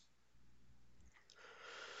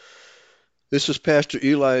This is Pastor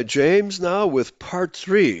Eli James now with part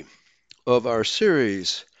 3 of our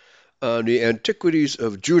series on the antiquities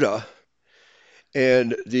of Judah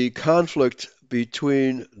and the conflict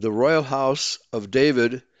between the royal house of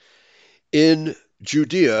David in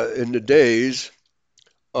Judea in the days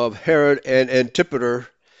of Herod and Antipater,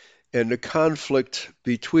 and the conflict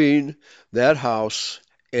between that house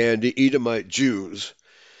and the Edomite Jews,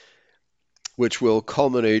 which will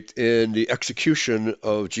culminate in the execution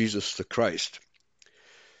of Jesus the Christ.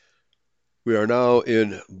 We are now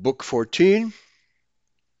in Book 14,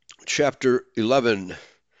 Chapter 11.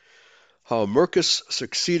 How Murcus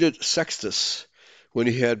succeeded Sextus when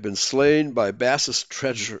he had been slain by Bassus'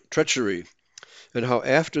 treachery, and how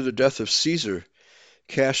after the death of Caesar,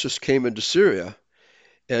 Cassius came into Syria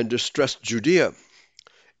and distressed Judea,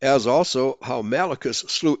 as also how Malichus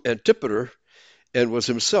slew Antipater and was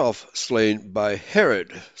himself slain by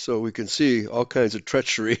Herod. So we can see all kinds of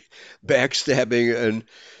treachery, backstabbing, and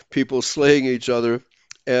people slaying each other,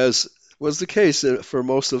 as was the case for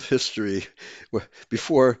most of history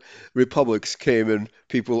before republics came and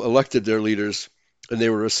people elected their leaders and they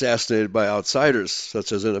were assassinated by outsiders,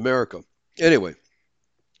 such as in America. Anyway,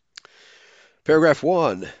 paragraph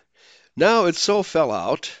 1. Now it so fell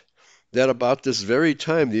out that about this very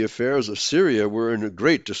time the affairs of Syria were in a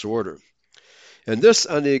great disorder. And this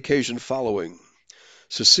on the occasion following: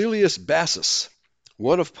 Caecilius Bassus,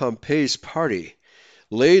 one of Pompey's party,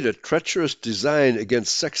 laid a treacherous design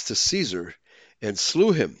against Sextus Caesar and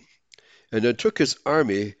slew him, and then took his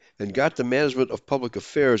army and got the management of public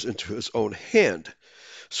affairs into his own hand.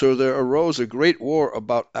 So there arose a great war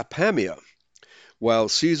about Apamia, while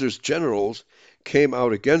Caesar's generals came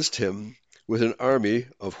out against him with an army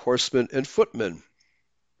of horsemen and footmen.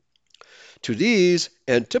 To these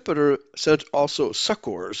Antipater sent also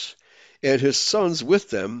succors, and his sons with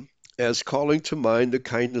them, as calling to mind the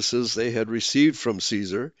kindnesses they had received from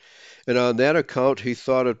Caesar, and on that account he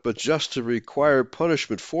thought it but just to require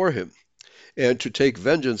punishment for him, and to take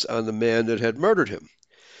vengeance on the man that had murdered him.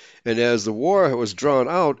 And as the war was drawn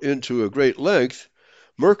out into a great length,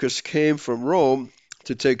 Murcus came from Rome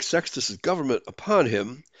to take Sextus's government upon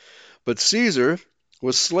him, but Caesar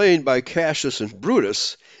was slain by Cassius and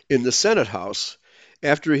Brutus in the Senate house,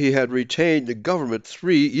 after he had retained the government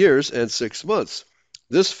 3 years and 6 months.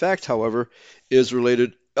 This fact, however, is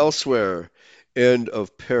related elsewhere. End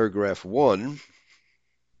of paragraph 1.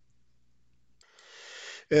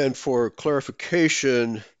 And for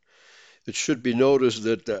clarification, it should be noticed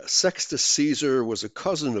that Sextus Caesar was a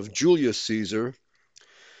cousin of Julius Caesar.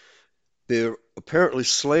 They were apparently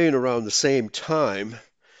slain around the same time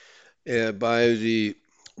by the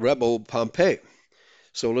rebel Pompey.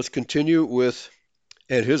 So let's continue with,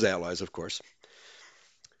 and his allies, of course.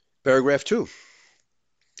 Paragraph 2.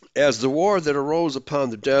 As the war that arose upon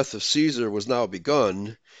the death of Caesar was now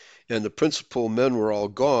begun, and the principal men were all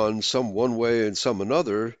gone, some one way and some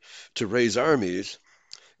another, to raise armies,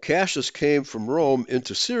 Cassius came from Rome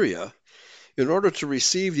into Syria in order to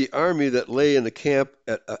receive the army that lay in the camp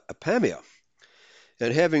at Apamia.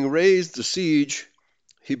 And having raised the siege,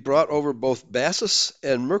 he brought over both Bassus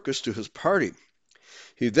and Murcus to his party.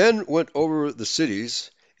 He then went over the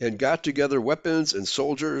cities and got together weapons and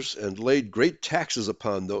soldiers and laid great taxes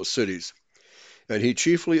upon those cities. And he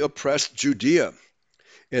chiefly oppressed Judea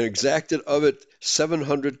and exacted of it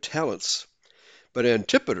 700 talents. But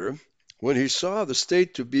Antipater, when he saw the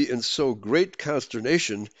state to be in so great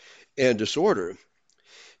consternation and disorder,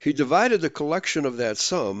 he divided the collection of that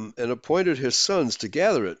sum and appointed his sons to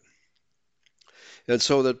gather it. And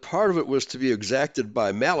so that part of it was to be exacted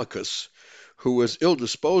by Malichus, who was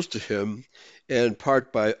ill-disposed to him, and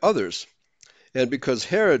part by others. And because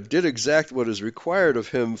Herod did exact what is required of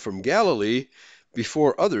him from Galilee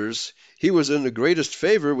before others, he was in the greatest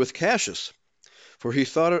favor with Cassius. For he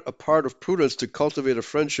thought it a part of prudence to cultivate a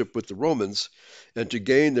friendship with the Romans, and to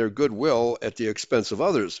gain their good will at the expense of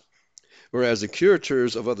others, whereas the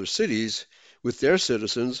curators of other cities, with their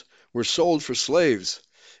citizens, were sold for slaves,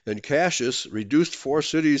 and Cassius reduced 4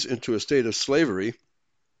 cities into a state of slavery,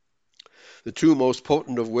 the 2 most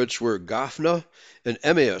potent of which were Gophna and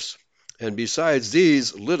Emmaus, and besides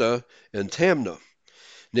these Lydda and Tamna.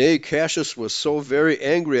 Nay, Cassius was so very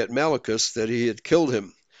angry at Malichus that he had killed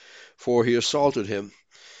him, for he assaulted him,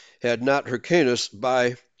 had not Hyrcanus,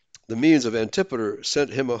 by the means of Antipater, sent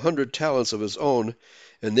him 100 talents of his own,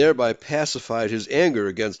 and thereby pacified his anger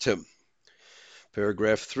against him.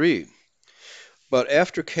 Paragraph 3. But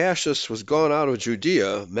after Cassius was gone out of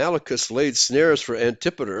Judea, Malichus laid snares for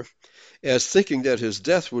Antipater, as thinking that his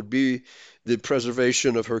death would be the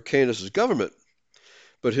preservation of Hyrcanus' government.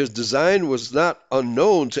 But his design was not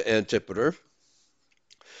unknown to Antipater,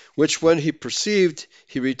 which when he perceived,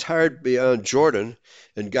 he retired beyond Jordan,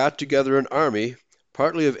 and got together an army,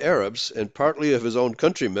 partly of Arabs, and partly of his own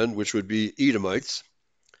countrymen, which would be Edomites.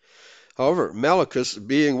 However, Malichus,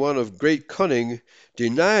 being one of great cunning,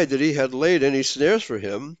 denied that he had laid any snares for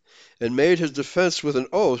him, and made his defense with an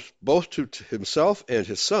oath, both to himself and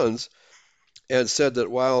his sons, and said that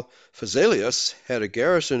while Phasaelus had a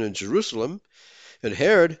garrison in Jerusalem, and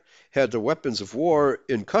Herod had the weapons of war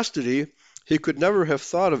in custody, he could never have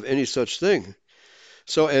thought of any such thing.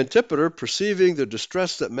 So Antipater, perceiving the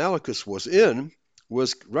distress that Malichus was in,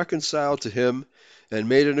 was reconciled to him and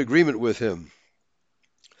made an agreement with him.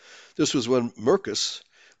 This was when Mercus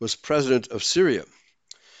was president of Syria,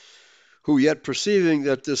 who yet perceiving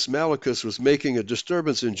that this Malichus was making a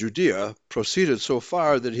disturbance in Judea, proceeded so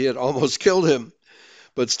far that he had almost killed him.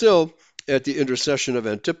 But still, at the intercession of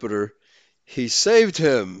Antipater, he saved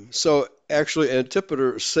him. So actually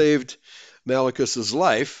Antipater saved Malichus's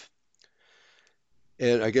life,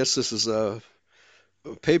 and I guess this is a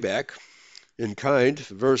payback in kind,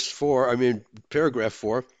 paragraph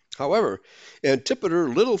 4. However, Antipater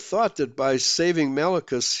little thought that by saving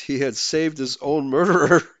Malichus he had saved his own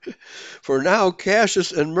murderer, for now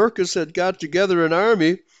Cassius and Mercus had got together an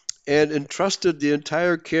army and entrusted the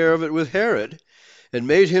entire care of it with Herod, and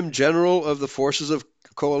made him general of the forces of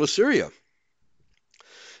Coele-Syria,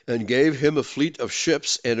 and gave him a fleet of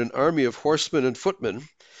ships and an army of horsemen and footmen,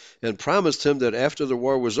 and promised him that after the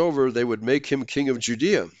war was over they would make him king of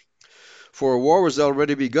Judea. For a war was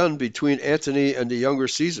already begun between Antony and the younger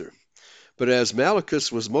Caesar. But as Malichus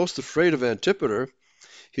was most afraid of Antipater,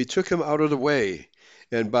 he took him out of the way,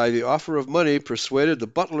 and by the offer of money persuaded the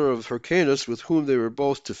butler of Hyrcanus, with whom they were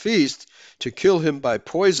both to feast, to kill him by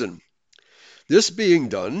poison. This being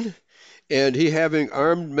done, and he having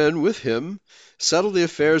armed men with him, settled the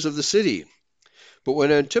affairs of the city. But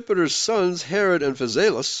when Antipater's sons Herod and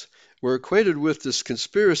Phasaelus were acquainted with this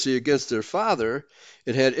conspiracy against their father,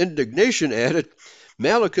 and had indignation at it,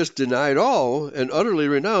 Malichus denied all, and utterly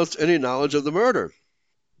renounced any knowledge of the murder.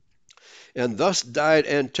 And thus died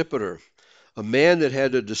Antipater, a man that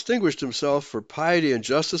had distinguished himself for piety and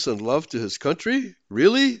justice and love to his country.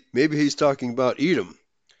 Really? Maybe he's talking about Edom.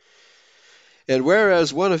 And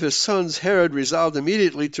whereas one of his sons, Herod, resolved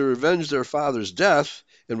immediately to revenge their father's death,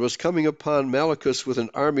 and was coming upon Malichus with an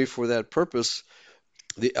army for that purpose,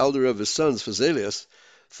 the elder of his sons, Phasaelus,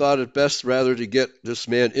 thought it best rather to get this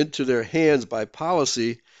man into their hands by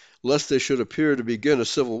policy, lest they should appear to begin a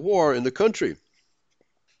civil war in the country.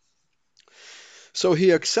 So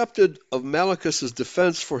he accepted of Malichus's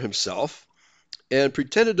defense for himself, and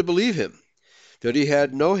pretended to believe him, that he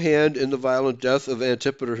had no hand in the violent death of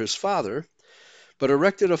Antipater his father, but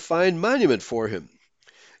erected a fine monument for him.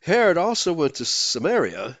 Herod also went to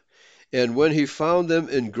Samaria, and when he found them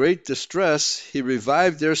in great distress, he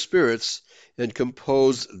revived their spirits and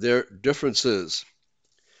composed their differences.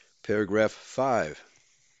 Paragraph 5.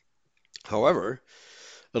 However,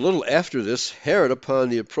 a little after this, Herod, upon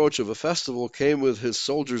the approach of a festival, came with his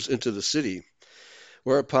soldiers into the city,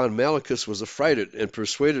 whereupon Malichus was affrighted, and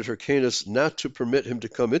persuaded Hyrcanus not to permit him to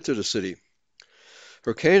come into the city.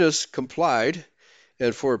 Hyrcanus complied,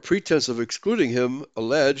 and for a pretense of excluding him,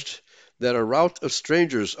 alleged that a rout of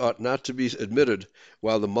strangers ought not to be admitted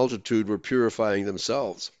while the multitude were purifying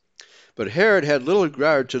themselves. But Herod had little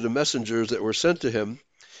regard to the messengers that were sent to him,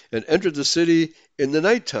 and entered the city in the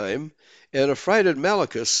night time, and affrighted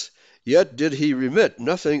Malichus. Yet did he remit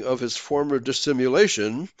nothing of his former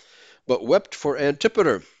dissimulation, but wept for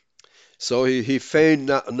Antipater. So he feigned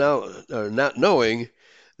not knowing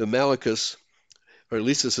the Malichus, or at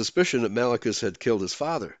least a suspicion that Malichus had killed his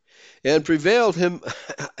father, and prevailed him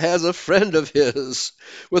as a friend of his,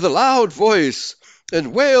 with a loud voice,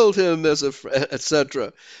 and wailed him as a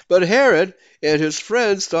etc. But Herod and his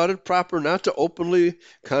friends thought it proper not to openly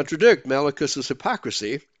contradict Malichus's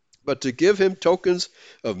hypocrisy, but to give him tokens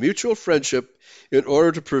of mutual friendship in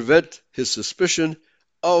order to prevent his suspicion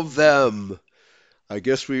of them. I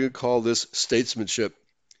guess we could call this statesmanship.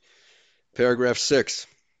 Paragraph 6.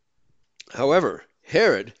 However,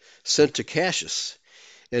 Herod sent to Cassius,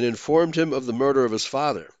 and informed him of the murder of his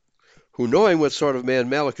father, who, knowing what sort of man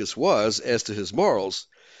Malichus was as to his morals,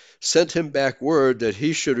 sent him back word that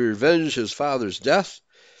he should revenge his father's death,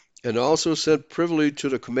 and also sent privily to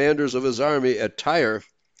the commanders of his army at Tyre,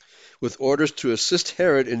 with orders to assist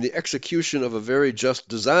Herod in the execution of a very just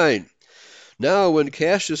design. Now when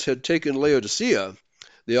Cassius had taken Laodicea,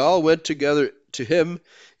 they all went together to him,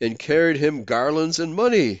 and carried him garlands and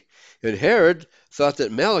money, and Herod thought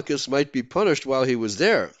that Malichus might be punished while he was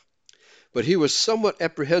there. But he was somewhat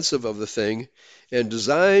apprehensive of the thing, and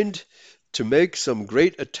designed to make some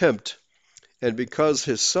great attempt, and because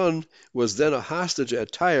his son was then a hostage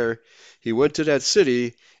at Tyre, he went to that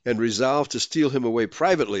city and resolved to steal him away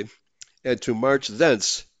privately and to march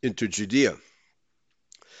thence into Judea.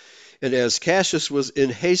 And as Cassius was in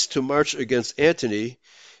haste to march against Antony,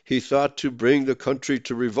 he thought to bring the country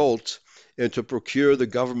to revolt and to procure the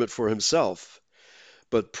government for himself.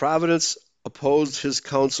 But Providence opposed his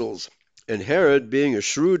counsels, and Herod, being a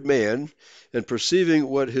shrewd man, and perceiving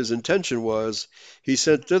what his intention was, he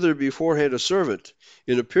sent thither beforehand a servant,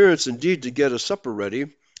 in appearance indeed to get a supper ready,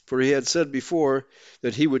 for he had said before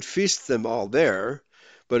that he would feast them all there,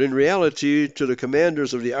 but in reality to the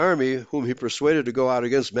commanders of the army, whom he persuaded to go out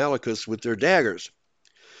against Malichus with their daggers.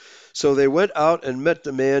 So they went out and met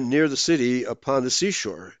the man near the city upon the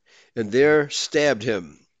seashore, and there stabbed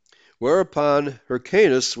him. Whereupon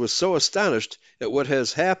Hyrcanus was so astonished at what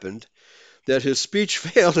has happened that his speech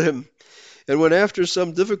failed him, and when after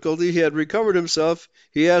some difficulty he had recovered himself,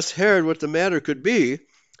 he asked Herod what the matter could be,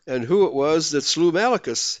 and who it was that slew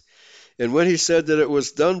Malichus. And when he said that it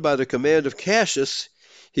was done by the command of Cassius,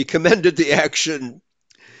 he commended the action,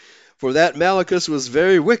 for that Malichus was a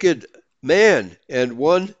very wicked man, and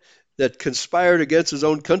one that conspired against his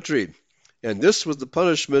own country. And this was the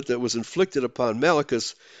punishment that was inflicted upon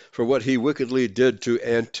Malichus for what he wickedly did to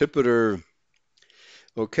Antipater.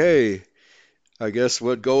 Okay, I guess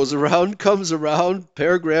what goes around comes around.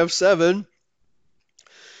 Paragraph 7.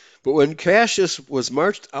 But when Cassius was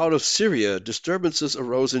marched out of Syria, disturbances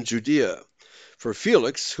arose in Judea. For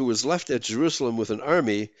Felix, who was left at Jerusalem with an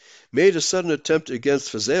army, made a sudden attempt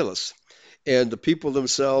against Phasaelus, and the people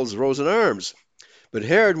themselves rose in arms. But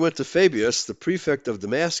Herod went to Fabius, the prefect of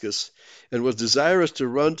Damascus, and was desirous to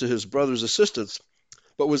run to his brother's assistance,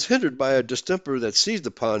 but was hindered by a distemper that seized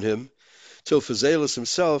upon him, till Phasaelus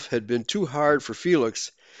himself had been too hard for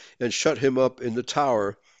Felix, and shut him up in the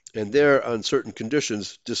tower, and there, on certain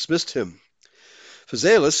conditions, dismissed him.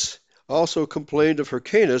 Phasaelus also complained of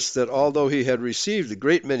Hyrcanus that although he had received a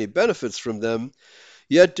great many benefits from them,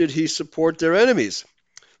 yet did he support their enemies.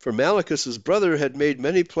 For Malichus's brother had made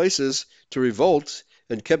many places to revolt,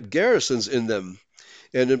 and kept garrisons in them,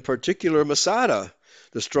 and in particular Masada,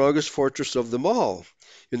 the strongest fortress of them all.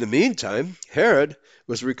 In the meantime, Herod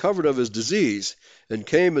was recovered of his disease, and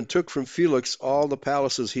came and took from Felix all the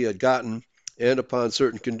palaces he had gotten, and upon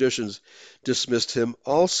certain conditions dismissed him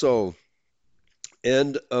also.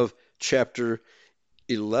 End of chapter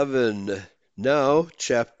 11. Now,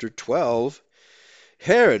 chapter 12.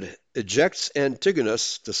 Herod ejects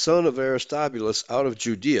Antigonus, the son of Aristobulus, out of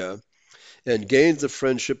Judea, and gains the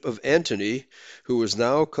friendship of Antony, who was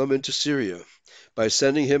now come into Syria, by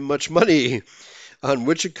sending him much money, on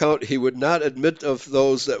which account he would not admit of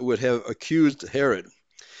those that would have accused Herod,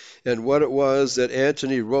 and what it was that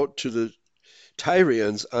Antony wrote to the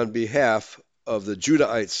Tyrians on behalf of the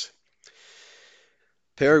Judahites.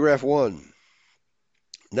 Paragraph 1.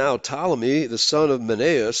 Now Ptolemy, the son of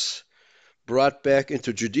Menneus, brought back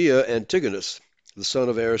into Judea Antigonus, the son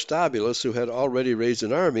of Aristobulus, who had already raised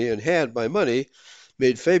an army, and had, by money,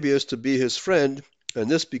 made Fabius to be his friend, and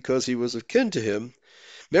this because he was of kin to him.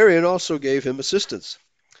 Marion also gave him assistance.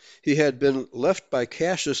 He had been left by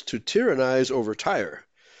Cassius to tyrannize over Tyre.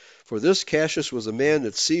 For this Cassius was a man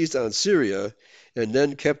that seized on Syria, and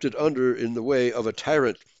then kept it under in the way of a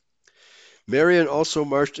tyrant. Marion also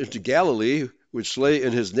marched into Galilee, which lay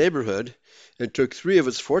in his neighborhood, and took 3 of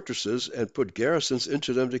its fortresses, and put garrisons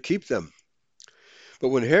into them to keep them. But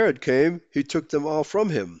when Herod came, he took them all from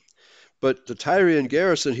him. But the Tyrian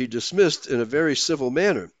garrison he dismissed in a very civil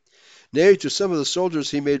manner. Nay, to some of the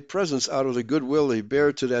soldiers he made presents out of the goodwill he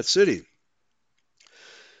bare to that city.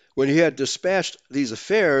 When he had dispatched these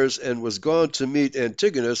affairs, and was gone to meet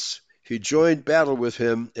Antigonus, he joined battle with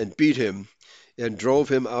him, and beat him, and drove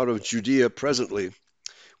him out of Judea presently,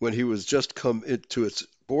 when he was just come into its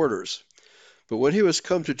borders. But when he was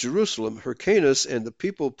come to Jerusalem, Hyrcanus and the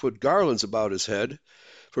people put garlands about his head,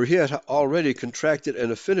 for he had already contracted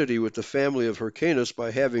an affinity with the family of Hyrcanus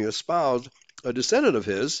by having espoused a descendant of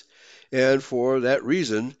his, and for that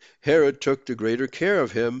reason Herod took the greater care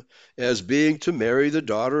of him, as being to marry the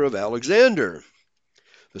daughter of Alexander,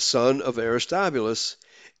 the son of Aristobulus,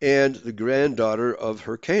 and the granddaughter of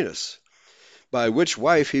Hyrcanus, by which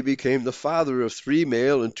wife he became the father of 3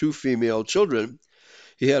 male and 2 female children.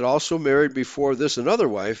 He had also married before this another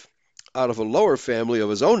wife, out of a lower family of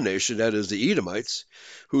his own nation, that is, the Edomites,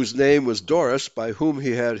 whose name was Doris, by whom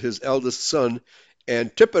he had his eldest son,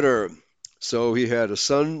 Antipater. So he had a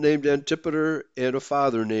son named Antipater and a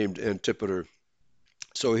father named Antipater.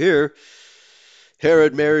 So here,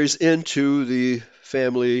 Herod marries into the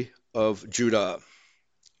family of Judah.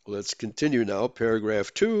 Let's continue now,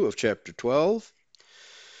 paragraph 2 of chapter 12.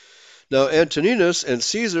 Now Antoninus and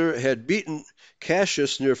Caesar had beaten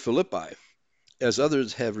Cassius near Philippi, as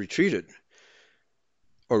others have retreated,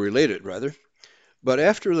 or related rather. But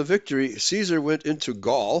after the victory, Caesar went into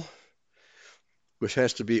Gaul, which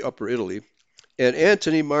has to be Upper Italy, and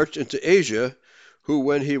Antony marched into Asia, who,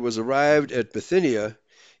 when he was arrived at Bithynia,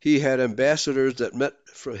 he had ambassadors that met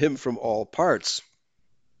him from all parts.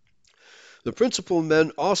 The principal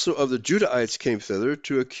men also of the Judahites came thither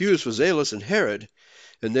to accuse Phasaelus and Herod,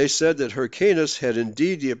 and they said that Hyrcanus had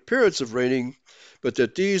indeed the appearance of reigning, but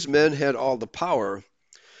that these men had all the power.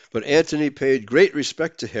 But Antony paid great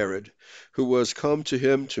respect to Herod, who was come to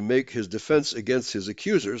him to make his defense against his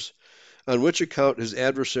accusers, on which account his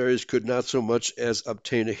adversaries could not so much as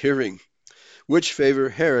obtain a hearing, which favor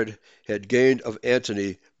Herod had gained of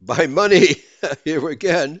Antony by money. Here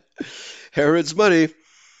again, Herod's money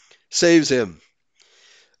saves him.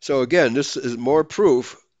 So again, this is more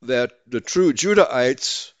proof that the true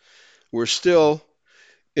Judahites were still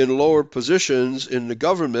in lower positions in the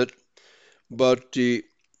government, but the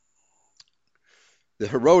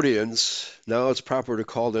Herodians, now it's proper to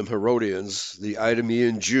call them Herodians, the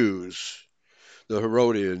Idumean Jews, the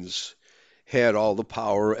Herodians, had all the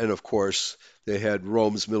power, and of course, they had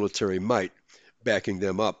Rome's military might backing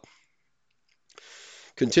them up.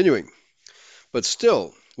 Continuing, but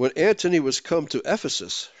still, when Antony was come to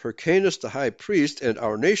Ephesus, Hyrcanus the high priest and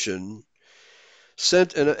our nation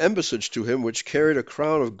sent an embassage to him which carried a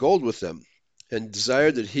crown of gold with them, and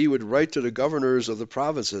desired that he would write to the governors of the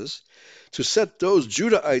provinces to set those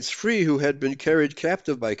Judahites free who had been carried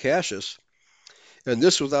captive by Cassius, and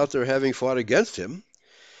this without their having fought against him,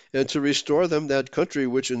 and to restore them that country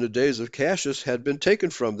which in the days of Cassius had been taken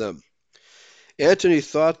from them. Antony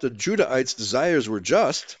thought the Judahites' desires were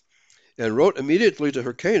just, and wrote immediately to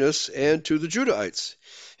Hyrcanus and to the Judahites.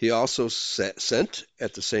 He also sent,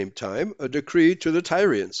 at the same time, a decree to the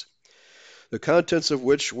Tyrians, the contents of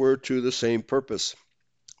which were to the same purpose.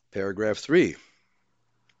 Paragraph 3.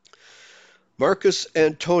 Marcus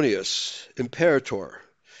Antonius, Imperator,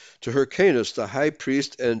 to Hyrcanus the high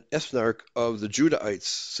priest and ethnarch of the Judahites,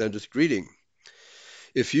 sendeth greeting.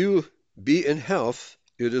 If you be in health,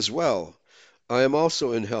 it is well. I am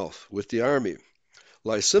also in health, with the army.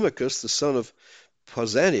 Lysimachus, the son of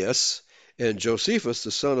Pausanias, and Josephus, the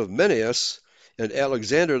son of Menneus, and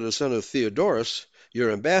Alexander, the son of Theodorus, your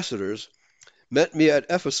ambassadors, met me at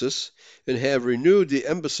Ephesus, and have renewed the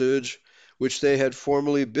embassage which they had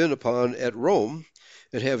formerly been upon at Rome,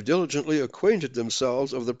 and have diligently acquainted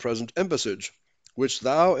themselves of the present embassage, which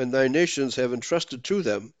thou and thy nations have entrusted to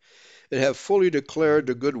them, and have fully declared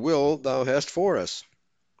the good will thou hast for us.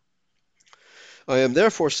 I am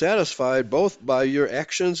therefore satisfied both by your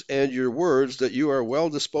actions and your words that you are well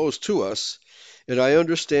disposed to us, and I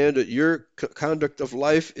understand that your conduct of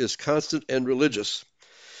life is constant and religious.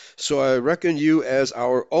 So I reckon you as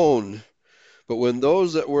our own. But when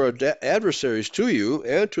those that were adversaries to you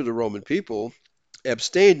and to the Roman people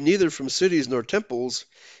abstained neither from cities nor temples,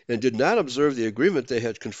 and did not observe the agreement they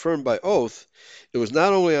had confirmed by oath, it was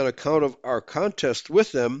not only on account of our contest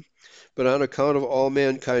with them, but on account of all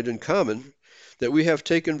mankind in common, that we have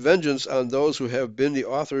taken vengeance on those who have been the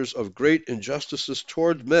authors of great injustices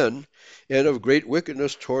towards men, and of great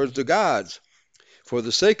wickedness towards the gods, for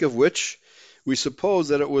the sake of which we suppose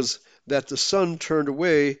that it was that the sun turned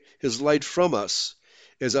away his light from us,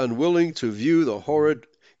 as unwilling to view the horrid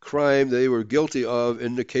crime they were guilty of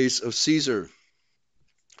in the case of Caesar.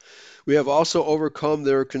 We have also overcome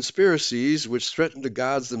their conspiracies which threatened the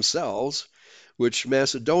gods themselves, which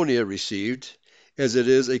Macedonia received, as it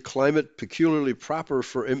is a climate peculiarly proper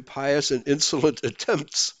for impious and insolent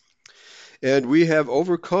attempts. And we have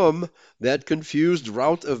overcome that confused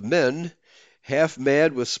rout of men, half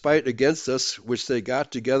mad with spite against us, which they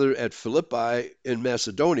got together at Philippi in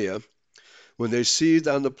Macedonia, when they seized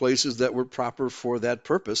on the places that were proper for that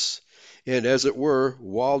purpose, and as it were,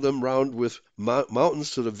 walled them round with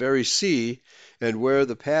mountains to the very sea, and where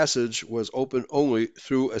the passage was open only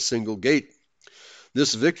through a single gate.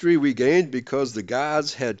 This victory we gained because the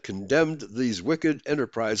gods had condemned these wicked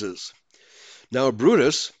enterprises. Now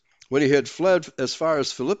Brutus, when he had fled as far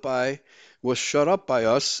as Philippi, was shut up by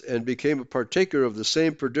us, and became a partaker of the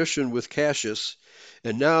same perdition with Cassius,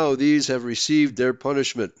 and now these have received their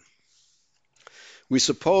punishment. We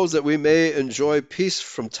suppose that we may enjoy peace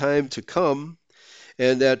from time to come,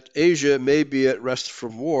 and that Asia may be at rest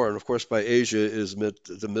from war. And of course, by Asia is meant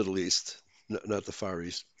the Middle East, not the Far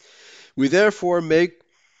East. We therefore make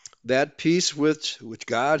that peace which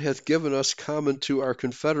God hath given us common to our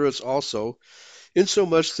confederates also,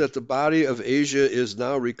 insomuch that the body of Asia is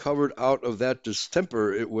now recovered out of that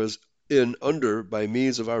distemper it was in under by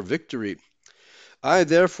means of our victory. I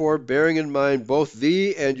therefore, bearing in mind both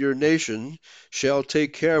thee and your nation, shall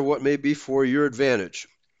take care of what may be for your advantage.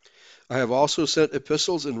 I have also sent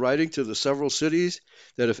epistles in writing to the several cities,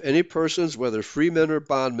 that if any persons, whether freemen or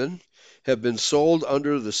bondmen, have been sold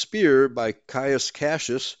under the spear by Caius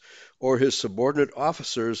Cassius or his subordinate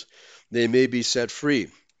officers, they may be set free.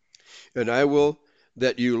 And I will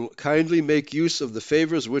that you kindly make use of the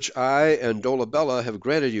favors which I and Dolabella have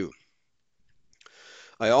granted you.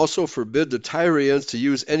 I also forbid the Tyrians to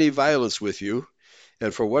use any violence with you,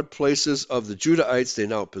 and for what places of the Judahites they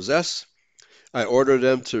now possess, I order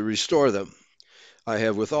them to restore them. I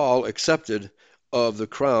have withal accepted of the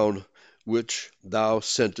crown which thou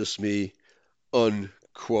sentest me.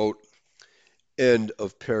 Unquote. End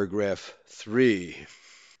of paragraph 3.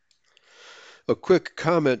 A quick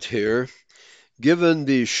comment here. Given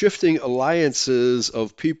the shifting alliances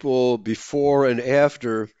of people before and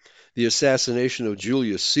after the assassination of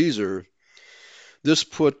Julius Caesar, this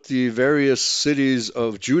put the various cities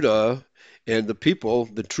of Judah and the people,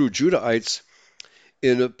 the true Judahites,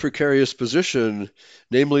 in a precarious position,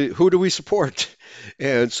 namely, who do we support?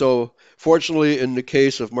 And so, fortunately, in the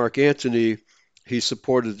case of Mark Antony, he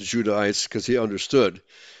supported the Judahites because he understood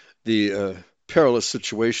the perilous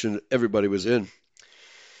situation everybody was in.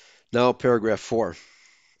 Now, paragraph 4.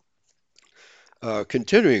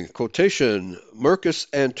 Continuing, quotation, Marcus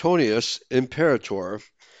Antonius, Imperator,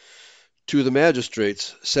 to the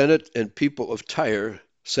magistrates, senate, and people of Tyre,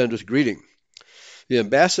 sendeth greeting. The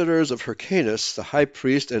ambassadors of Hyrcanus, the high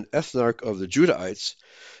priest and ethnarch of the Judahites,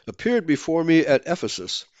 appeared before me at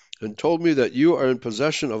Ephesus, and told me that you are in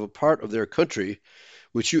possession of a part of their country,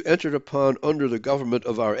 which you entered upon under the government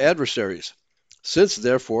of our adversaries. Since,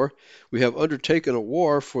 therefore, we have undertaken a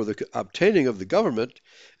war for the obtaining of the government,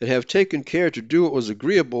 and have taken care to do what was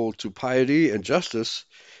agreeable to piety and justice,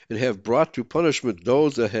 and have brought to punishment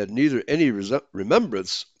those that had neither any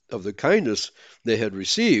remembrance of the kindness they had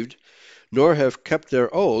received, nor have kept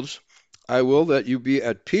their oaths, I will that you be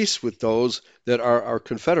at peace with those that are our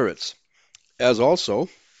confederates, as also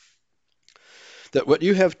that what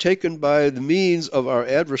you have taken by the means of our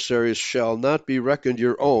adversaries shall not be reckoned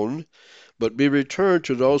your own, but be returned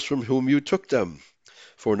to those from whom you took them.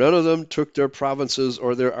 For none of them took their provinces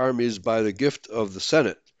or their armies by the gift of the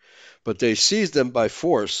Senate, but they seized them by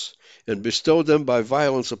force, and bestowed them by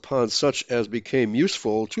violence upon such as became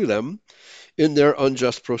useful to them in their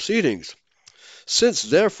unjust proceedings. Since,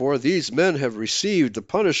 therefore, these men have received the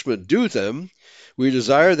punishment due them, we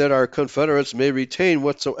desire that our confederates may retain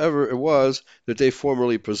whatsoever it was that they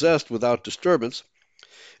formerly possessed without disturbance,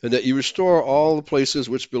 and that you restore all the places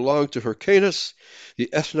which belong to Hyrcanus, the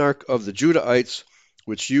ethnarch of the Judahites,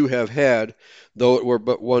 which you have had, though it were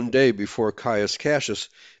but one day before Caius Cassius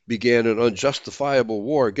began an unjustifiable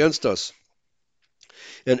war against us,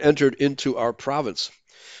 and entered into our province.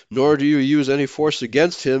 Nor do you use any force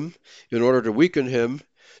against him in order to weaken him,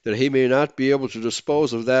 that he may not be able to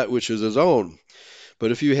dispose of that which is his own.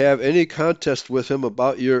 But if you have any contest with him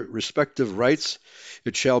about your respective rights,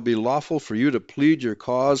 it shall be lawful for you to plead your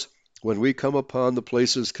cause when we come upon the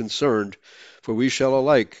places concerned, for we shall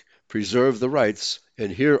alike preserve the rights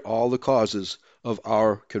and hear all the causes of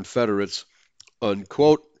our confederates.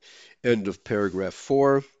 Unquote. End of paragraph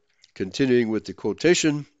 4. Continuing with the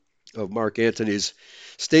quotation of Mark Antony's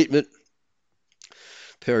statement.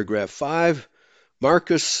 Paragraph 5.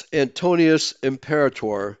 Marcus Antonius,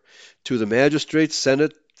 Imperator, to the magistrates,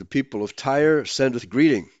 senate, the people of Tyre, sendeth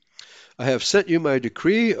greeting. I have sent you my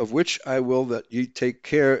decree, of which I will that ye take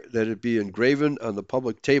care that it be engraven on the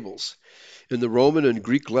public tables, in the Roman and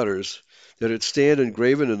Greek letters, that it stand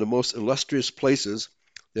engraven in the most illustrious places,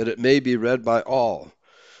 that it may be read by all.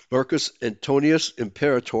 Marcus Antonius,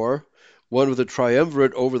 Imperator, one of the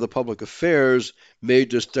triumvirate over the public affairs,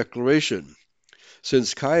 made this declaration.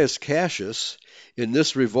 Since Caius Cassius in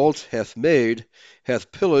this revolt hath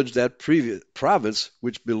pillaged that province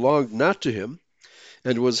which belonged not to him,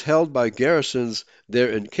 and was held by garrisons there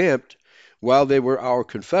encamped, while they were our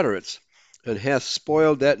confederates, and hath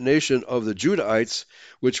spoiled that nation of the Judahites,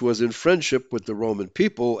 which was in friendship with the Roman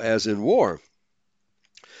people as in war.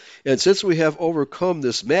 And since we have overcome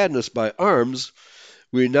this madness by arms,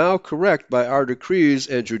 we now correct by our decrees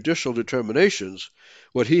and judicial determinations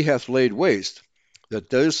what he hath laid waste, that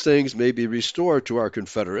those things may be restored to our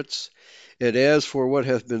confederates. And as for what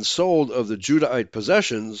hath been sold of the Judahite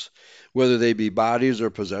possessions, whether they be bodies or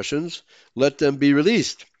possessions, let them be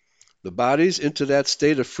released, the bodies into that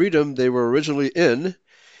state of freedom they were originally in,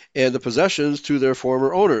 and the possessions to their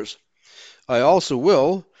former owners. I also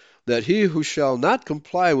will that he who shall not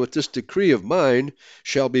comply with this decree of mine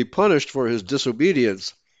shall be punished for his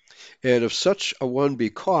disobedience, and if such a one be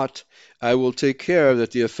caught, I will take care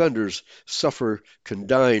that the offenders suffer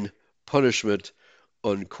condign punishment,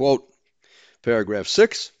 unquote. Paragraph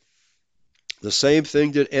 6. The same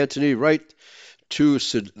thing did Antony write to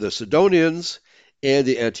the Sidonians and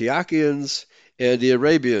the Antiochians and the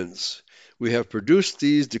Arabians. We have produced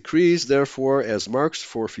these decrees, therefore, as marks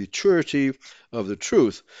for futurity of the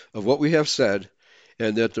truth of what we have said,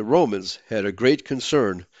 and that the Romans had a great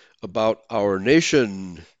concern about our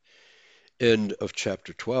nation. End of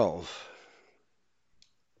chapter 12.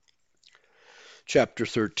 Chapter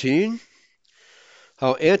 13.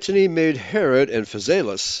 How Antony made Herod and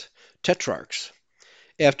Phasaelus tetrarchs,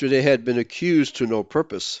 after they had been accused to no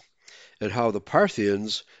purpose, and how the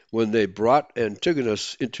Parthians, when they brought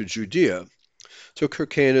Antigonus into Judea, took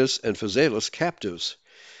Hyrcanus and Phasaelus captives,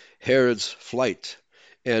 Herod's flight,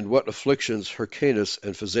 and what afflictions Hyrcanus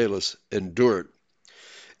and Phasaelus endured.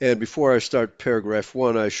 And before I start paragraph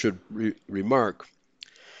 1, I should remark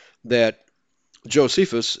that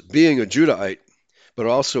Josephus, being a Judahite, but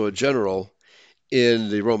also a general in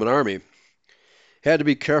the Roman army, had to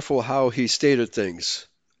be careful how he stated things.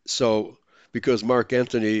 So, because Mark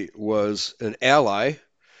Antony was an ally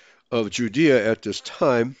of Judea at this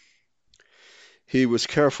time, he was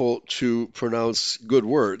careful to pronounce good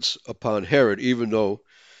words upon Herod, even though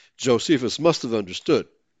Josephus must have understood,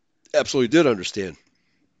 absolutely did understand,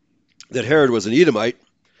 that Herod was an Edomite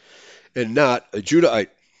and not a Judahite.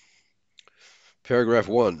 Paragraph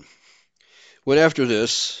 1. When after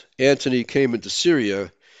this Antony came into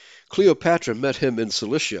Syria, Cleopatra met him in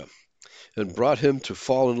Cilicia and brought him to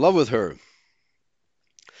fall in love with her.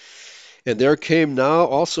 And there came now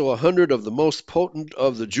also 100 of the most potent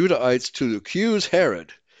of the Judahites to accuse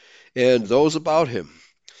Herod and those about him,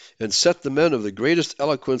 and set the men of the greatest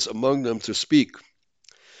eloquence among them to speak.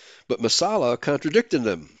 But Messala contradicted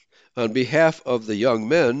them on behalf of the young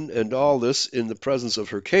men, and all this in the presence of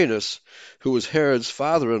Hyrcanus, who was Herod's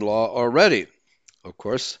father-in-law already, of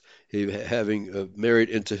course, he having married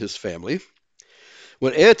into his family.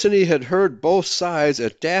 When Antony had heard both sides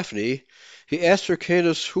at Daphne, he asked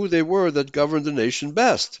Hyrcanus who they were that governed the nation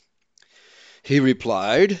best. He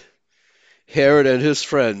replied, Herod and his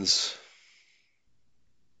friends.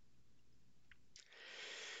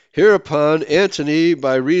 Hereupon Antony,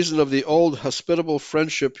 by reason of the old hospitable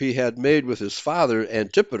friendship he had made with his father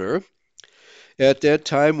Antipater, at that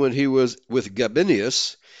time when he was with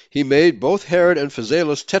Gabinius, he made both Herod and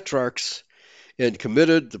Phasaelus tetrarchs, and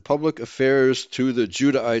committed the public affairs to the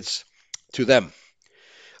Judahites to them,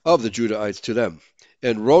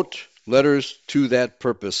 and wrote letters to that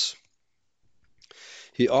purpose.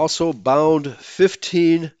 He also bound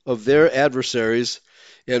 15 of their adversaries,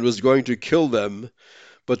 and was going to kill them,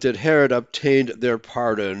 but that Herod obtained their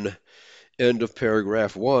pardon. End of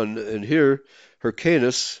paragraph 1. And here,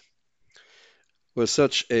 Hyrcanus was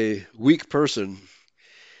such a weak person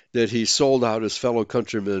that he sold out his fellow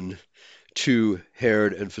countrymen to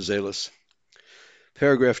Herod and Phasaelus.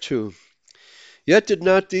 Paragraph 2. Yet did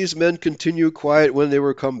not these men continue quiet when they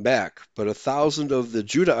were come back, but 1,000 of the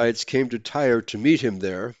Judahites came to Tyre to meet him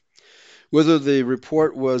there, whither the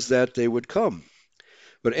report was that they would come.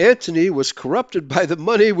 But Antony was corrupted by the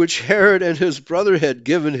money which Herod and his brother had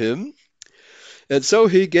given him, and so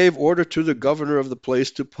he gave order to the governor of the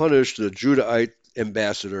place to punish the Judahite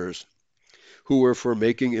ambassadors, who were for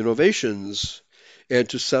making innovations, and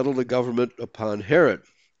to settle the government upon Herod.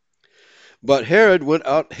 But Herod went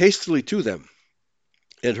out hastily to them,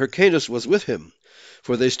 and Hyrcanus was with him,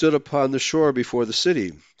 for they stood upon the shore before the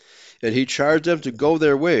city. And he charged them to go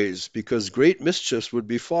their ways, because great mischiefs would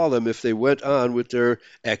befall them if they went on with their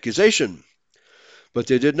accusation. But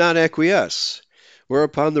they did not acquiesce,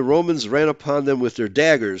 whereupon the Romans ran upon them with their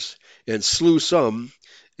daggers, and slew some,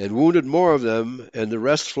 and wounded more of them, and the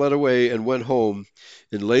rest fled away and went home,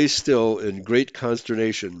 and lay still in great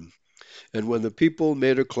consternation. And when the people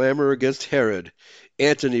made a clamor against Herod,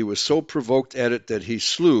 Antony was so provoked at it that he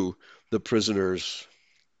slew the prisoners.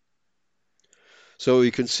 So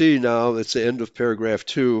you can see now, that's the end of paragraph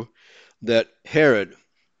 2, that Herod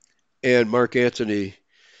and Mark Antony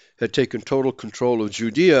had taken total control of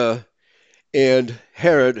Judea, and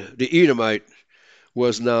Herod, the Edomite,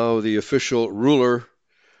 was now the official ruler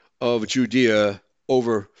of Judea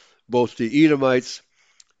over both the Edomites,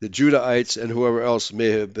 the Judahites, and whoever else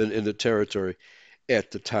may have been in the territory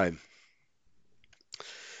at the time.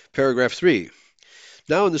 Paragraph 3.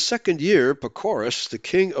 Now in the second year, Pacorus, the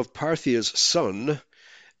king of Parthia's son,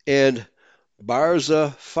 and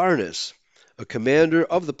Barzapharnes, a commander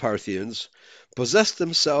of the Parthians, possessed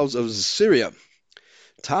themselves of Syria.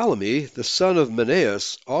 Ptolemy, the son of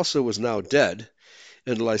Menneus, also was now dead,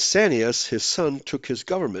 and Lysanias his son took his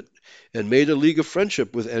government, and made a league of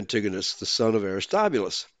friendship with Antigonus, the son of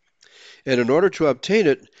Aristobulus, and in order to obtain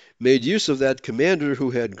it, made use of that commander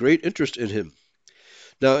who had great interest in him.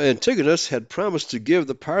 Now Antigonus had promised to give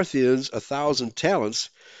the Parthians 1,000 talents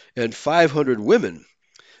and 500 women,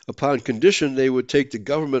 upon condition they would take the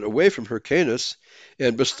government away from Hyrcanus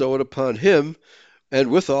and bestow it upon him,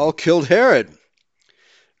 and withal killed Herod.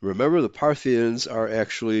 Remember, the Parthians are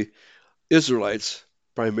actually Israelites,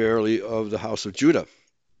 primarily of the house of Judah.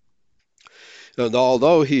 And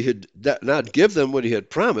although he had not give them what he had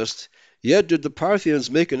promised, yet did the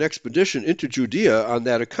Parthians make an expedition into Judea on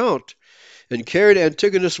that account, and carried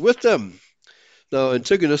Antigonus with them. Now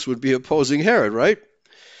Antigonus would be opposing Herod, right?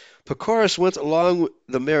 Pacorus went along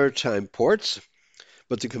the maritime ports,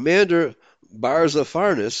 but the commander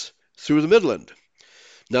Barzapharnes through the midland.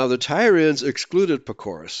 Now the Tyrians excluded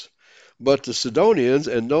Pacorus, but the Sidonians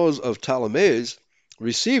and those of Ptolemais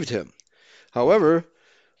received him. However,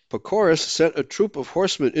 Pacorus sent a troop of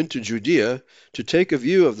horsemen into Judea to take a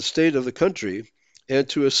view of the state of the country and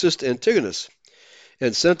to assist Antigonus,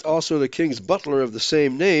 and sent also the king's butler of the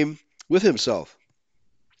same name with himself.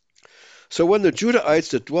 So when the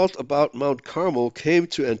Judahites that dwelt about Mount Carmel came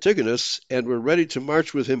to Antigonus and were ready to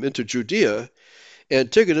march with him into Judea,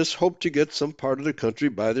 Antigonus hoped to get some part of the country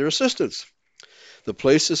by their assistance. The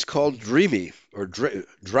place is called Drymi, or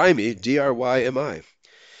Drymi, D-R-Y-M-I.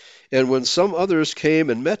 And when some others came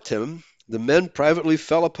and met him, the men privately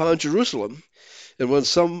fell upon Jerusalem. And when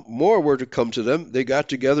some more were to come to them, they got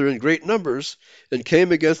together in great numbers and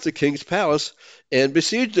came against the king's palace and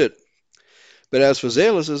besieged it. But as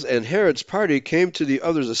Phasaelus's and Herod's party came to the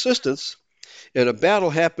others' assistance, and a battle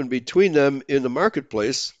happened between them in the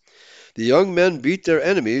marketplace, the young men beat their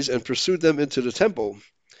enemies and pursued them into the temple,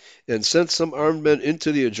 and sent some armed men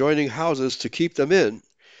into the adjoining houses to keep them in,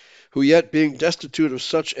 who yet being destitute of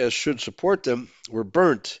such as should support them, were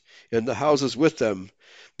burnt, and the houses with them,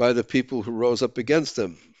 by the people who rose up against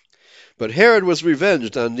them. But Herod was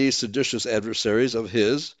revenged on these seditious adversaries of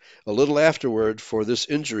his a little afterward for this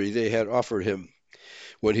injury they had offered him,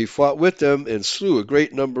 when he fought with them and slew a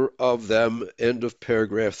great number of them. End of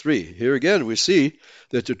paragraph 3. Here again we see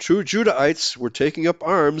that the true Judahites were taking up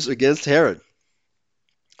arms against Herod.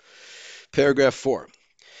 Paragraph 4.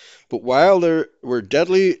 But while there were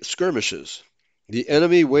deadly skirmishes, the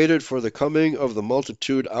enemy waited for the coming of the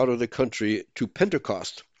multitude out of the country to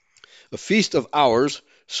Pentecost, a feast of hours,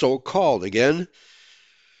 so called. Again,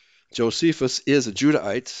 Josephus is a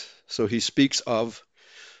Judahite, so he speaks of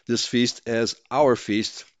this feast as our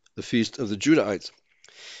feast, the feast of the Judahites.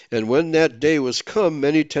 And when that day was come,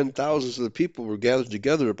 many 10,000s of the people were gathered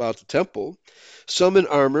together about the temple, some in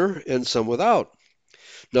armor and some without.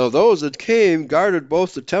 Now those that came guarded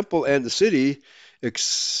both the temple and the city,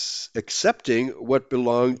 excepting what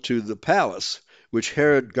belonged to the palace, which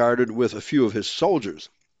Herod guarded with a few of his soldiers.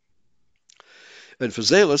 And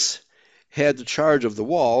Phasaelus had the charge of the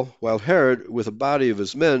wall, while Herod, with a body of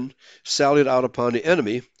his men, sallied out upon the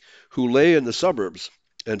enemy, who lay in the suburbs,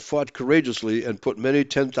 and fought courageously, and put many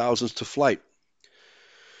 10,000s to flight,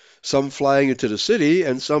 some flying into the city,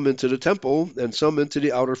 and some into the temple, and some into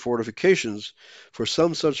the outer fortifications, for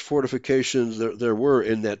some such fortifications there were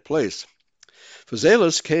in that place.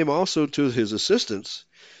 Phasaelus came also to his assistance,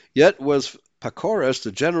 yet was Pacorus,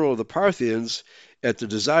 the general of the Parthians, at the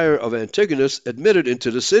desire of Antigonus, admitted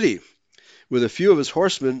into the city, with a few of his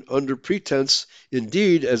horsemen, under pretense,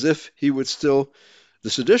 indeed, as if he would still the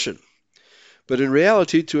sedition, but in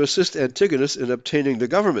reality to assist Antigonus in obtaining the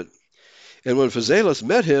government. And when Phasaelus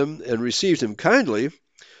met him and received him kindly,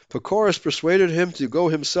 Pacorus persuaded him to go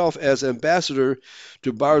himself as ambassador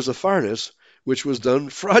to Barzapharnes, which was done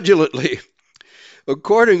fraudulently.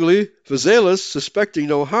 Accordingly, Phasaelus, suspecting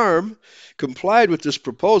no harm, complied with this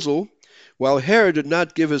proposal, while Herod did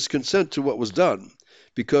not give his consent to what was done,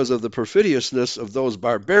 because of the perfidiousness of those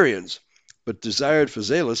barbarians, but desired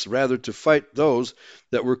Phasaelus rather to fight those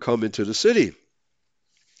that were come into the city.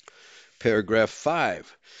 Paragraph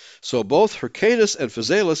 5. So both Hyrcanus and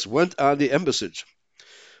Phasaelus went on the embassage.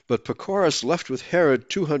 But Pacorus left with Herod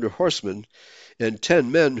 200 horsemen and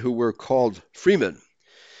 10 men who were called freemen,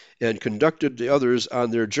 and conducted the others on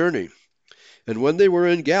their journey. And when they were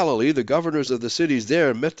in Galilee, the governors of the cities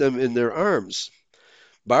there met them in their arms.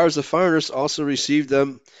 Barzapharnes also received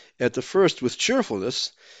them at the first with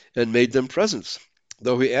cheerfulness, and made them presents,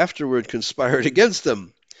 though he afterward conspired against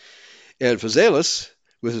them. And Phasaelus,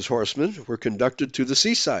 with his horsemen, were conducted to the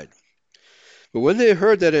seaside. But when they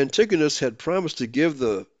heard that Antigonus had promised to give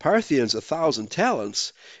the Parthians 1,000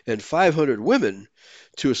 talents and 500 women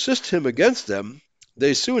to assist him against them,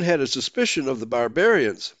 they soon had a suspicion of the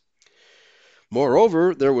barbarians.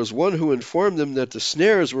 Moreover, there was one who informed them that the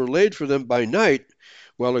snares were laid for them by night,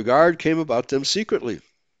 while a guard came about them secretly.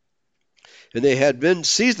 And they had been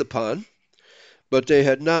seized upon, but they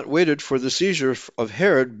had not waited for the seizure of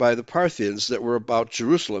Herod by the Parthians that were about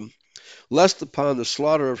Jerusalem, lest upon the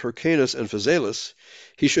slaughter of Hyrcanus and Phasaelus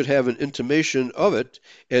he should have an intimation of it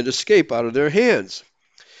and escape out of their hands.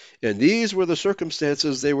 And these were the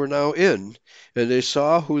circumstances they were now in, and they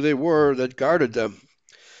saw who they were that guarded them.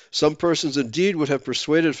 Some persons indeed would have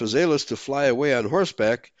persuaded Phasaelus to fly away on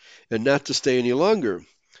horseback, and not to stay any longer.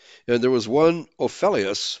 And there was one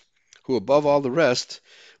Ophelius, who above all the rest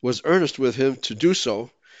was earnest with him to do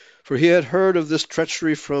so, for he had heard of this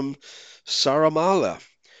treachery from Saramala,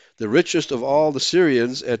 the richest of all the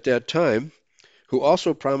Syrians at that time, who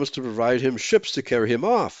also promised to provide him ships to carry him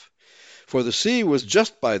off. For the sea was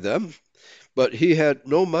just by them, but he had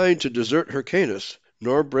no mind to desert Hyrcanus,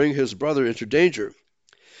 nor bring his brother into danger.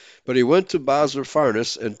 But he went to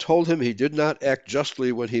Basarpharnus, and told him he did not act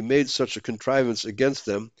justly when he made such a contrivance against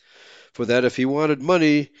them, for that if he wanted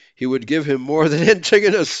money, he would give him more than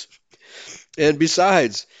Antigonus. And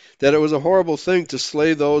besides, that it was a horrible thing to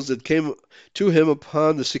slay those that came to him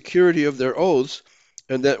upon the security of their oaths,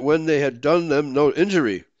 and that when they had done them no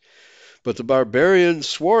injury. But the barbarian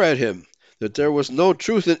swore at him that there was no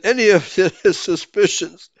truth in any of his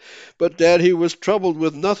suspicions, but that he was troubled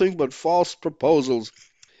with nothing but false proposals,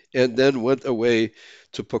 and then went away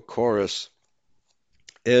to Pacorus.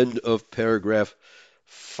 End of paragraph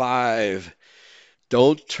 5.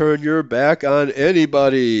 Don't turn your back on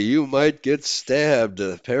anybody. You might get stabbed.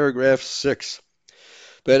 Paragraph 6.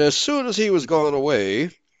 But as soon as he was gone away,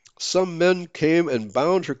 some men came and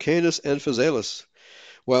bound Hyrcanus and Phasaelus,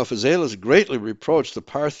 while Phasaelus greatly reproached the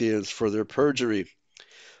Parthians for their perjury.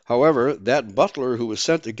 However, that butler who was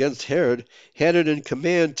sent against Herod had it in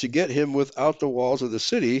command to get him without the walls of the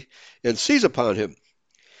city and seize upon him.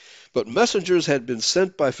 But messengers had been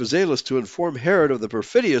sent by Phasaelus to inform Herod of the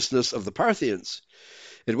perfidiousness of the Parthians.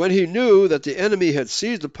 And when he knew that the enemy had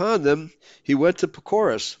seized upon them, he went to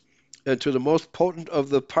Pacorus, and to the most potent of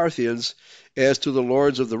the Parthians, as to the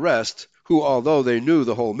lords of the rest, who, although they knew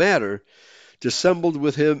the whole matter, dissembled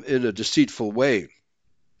with him in a deceitful way,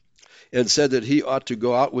 and said that he ought to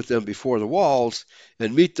go out with them before the walls,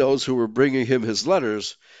 and meet those who were bringing him his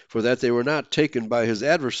letters, for that they were not taken by his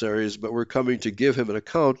adversaries, but were coming to give him an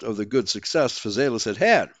account of the good success Phasaelus had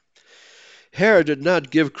had. Herod did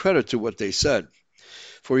not give credit to what they said,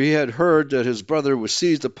 for he had heard that his brother was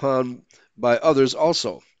seized upon by others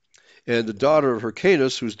also, and the daughter of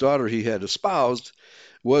Hyrcanus, whose daughter he had espoused,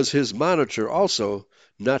 was his monitor also,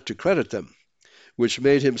 not to credit them, which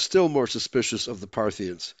made him still more suspicious of the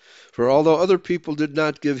Parthians. For although other people did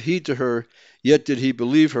not give heed to her, yet did he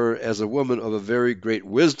believe her as a woman of a very great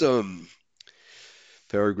wisdom.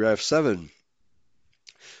 Paragraph 7.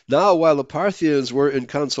 Now while the Parthians were in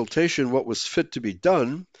consultation what was fit to be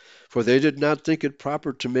done, for they did not think it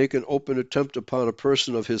proper to make an open attempt upon a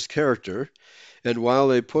person of his character, and while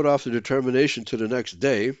they put off the determination to the next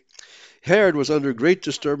day, Herod was under great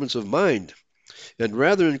disturbance of mind, and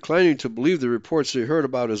rather inclining to believe the reports he heard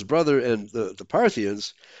about his brother and the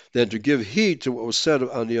Parthians than to give heed to what was said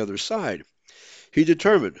on the other side. He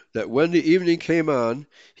determined that when the evening came on,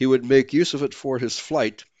 he would make use of it for his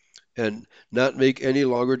flight, and not make any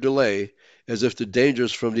longer delay, as if the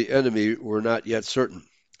dangers from the enemy were not yet certain.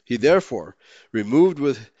 He therefore removed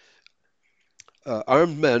with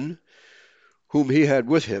armed men whom he had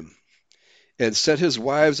with him, and set his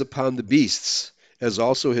wives upon the beasts, as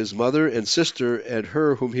also his mother and sister and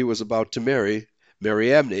her whom he was about to marry,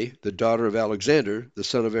 Mariamne, the daughter of Alexander, the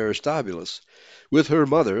son of Aristobulus, with her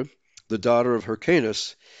mother, the daughter of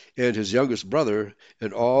Hyrcanus, and his youngest brother,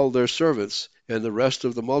 and all their servants, and the rest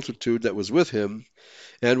of the multitude that was with him,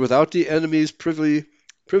 and without the enemy's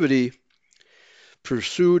privity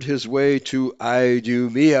pursued his way to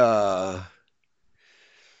Idumea,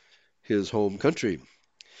 his home country.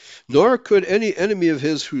 Nor could any enemy of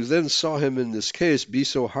his who then saw him in this case be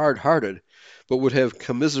so hard-hearted, but would have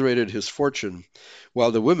commiserated his fortune,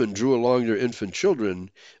 while the women drew along their infant children,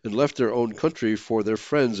 and left their own country for their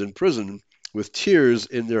friends in prison, with tears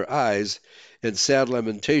in their eyes, and sad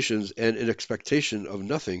lamentations, and in expectation of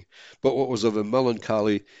nothing but what was of a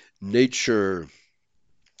melancholy nature.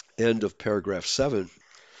 End of paragraph 7.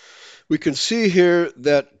 We can see here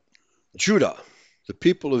that Judah, the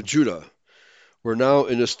people of Judah, were now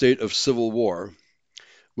in a state of civil war,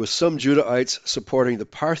 with some Judahites supporting the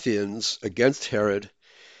Parthians against Herod,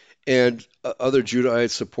 and other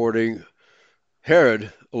Judahites supporting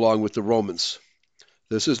Herod along with the Romans.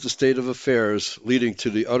 This is the state of affairs leading to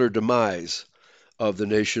the utter demise of the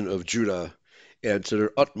nation of Judah and to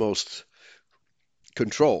their utmost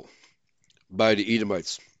control by the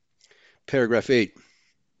Edomites. Paragraph 8.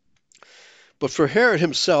 But for Herod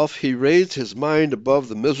himself, he raised his mind above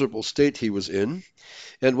the miserable state he was in,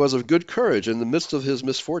 and was of good courage in the midst of his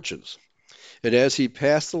misfortunes. And as he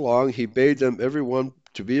passed along, he bade them every one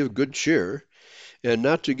to be of good cheer, and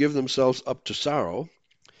not to give themselves up to sorrow,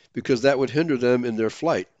 because that would hinder them in their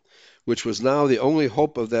flight, which was now the only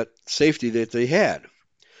hope of that safety that they had.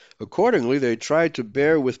 Accordingly, they tried to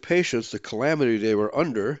bear with patience the calamity they were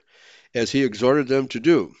under, as he exhorted them to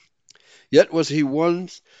do. Yet was he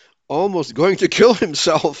once almost going to kill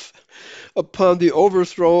himself upon the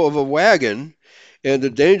overthrow of a wagon, and the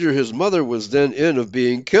danger his mother was then in of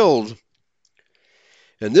being killed.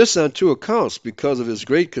 And this on two accounts, because of his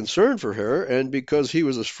great concern for her, and because he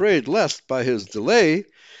was afraid lest, by his delay,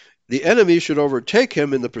 the enemy should overtake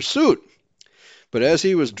him in the pursuit. But as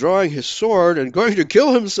he was drawing his sword and going to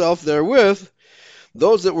kill himself therewith,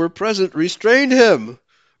 those that were present restrained him.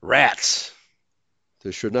 Rats!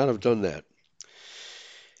 They should not have done that.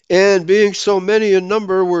 And being so many in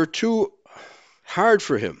number, were too hard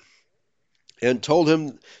for him, and told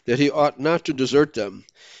him that he ought not to desert them,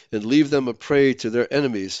 and leave them a prey to their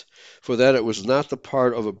enemies, for that it was not the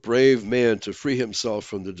part of a brave man to free himself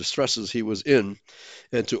from the distresses he was in,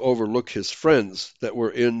 and to overlook his friends that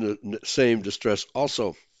were in the same distress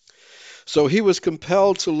also. So he was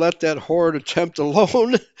compelled to let that horrid attempt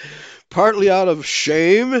alone, partly out of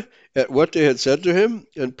shame at what they had said to him,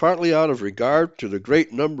 and partly out of regard to the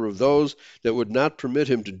great number of those that would not permit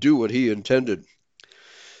him to do what he intended.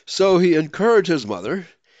 So he encouraged his mother,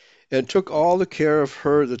 and took all the care of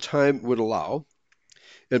her the time would allow,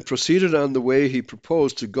 and proceeded on the way he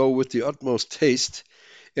proposed to go with the utmost haste,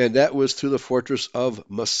 and that was to the fortress of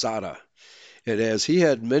Masada. And as he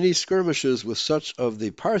had many skirmishes with such of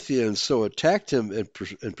the Parthians, so attacked him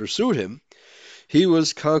and pursued him, he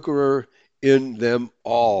was conqueror in them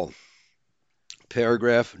all.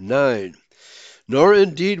 Paragraph 9. Nor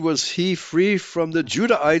indeed was he free from the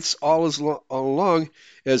Judahites all along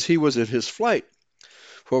as he was in his flight.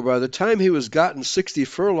 For by the time he was gotten 60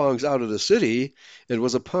 furlongs out of the city, and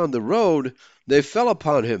was upon the road, they fell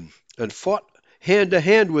upon him, and fought hand to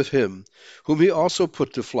hand with him, whom he also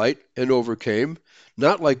put to flight, and overcame,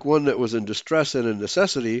 not like one that was in distress and in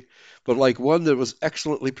necessity, but like one that was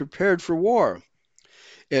excellently prepared for war,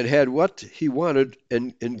 and had what he wanted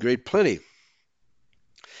in great plenty.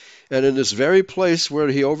 And in this very place where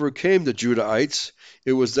he overcame the Judahites,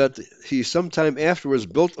 it was that he sometime afterwards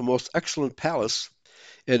built a most excellent palace,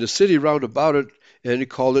 and a city round about it, and he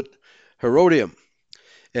called it Herodium.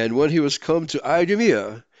 And when he was come to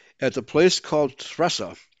Idumea, at the place called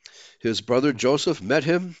Thressa, his brother Joseph met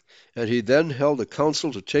him, and he then held a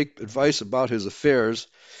council to take advice about his affairs,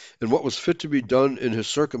 and what was fit to be done in his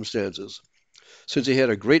circumstances, since he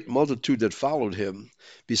had a great multitude that followed him,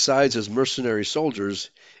 besides his mercenary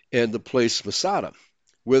soldiers, and the place Masada,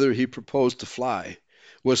 whither he proposed to fly,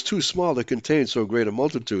 was too small to contain so great a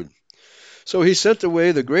multitude. So he sent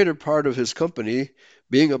away the greater part of his company,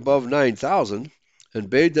 being above 9,000, and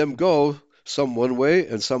bade them go, some one way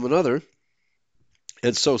and some another,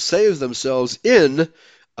 and so saved themselves in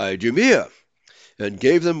Idumea, and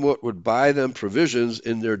gave them what would buy them provisions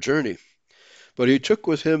in their journey. But he took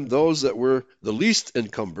with him those that were the least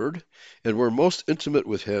encumbered, and were most intimate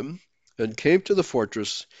with him, and came to the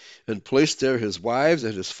fortress, and placed there his wives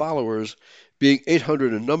and his followers, being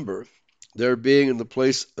 800 in number, there being in the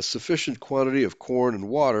place a sufficient quantity of corn and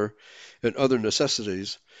water and other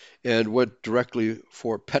necessities, and went directly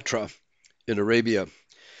for Petra in Arabia.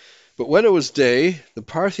 But when it was day, the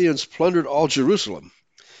Parthians plundered all Jerusalem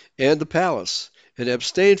and the palace, and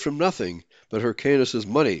abstained from nothing but Hyrcanus's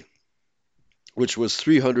money, which was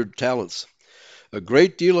 300 talents. A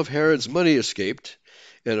great deal of Herod's money escaped,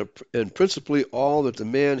 and principally all that the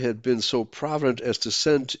man had been so provident as to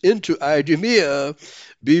send into Idumea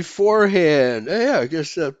beforehand. Yeah, I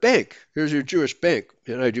guess bank. Here's your Jewish bank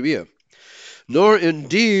in Idumea. Nor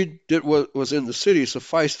indeed did what was in the city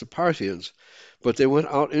suffice the Parthians, but they went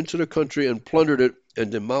out into the country and plundered it,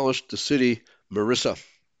 and demolished the city Marissa.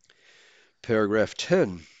 Paragraph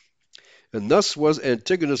 10. And thus was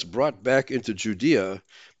Antigonus brought back into Judea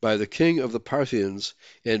by the king of the Parthians,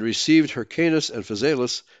 and received Hyrcanus and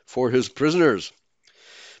Phasaelus for his prisoners.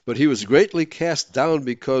 But he was greatly cast down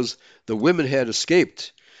because the women had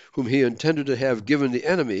escaped, whom he intended to have given the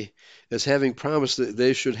enemy, as having promised that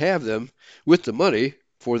they should have them, with the money,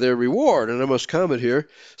 for their reward. And I must comment here,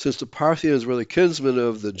 since the Parthians were the kinsmen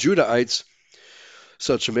of the Judahites,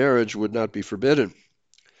 such a marriage would not be forbidden.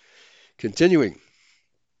 Continuing.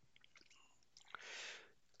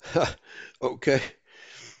 Okay.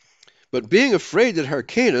 But being afraid that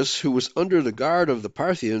Hyrcanus, who was under the guard of the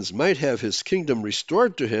Parthians, might have his kingdom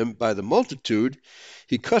restored to him by the multitude,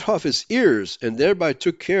 he cut off his ears, and thereby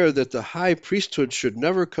took care that the high priesthood should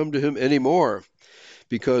never come to him any more,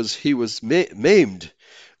 because he was maimed,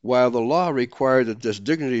 while the law required that this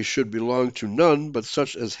dignity should belong to none but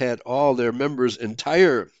such as had all their members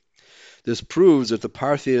entire. This proves that the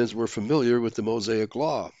Parthians were familiar with the Mosaic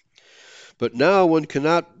law. But now one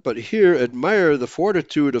cannot but here admire the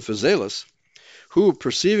fortitude of Phasaelus, who,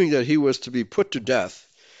 perceiving that he was to be put to death,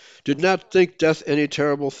 did not think death any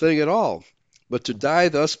terrible thing at all, but to die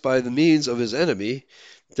thus by the means of his enemy,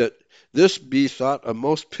 that this be thought a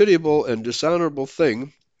most pitiable and dishonorable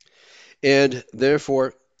thing, and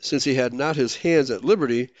therefore, since he had not his hands at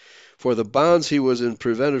liberty, for the bonds he was in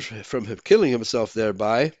prevented from killing himself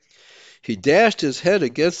thereby, he dashed his head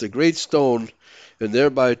against a great stone, and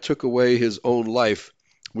thereby took away his own life,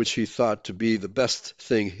 which he thought to be the best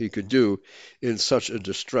thing he could do in such a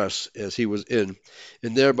distress as he was in,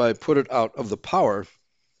 and thereby put it out of the power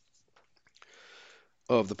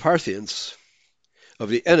of the Parthians, of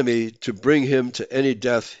the enemy, to bring him to any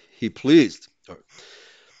death he pleased.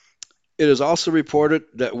 It is also reported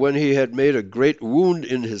that when he had made a great wound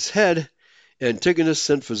in his head, Antigonus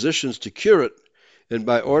sent physicians to cure it, and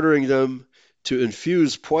by ordering them to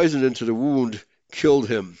infuse poison into the wound, killed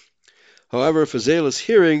him. However, Phasaelus,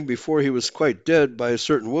 hearing, before he was quite dead, by a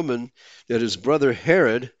certain woman, that his brother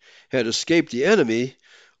Herod had escaped the enemy,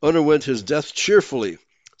 underwent his death cheerfully,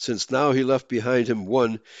 since now he left behind him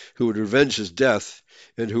one who would revenge his death,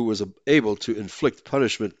 and who was able to inflict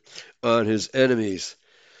punishment on his enemies.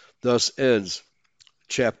 Thus ends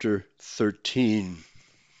chapter 13.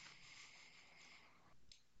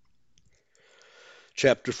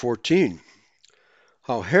 Chapter 14.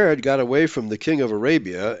 How Herod got away from the king of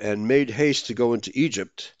Arabia, and made haste to go into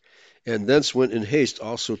Egypt, and thence went in haste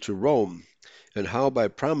also to Rome, and how by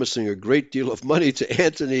promising a great deal of money to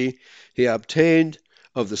Antony he obtained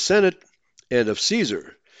of the Senate and of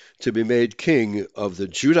Caesar to be made king of the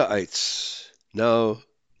Judahites, now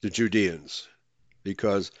the Judeans,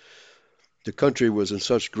 because the country was in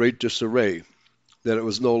such great disarray that it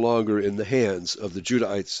was no longer in the hands of the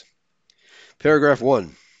Judahites. Paragraph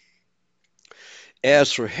 1.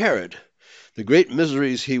 As for Herod, the great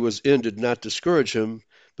miseries he was in did not discourage him,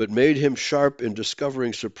 but made him sharp in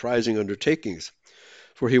discovering surprising undertakings.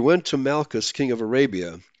 For he went to Malchus, king of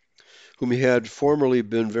Arabia, whom he had formerly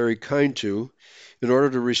been very kind to, in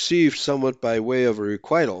order to receive somewhat by way of a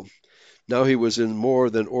requital. Now he was in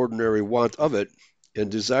more than ordinary want of it,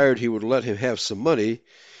 and desired he would let him have some money,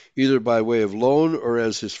 either by way of loan or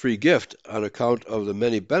as his free gift, on account of the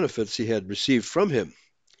many benefits he had received from him.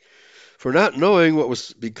 For not knowing what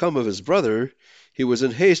was become of his brother, he was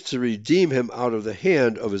in haste to redeem him out of the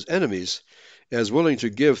hand of his enemies, as willing to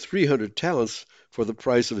give 300 talents for the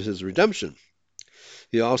price of his redemption.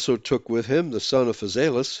 He also took with him the son of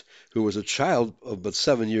Phasaelus, who was a child of but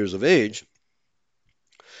 7 years of age,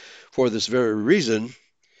 for this very reason,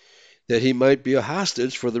 that he might be a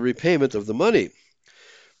hostage for the repayment of the money.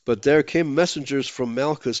 But there came messengers from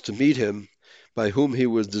Malchus to meet him, by whom he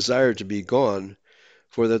was desired to be gone,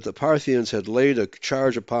 for that the Parthians had laid a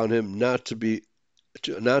charge upon him not to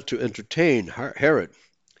entertain Herod.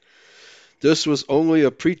 This was only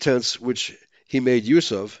a pretense which he made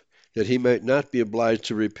use of, that he might not be obliged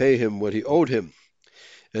to repay him what he owed him.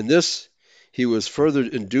 And this he was further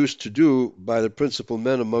induced to do by the principal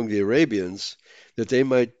men among the Arabians, that they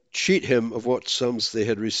might cheat him of what sums they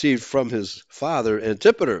had received from his father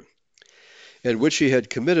Antipater, and which he had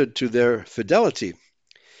committed to their fidelity.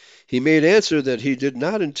 He made answer that he did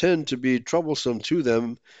not intend to be troublesome to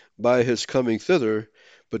them by his coming thither,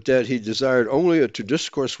 but that he desired only to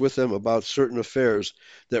discourse with them about certain affairs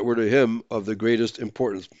that were to him of the greatest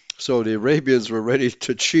importance. So the Arabians were ready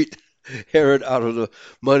to cheat Herod out of the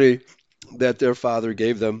money that their father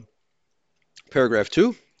gave them. Paragraph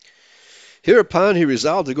 2. Hereupon he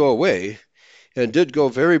resolved to go away, and did go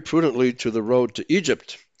very prudently to the road to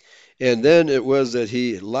Egypt. And then it was that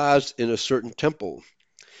he lodged in a certain temple,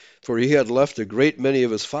 for he had left a great many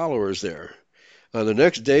of his followers there. On the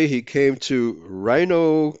next day he came to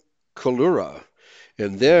Rhinocolura,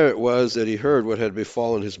 and there it was that he heard what had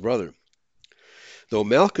befallen his brother. Though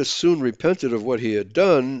Malchus soon repented of what he had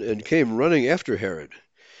done, and came running after Herod,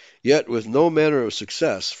 yet with no manner of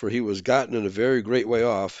success, for he was gotten in a very great way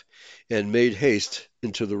off, and made haste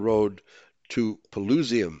into the road to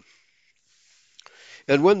Pelusium.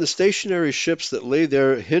 And when the stationary ships that lay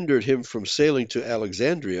there hindered him from sailing to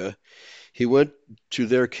Alexandria, he went to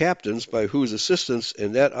their captains, by whose assistance,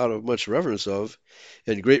 and that out of much reverence of,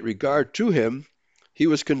 and great regard to him, he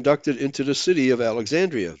was conducted into the city of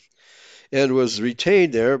Alexandria. and was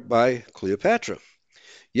retained there by Cleopatra.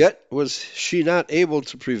 Yet was she not able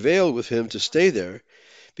to prevail with him to stay there,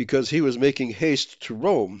 because he was making haste to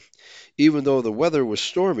Rome, even though the weather was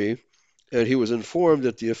stormy, and he was informed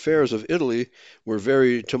that the affairs of Italy were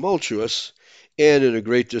very tumultuous and in a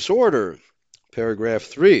great disorder. Paragraph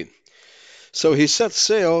 3. So he set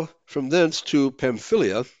sail from thence to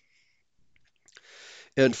Pamphylia,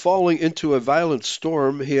 and falling into a violent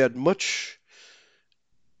storm, he had much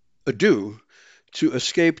ado to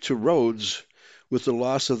escape to Rhodes with the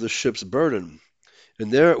loss of the ship's burden.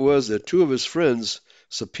 And there it was that two of his friends,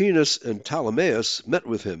 Sapinus and Ptolemaeus, met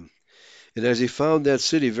with him. And as he found that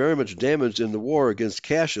city very much damaged in the war against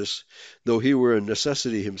Cassius, though he were in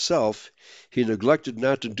necessity himself, he neglected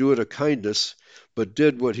not to do it a kindness, but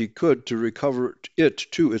did what he could to recover it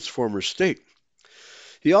to its former state.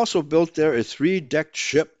 He also built there a 3-decked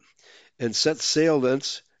ship, and set sail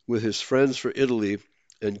thence with his friends for Italy,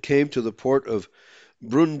 and came to the port of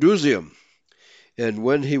Brundusium. And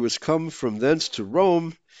when he was come from thence to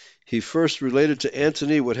Rome, he first related to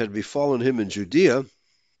Antony what had befallen him in Judea,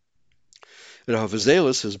 and how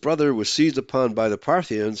Phasaelus his brother was seized upon by the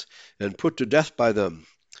Parthians and put to death by them,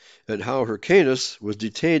 and how Hyrcanus was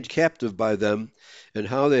detained captive by them, and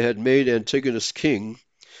how they had made Antigonus king,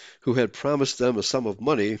 who had promised them a sum of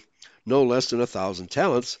money, no less than 1,000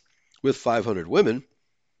 talents, with 500 women,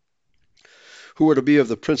 who were to be of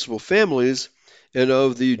the principal families and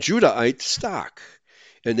of the Judahite stock,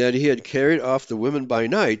 and that he had carried off the women by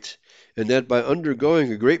night, and that by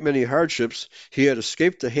undergoing a great many hardships he had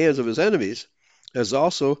escaped the hands of his enemies, as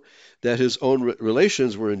also that his own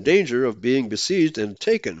relations were in danger of being besieged and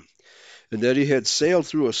taken, and that he had sailed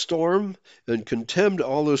through a storm and contemned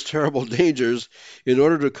all those terrible dangers in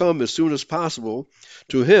order to come as soon as possible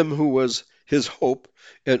to him who was his hope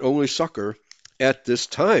and only succor at this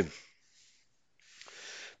time.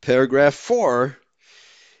 Paragraph 4,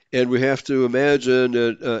 and we have to imagine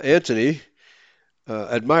that Antony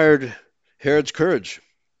admired Herod's courage.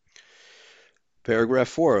 Paragraph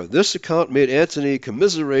 4. This account made Antony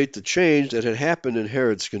commiserate the change that had happened in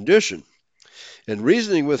Herod's condition, and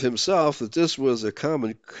reasoning with himself that this was a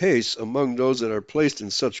common case among those that are placed in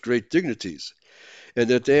such great dignities, and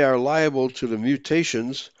that they are liable to the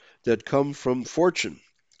mutations that come from fortune,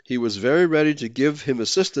 he was very ready to give him the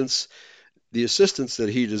assistance that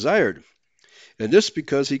he desired. And this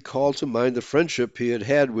because he called to mind the friendship he had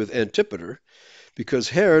had with Antipater, because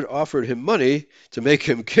Herod offered him money to make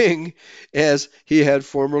him king, as he had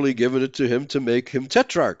formerly given it to him to make him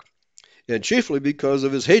tetrarch, and chiefly because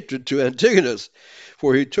of his hatred to Antigonus,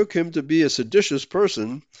 for he took him to be a seditious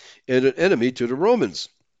person and an enemy to the Romans.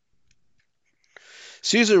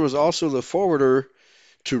 Caesar was also the forwarder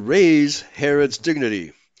to raise Herod's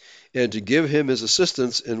dignity, and to give him his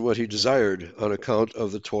assistance in what he desired, on account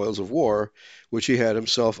of the toils of war which he had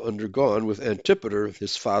himself undergone with Antipater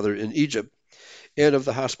his father in Egypt, and of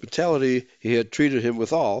the hospitality he had treated him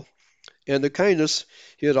withal, and the kindness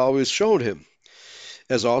he had always shown him,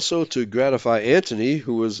 as also to gratify Antony,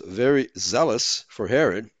 who was very zealous for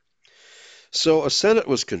Herod. So a senate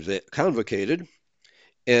was convocated,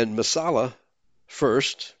 and Messala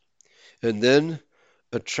first, and then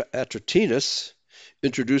Atratinus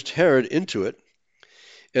introduced Herod into it,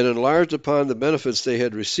 and enlarged upon the benefits they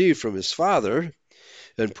had received from his father,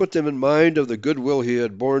 and put them in mind of the goodwill he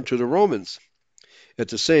had borne to the Romans. At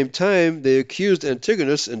the same time, they accused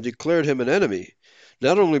Antigonus and declared him an enemy,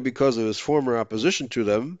 not only because of his former opposition to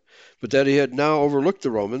them, but that he had now overlooked the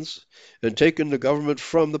Romans and taken the government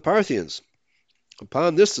from the Parthians.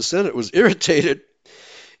 Upon this the Senate was irritated,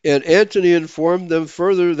 and Antony informed them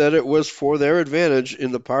further that it was for their advantage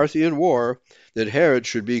in the Parthian war that Herod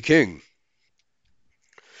should be king.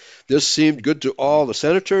 This seemed good to all the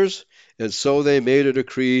senators, and so they made a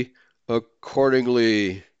decree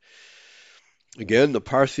accordingly. Again, the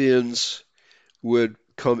Parthians would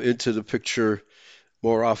come into the picture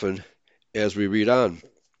more often as we read on.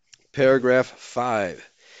 Paragraph 5.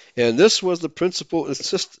 And this was the principal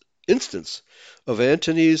instance of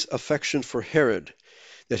Antony's affection for Herod,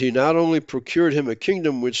 that he not only procured him a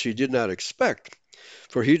kingdom which he did not expect,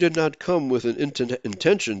 for he did not come with an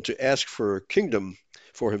intention to ask for a kingdom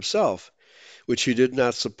for himself, which he did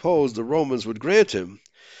not suppose the Romans would grant him,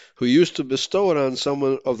 who used to bestow it on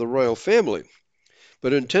someone of the royal family,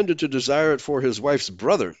 but intended to desire it for his wife's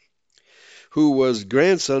brother, who was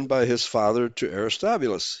grandson by his father to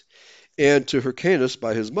Aristobulus, and to Hyrcanus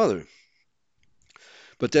by his mother.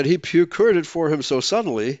 But that he procured it for him so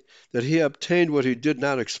suddenly that he obtained what he did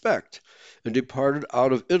not expect, and departed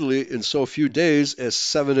out of Italy in so few days as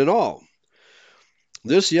 7 in all.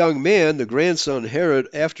 This young man, the grandson Herod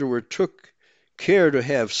afterward took care to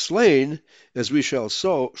have slain, as we shall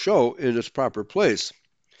show in its proper place.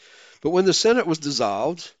 But when the Senate was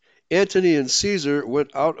dissolved, Antony and Caesar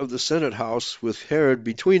went out of the Senate house with Herod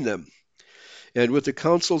between them, and with the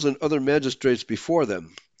consuls and other magistrates before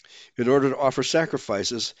them, in order to offer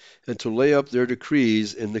sacrifices and to lay up their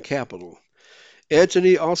decrees in the Capitol.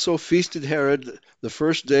 Antony also feasted Herod the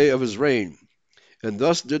first day of his reign, and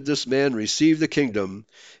thus did this man receive the kingdom,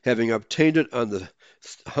 having obtained it on the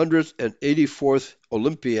 184th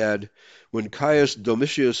Olympiad, when Caius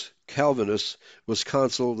Domitius Calvinus was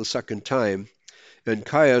consul the second time, and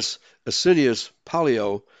Caius Asinius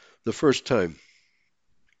Pollio the first time.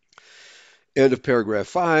 End of paragraph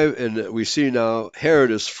 5, and we see now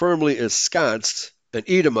Herod is firmly ensconced, an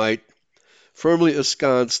Edomite, firmly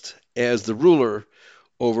ensconced as the ruler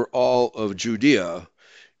over all of Judea,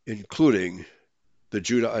 including the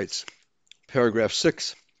Judahites. Paragraph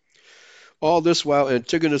 6. All this while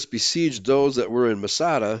Antigonus besieged those that were in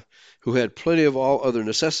Masada, who had plenty of all other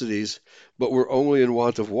necessities, but were only in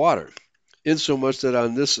want of water, insomuch that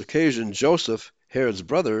on this occasion Joseph, Herod's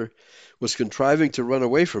brother, was contriving to run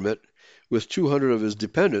away from it, with 200 of his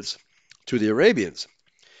dependents, to the Arabians.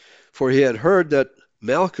 For he had heard that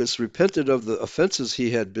Malchus repented of the offenses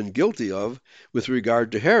he had been guilty of with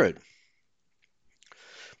regard to Herod.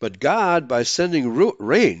 But God, by sending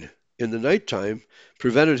rain in the night time,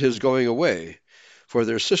 prevented his going away, for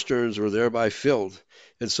their cisterns were thereby filled,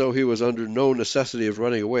 and so he was under no necessity of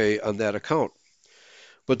running away on that account.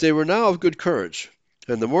 But they were now of good courage,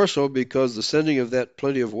 and the more so because the sending of that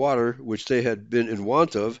plenty of water which they had been in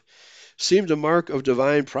want of seemed a mark of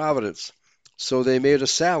divine providence. So they made a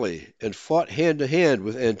sally, and fought hand to hand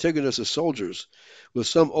with Antigonus's soldiers, with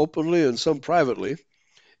some openly and some privately,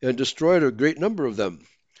 and destroyed a great number of them.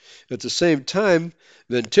 At the same time,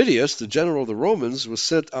 Ventidius, the general of the Romans, was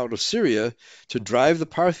sent out of Syria to drive the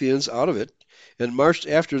Parthians out of it, and marched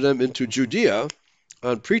after them into Judea,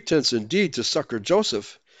 on pretense indeed to succor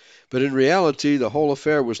Joseph, but in reality the whole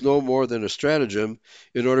affair was no more than a stratagem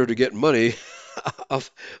in order to get money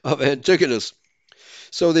of Antigonus.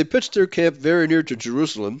 So they pitched their camp very near to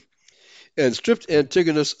Jerusalem, and stripped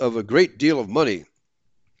Antigonus of a great deal of money,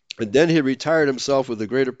 and then he retired himself with the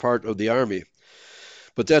greater part of the army.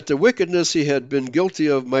 But that the wickedness he had been guilty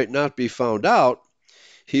of might not be found out,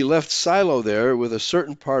 he left Silo there with a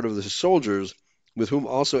certain part of the soldiers, with whom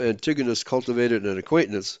also Antigonus cultivated an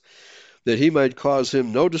acquaintance, that he might cause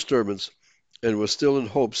him no disturbance, and was still in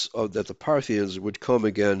hopes that the Parthians would come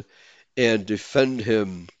again and defend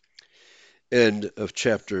him. End of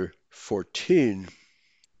chapter 14.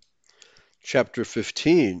 Chapter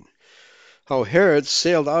 15. How Herod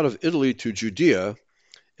sailed out of Italy to Judea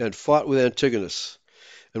and fought with Antigonus,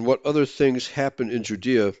 and what other things happened in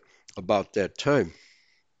Judea about that time.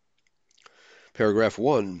 Paragraph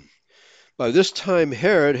 1. By this time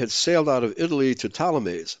Herod had sailed out of Italy to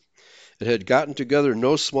Ptolemais, and had gotten together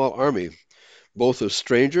no small army, both of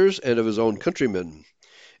strangers and of his own countrymen,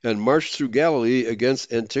 and marched through Galilee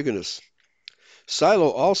against Antigonus. Silo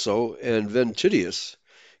also and Ventidius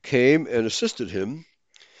came and assisted him,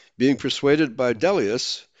 being persuaded by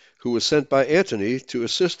Dellius, who was sent by Antony to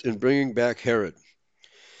assist in bringing back Herod.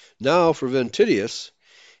 Now for Ventidius,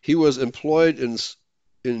 he was employed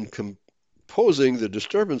in composing the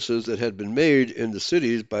disturbances that had been made in the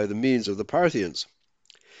cities by the means of the Parthians.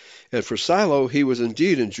 And for Silo, he was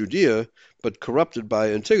indeed in Judea, but corrupted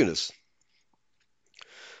by Antigonus.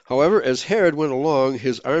 However, as Herod went along,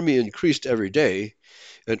 his army increased every day,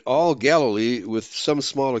 and all Galilee, with some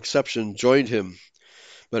small exception, joined him.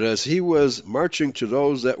 But as he was marching to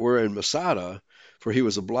those that were in Masada, for he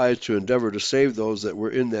was obliged to endeavor to save those that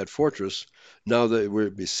were in that fortress, now they were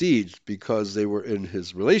besieged, because they were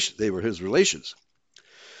his relations.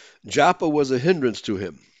 Joppa was a hindrance to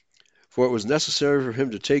him, for it was necessary for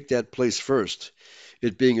him to take that place first,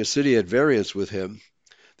 it being a city at variance with him,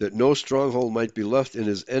 that no stronghold might be left in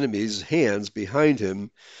his enemies' hands behind him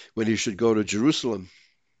when he should go to Jerusalem.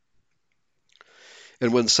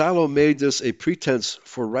 And when Silo made this a pretense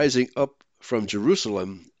for rising up from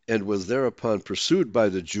Jerusalem, and was thereupon pursued by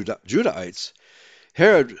the Judahites,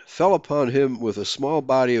 Herod fell upon him with a small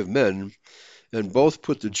body of men, and both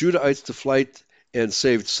put the Judahites to flight and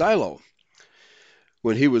saved Silo,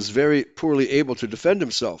 when he was very poorly able to defend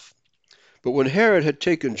himself. But when Herod had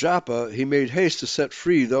taken Joppa, he made haste to set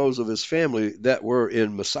free those of his family that were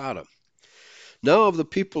in Masada. Now of the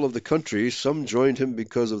people of the country, some joined him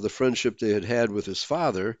because of the friendship they had had with his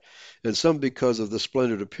father, and some because of the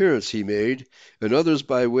splendid appearance he made, and others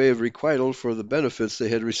by way of requital for the benefits they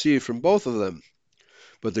had received from both of them.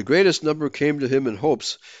 but the greatest number came to him in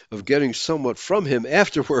hopes of getting somewhat from him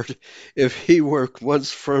afterward if he were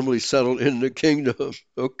once firmly settled in the kingdom.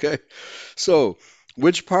 Okay, so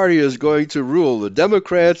which party is going to rule, the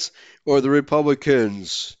Democrats or the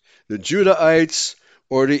Republicans, the Judahites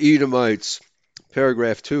or the Edomites?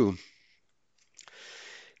 Paragraph 2.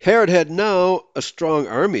 Herod had now a strong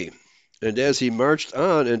army, and as he marched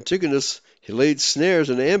on Antigonus, he laid snares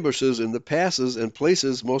and ambushes in the passes and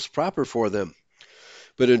places most proper for them.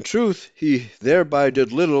 But in truth he thereby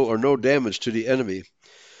did little or no damage to the enemy.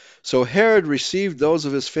 So Herod received those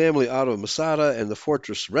of his family out of Masada and the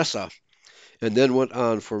fortress Ressa, and then went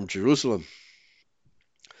on from Jerusalem.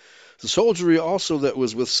 The soldiery also that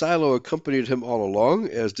was with Silo accompanied him all along,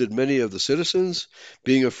 as did many of the citizens,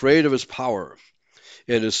 being afraid of his power.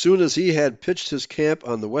 And as soon as he had pitched his camp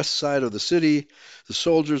on the west side of the city, the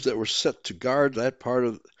soldiers that were set to guard that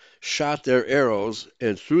part shot their arrows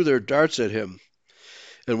and threw their darts at him.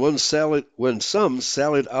 And when some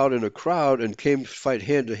sallied out in a crowd and came to fight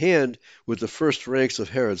hand to hand with the first ranks of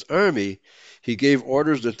Herod's army, he gave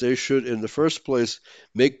orders that they should in the first place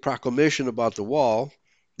make proclamation about the wall,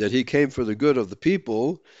 that he came for the good of the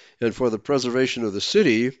people and for the preservation of the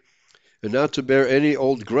city, and not to bear any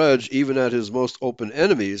old grudge even at his most open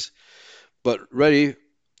enemies, but ready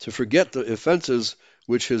to forget the offenses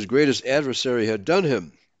which his greatest adversary had done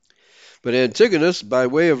him. But Antigonus, by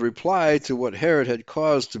way of reply to what Herod had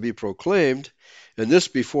caused to be proclaimed, and this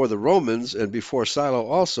before the Romans and before Silo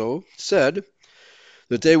also, said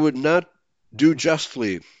that they would not do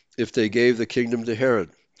justly if they gave the kingdom to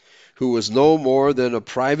Herod, who was no more than a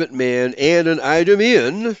private man and an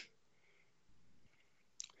Idumean,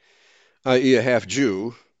 i.e. a half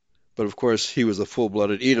Jew, but of course he was a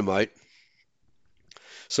full-blooded Edomite.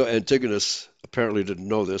 So Antigonus apparently didn't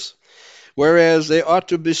know this. Whereas they ought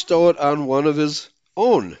to bestow it on one of his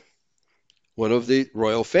own, one of the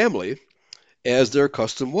royal family, as their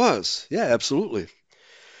custom was. Yeah, absolutely.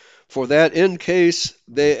 For that in case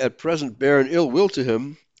they at present bear an ill will to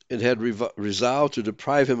him, and had resolved to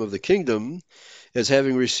deprive him of the kingdom, as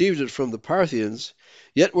having received it from the Parthians,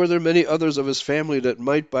 yet were there many others of his family that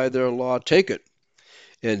might by their law take it,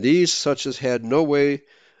 and these such as had no way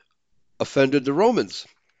offended the Romans.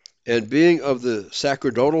 And being of the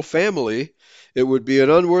sacerdotal family, it would be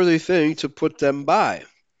an unworthy thing to put them by.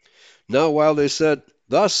 Now while they said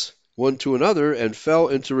thus one to another, and fell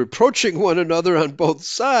into reproaching one another on both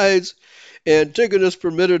sides, Antigonus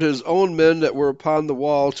permitted his own men that were upon the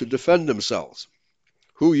wall to defend themselves,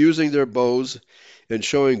 who, using their bows and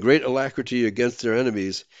showing great alacrity against their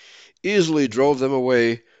enemies, easily drove them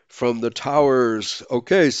away from the towers.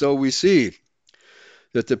 Okay, so we see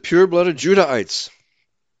that the pure-blooded Judahites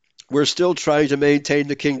were still trying to maintain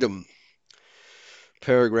the kingdom.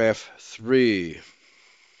 Paragraph 3.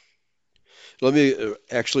 Let me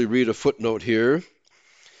actually read a footnote here.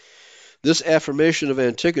 This affirmation of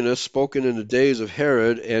Antigonus, spoken in the days of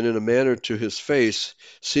Herod and in a manner to his face,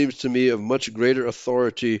 seems to me of much greater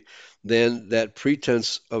authority than that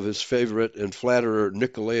pretense of his favorite and flatterer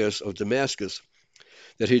Nicolaus of Damascus,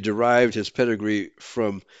 that he derived his pedigree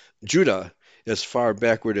from Judah as far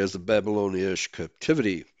backward as the Babylonian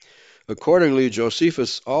captivity. Accordingly,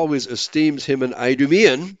 Josephus always esteems him an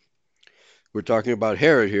Idumean. We're talking about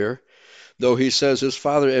Herod here, though he says his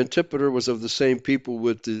father Antipater was of the same people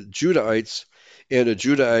with the Judahites and a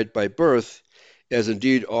Judahite by birth, as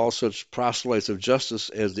indeed all such proselytes of justice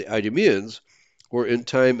as the Idumeans were in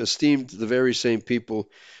time esteemed the very same people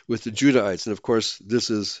with the Judahites. And of course, this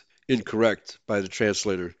is incorrect by the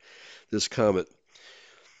translator, this comment.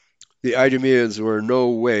 The Idumeans were in no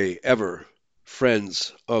way ever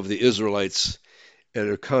friends of the Israelites and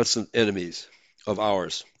are constant enemies of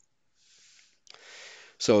ours.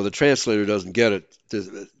 So the translator doesn't get it.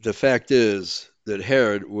 The fact is that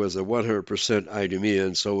Herod was a 100%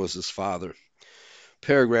 Idumean, so was his father.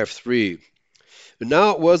 Paragraph 3. And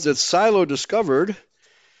now it was that Silo discovered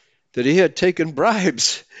that he had taken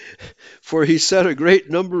bribes, for he set a great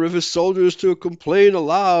number of his soldiers to complain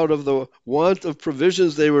aloud of the want of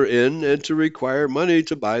provisions they were in, and to require money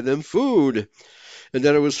to buy them food, and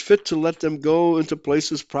that it was fit to let them go into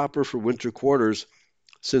places proper for winter quarters,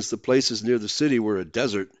 since the places near the city were a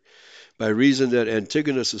desert, by reason that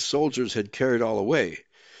Antigonus's soldiers had carried all away.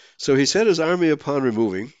 So he set his army upon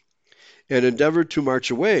removing, and endeavored to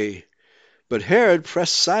march away. But Herod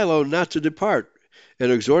pressed Silo not to depart,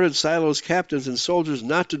 and exhorted Silo's captains and soldiers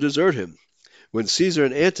not to desert him, when Caesar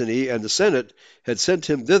and Antony and the Senate had sent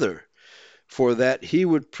him thither, for that he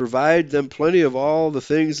would provide them plenty of all the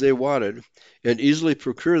things they wanted, and easily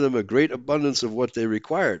procure them a great abundance of what they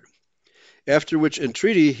required. After which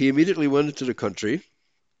entreaty he immediately went into the country,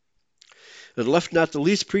 and left not the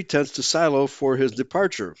least pretense to Silo for his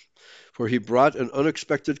departure. For he brought an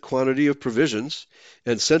unexpected quantity of provisions,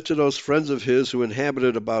 and sent to those friends of his who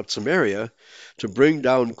inhabited about Samaria to bring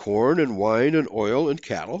down corn and wine and oil and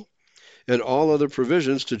cattle, and all other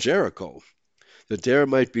provisions to Jericho, that there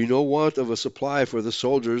might be no want of a supply for the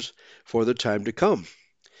soldiers for the time to come.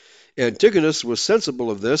 Antigonus was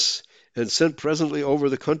sensible of this, and sent presently over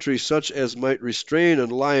the country such as might restrain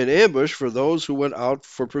and lie in ambush for those who went out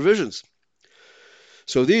for provisions.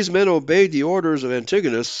 So these men obeyed the orders of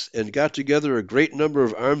Antigonus, and got together a great number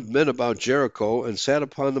of armed men about Jericho, and sat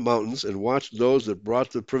upon the mountains, and watched those that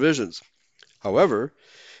brought the provisions. However,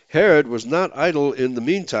 Herod was not idle in the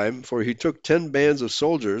meantime, for he took 10 bands of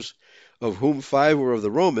soldiers, of whom 5 were of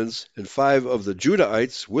the Romans, and 5 of the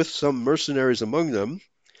Judahites, with some mercenaries among them,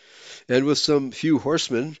 and with some few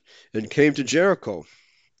horsemen, and came to Jericho.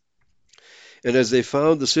 And as they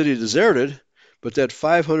found the city deserted, but that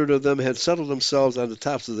 500 of them had settled themselves on the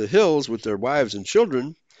tops of the hills with their wives and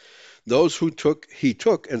children, those who took he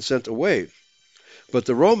took and sent away. But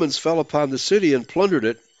the Romans fell upon the city and plundered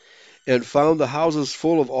it, and found the houses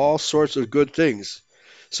full of all sorts of good things.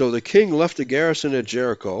 So the king left a garrison at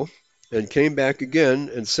Jericho, and came back again,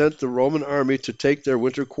 and sent the Roman army to take their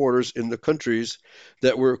winter quarters in the countries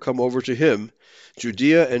that were come over to him,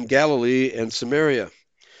 Judea and Galilee and Samaria.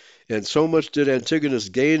 And so much did Antigonus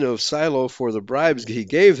gain of Silo for the bribes he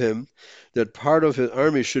gave him, that part of his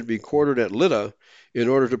army should be quartered at Lydda, in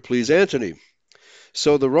order to please Antony.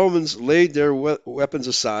 So the Romans laid their weapons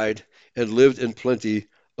aside, and lived in plenty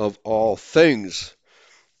of all things.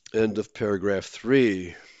 End of paragraph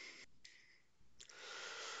 3.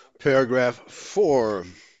 Paragraph 4.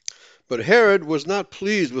 But Herod was not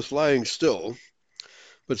pleased with lying still,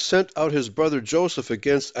 but sent out his brother Joseph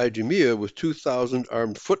against Idumea with 2,000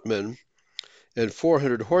 armed footmen and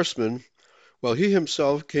 400 horsemen, while he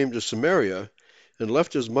himself came to Samaria, and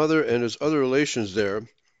left his mother and his other relations there,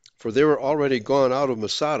 for they were already gone out of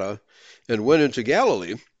Masada, and went into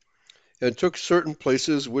Galilee, and took certain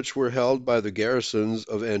places which were held by the garrisons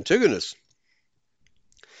of Antigonus.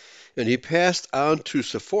 And he passed on to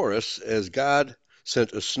Sepphoris, as God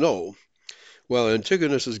sent a snow, while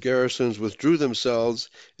Antigonus's garrisons withdrew themselves,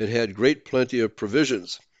 and had great plenty of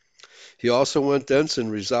provisions. He also went thence, and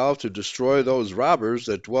resolved to destroy those robbers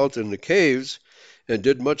that dwelt in the caves, and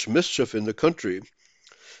did much mischief in the country.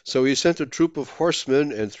 So he sent a troop of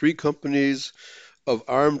horsemen and 3 companies of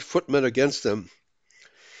armed footmen against them.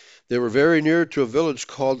 They were very near to a village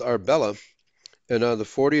called Arbela, and on the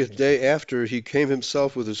 40th day after he came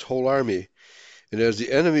himself with his whole army. And as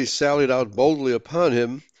the enemy sallied out boldly upon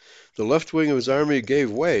him, the left wing of his army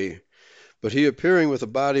gave way, but he, appearing with a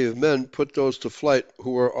body of men, put those to flight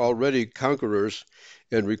who were already conquerors,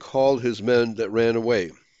 and recalled his men that ran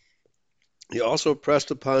away. He also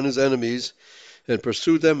pressed upon his enemies, and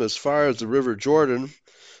pursued them as far as the river Jordan,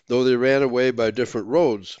 though they ran away by different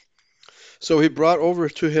roads. So he brought over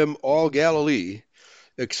to him all Galilee,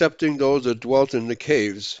 excepting those that dwelt in the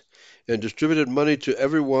caves, and distributed money to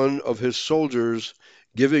every one of his soldiers,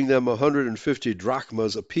 giving them 150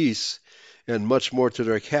 drachmas apiece, and much more to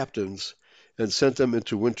their captains, and sent them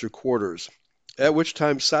into winter quarters. At which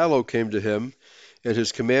time Silo came to him, and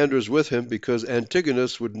his commanders with him, because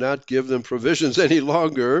Antigonus would not give them provisions any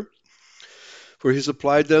longer, for he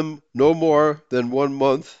supplied them no more than 1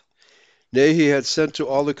 month. Nay, he had sent to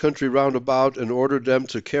all the country round about, and ordered them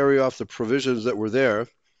to carry off the provisions that were there,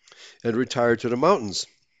 and retire to the mountains,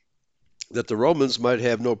 that the Romans might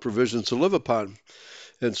have no provisions to live upon,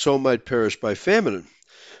 and so might perish by famine.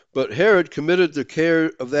 But Herod committed the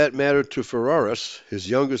care of that matter to Pheroras, his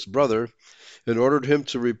youngest brother, and ordered him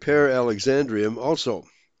to repair Alexandrium also.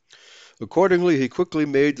 Accordingly, he quickly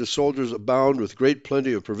made the soldiers abound with great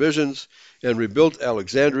plenty of provisions, and rebuilt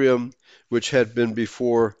Alexandrium, which had been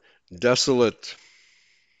before desolate.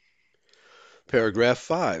 Paragraph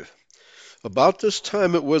 5. About this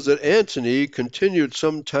time it was that Antony continued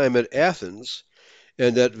some time at Athens,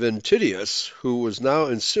 and that Ventidius, who was now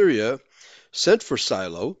in Syria, sent for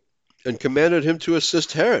Silo, and commanded him to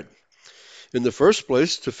assist Herod, in the first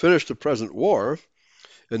place to finish the present war,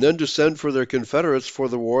 and then to send for their confederates for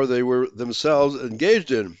the war they were themselves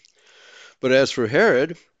engaged in. But as for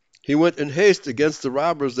Herod, he went in haste against the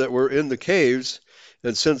robbers that were in the caves,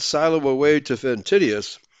 and sent Silo away to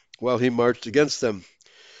Ventidius, while he marched against them.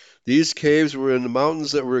 These caves were in the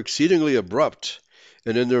mountains that were exceedingly abrupt,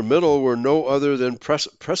 and in their middle were no other than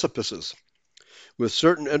precipices, with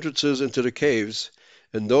certain entrances into the caves,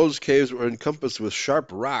 and those caves were encompassed with sharp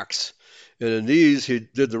rocks, and in these he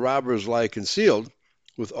did the robbers lie concealed,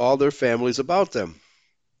 with all their families about them.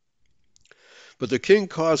 But the king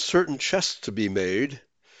caused certain chests to be made,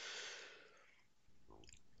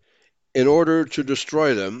 in order to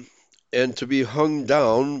destroy them, and to be hung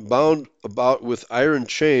down, bound about with iron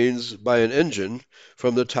chains by an engine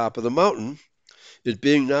from the top of the mountain, it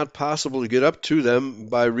being not possible to get up to them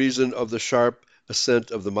by reason of the sharp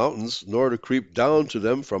ascent of the mountains, nor to creep down to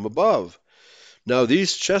them from above. Now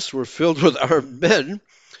these chests were filled with armed men,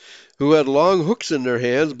 who had long hooks in their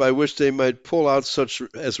hands, by which they might pull out such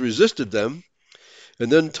as resisted them,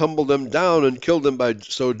 and then tumble them down and kill them by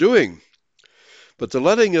so doing. But the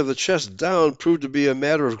letting of the chests down proved to be a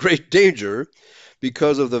matter of great danger,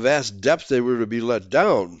 because of the vast depth they were to be let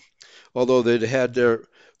down, although they had their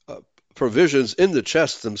provisions in the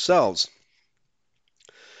chests themselves.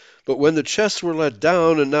 But when the chests were let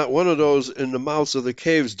down, and not one of those in the mouths of the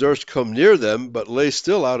caves durst come near them, but lay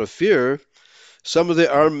still out of fear, some of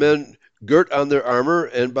the armed men girt on their armor,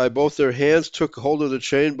 and by both their hands took hold of the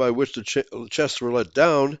chain by which the chests were let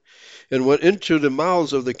down, and went into the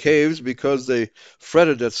mouths of the caves, because they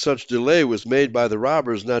fretted that such delay was made by the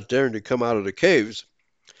robbers not daring to come out of the caves.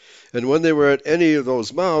 And when they were at any of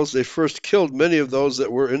those mouths, they first killed many of those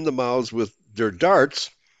that were in the mouths with their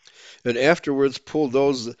darts, and afterwards pulled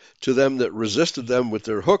those to them that resisted them with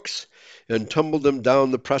their hooks, and tumbled them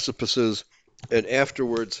down the precipices, and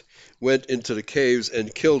afterwards went into the caves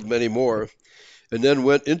and killed many more, and then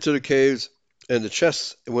went into the caves and the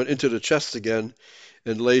chests, went into the chests again,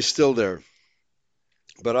 and lay still there.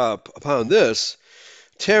 But upon this,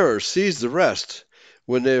 terror seized the rest,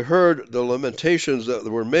 when they heard the lamentations that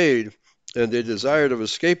were made, and they desired of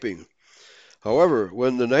escaping. However,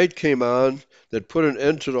 when the night came on, that put an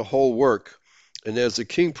end to the whole work, and as the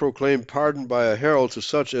king proclaimed pardon by a herald to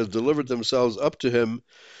such as delivered themselves up to him,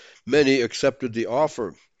 many accepted the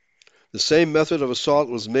offer. The same method of assault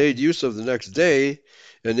was made use of the next day,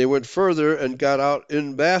 and they went further and got out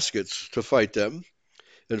in baskets to fight them,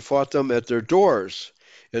 and fought them at their doors,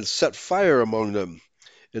 and set fire among them,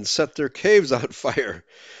 and set their caves on fire,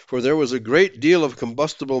 for there was a great deal of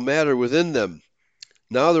combustible matter within them.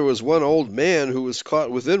 Now there was one old man who was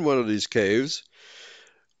caught within one of these caves,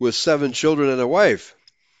 with 7 children and a wife.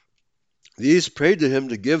 These prayed to him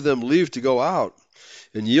to give them leave to go out,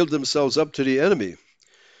 and yield themselves up to the enemy.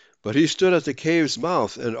 But he stood at the cave's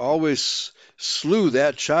mouth, and always slew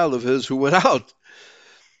that child of his who went out,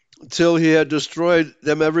 till he had destroyed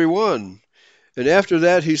them every one. And after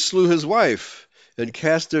that he slew his wife, and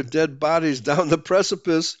cast their dead bodies down the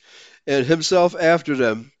precipice, and himself after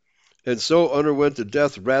them, and so underwent the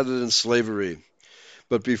death rather than slavery.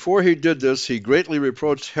 But before he did this, he greatly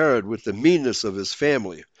reproached Herod with the meanness of his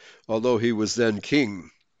family, although he was then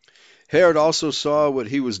king. Herod also saw what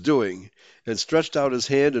he was doing, and stretched out his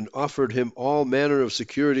hand and offered him all manner of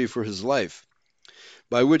security for his life,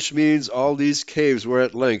 by which means all these caves were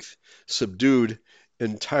at length subdued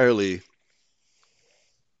entirely.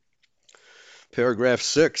 Paragraph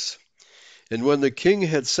 6. And when the king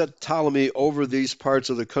had set Ptolemy over these parts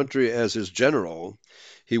of the country as his general,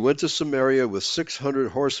 he went to Samaria with 600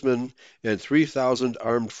 horsemen and 3,000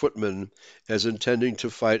 armed footmen, as intending to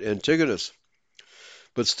fight Antigonus.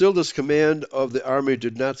 But still this command of the army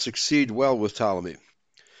did not succeed well with Ptolemy.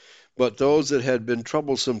 But those that had been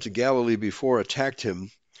troublesome to Galilee before attacked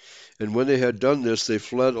him, and when they had done this, they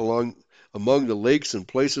fled among the lakes and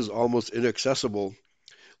places almost inaccessible,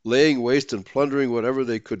 laying waste and plundering whatever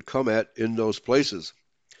they could come at in those places.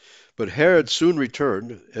 But Herod soon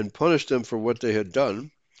returned, and punished them for what they had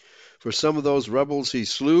done. For some of those rebels he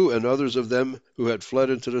slew, and others of them who had fled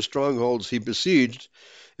into the strongholds he besieged,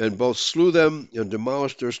 and both slew them and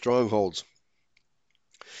demolished their strongholds.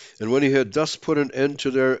 And when he had thus put an end to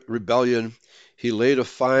their rebellion, he laid a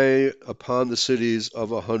fine upon the cities of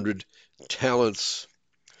 100 talents.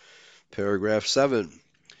 Paragraph 7.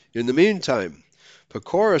 In the meantime,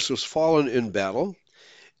 Pacorus was fallen in battle,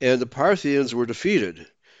 and the Parthians were defeated,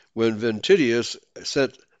 when Ventidius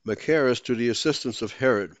sent Machaerus to the assistance of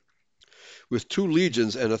Herod, with 2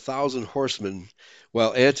 legions and 1,000 horsemen,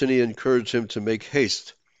 while Antony encouraged him to make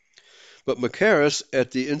haste. But Machaerus,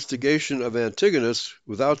 at the instigation of Antigonus,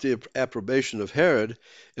 without the approbation of Herod,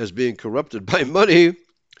 as being corrupted by money,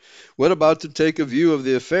 went about to take a view of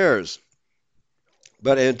the affairs.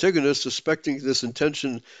 But Antigonus, suspecting this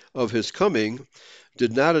intention of his coming,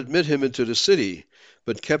 did not admit him into the city,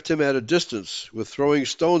 but kept him at a distance, with throwing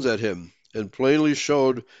stones at him, and plainly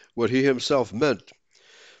showed what he himself meant.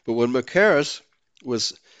 But when Machaerus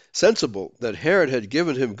was sensible that Herod had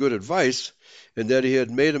given him good advice, and that he had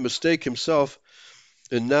made a mistake himself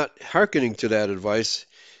in not hearkening to that advice,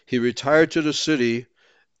 he retired to the city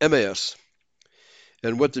Emmaus.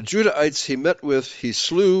 And what the Judahites he met with he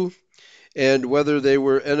slew, and whether they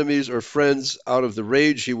were enemies or friends, out of the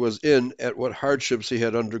rage he was in at what hardships he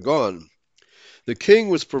had undergone. The king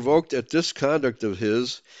was provoked at this conduct of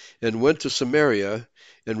his, and went to Samaria,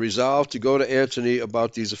 and resolved to go to Antony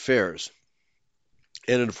about these affairs,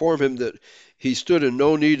 and inform him that he stood in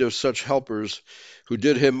no need of such helpers, who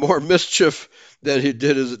did him more mischief than he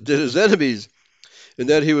did his enemies, and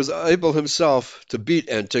that he was able himself to beat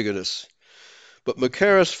Antigonus. But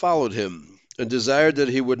Machaerus followed him, and desired that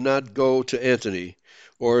he would not go to Antony,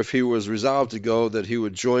 or if he was resolved to go, that he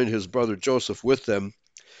would join his brother Joseph with them,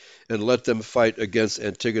 and let them fight against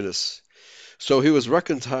Antigonus. So he was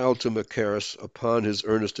reconciled to Machaerus upon his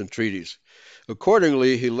earnest entreaties.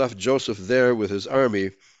 Accordingly, he left Joseph there with his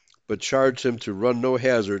army, but charged him to run no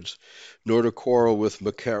hazards, nor to quarrel with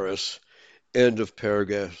Machaerus. End of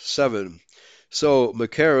paragraph 7. So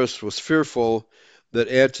Machaerus was fearful that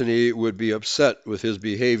Antony would be upset with his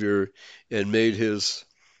behavior, and made his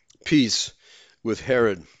peace with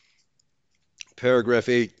Herod. Paragraph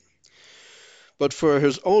 8. But for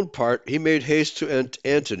his own part he made haste to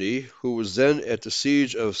Antony, who was then at the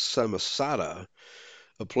siege of Samosata,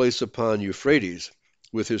 a place upon Euphrates,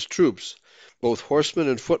 with his troops, both horsemen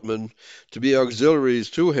and footmen, to be auxiliaries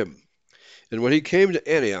to him. And when he came to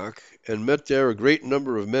Antioch, and met there a great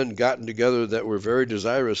number of men gotten together that were very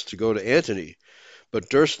desirous to go to Antony, but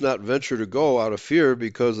durst not venture to go out of fear,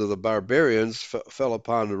 because of the barbarians fell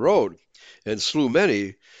upon the road, and slew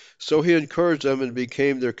many, so he encouraged them, and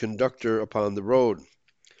became their conductor upon the road.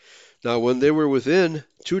 Now when they were within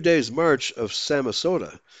 2 days' march of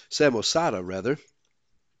Samosata,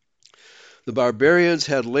 the barbarians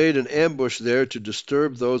had laid an ambush there to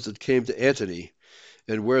disturb those that came to Antony,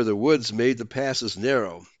 and where the woods made the passes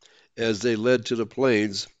narrow, as they led to the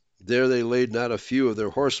plains, there they laid not a few of their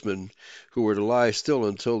horsemen, who were to lie still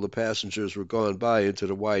until the passengers were gone by into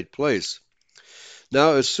the wide place.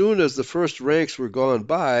 Now as soon as the first ranks were gone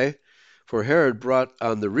by, for Herod brought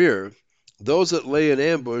on the rear, those that lay in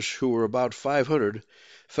ambush, who were about 500,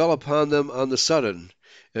 fell upon them on the sudden,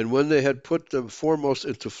 and when they had put the foremost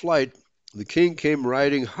into flight, the king came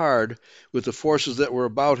riding hard with the forces that were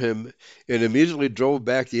about him, and immediately drove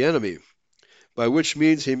back the enemy, by which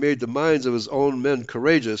means he made the minds of his own men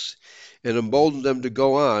courageous, and emboldened them to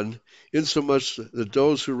go on, insomuch that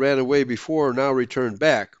those who ran away before now returned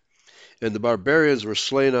back, and the barbarians were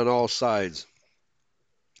slain on all sides.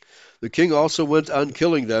 The king also went on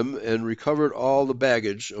killing them, and recovered all the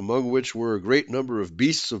baggage, among which were a great number of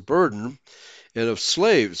beasts of burden, and of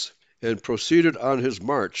slaves, and proceeded on his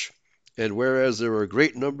march. And whereas there were a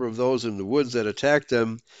great number of those in the woods that attacked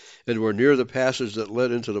them, and were near the passage that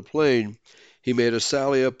led into the plain, he made a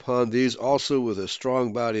sally upon these also with a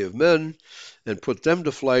strong body of men, and put them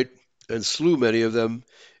to flight, and slew many of them,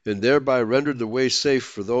 and thereby rendered the way safe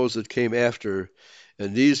for those that came after,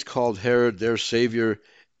 and these called Herod their Savior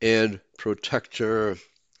and protector.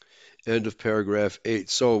 End of paragraph 8.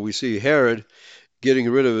 So we see Herod getting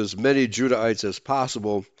rid of as many Judahites as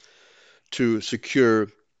possible to secure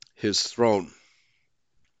his throne.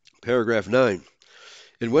 Paragraph 9.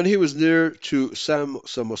 And when he was near to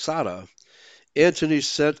Samosata, Antony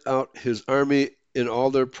sent out his army in all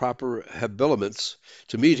their proper habiliments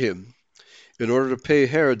to meet him, in order to pay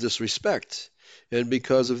Herod this respect, and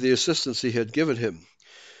because of the assistance he had given him.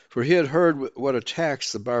 For he had heard what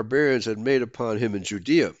attacks the barbarians had made upon him in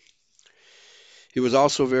Judea. He was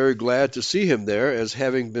also very glad to see him there, as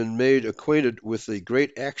having been made acquainted with the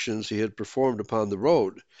great actions he had performed upon the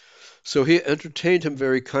road. So he entertained him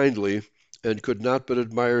very kindly, and could not but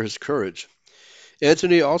admire his courage.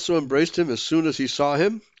 Antony also embraced him as soon as he saw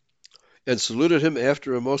him, and saluted him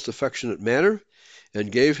after a most affectionate manner,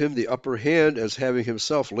 and gave him the upper hand, as having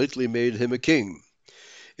himself lately made him a king.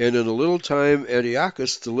 And in a little time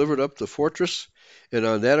Antiochus delivered up the fortress, and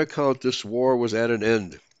on that account this war was at an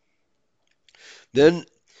end. Then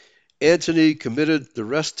Antony committed the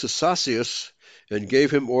rest to Sosius, and gave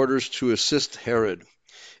him orders to assist Herod,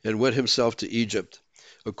 and went himself to Egypt.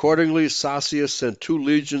 Accordingly Sosius sent 2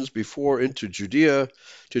 legions before into Judea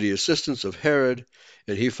to the assistance of Herod,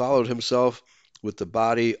 and he followed himself with the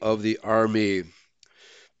body of the army.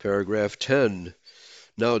 Paragraph 10.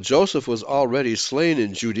 Now Joseph was already slain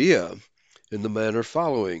in Judea, in the manner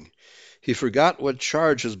following. He forgot what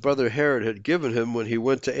charge his brother Herod had given him when he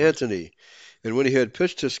went to Antony, and when he had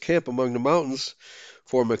pitched his camp among the mountains,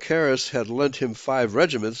 for Machaerus had lent him 5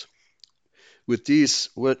 regiments, with these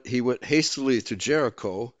he went hastily to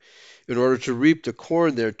Jericho, in order to reap the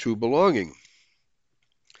corn thereto belonging.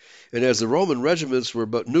 And as the Roman regiments were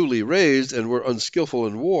but newly raised, and were unskilful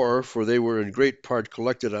in war, for they were in great part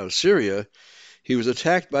collected out of Syria, he was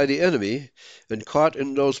attacked by the enemy, and caught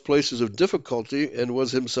in those places of difficulty, and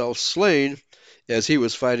was himself slain, as he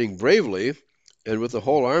was fighting bravely, and with the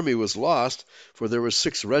whole army was lost, for there were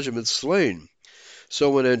 6 regiments slain. So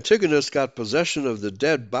when Antigonus got possession of the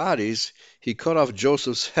dead bodies, he cut off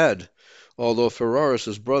Joseph's head, although Pheroras,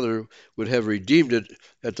 his brother, would have redeemed it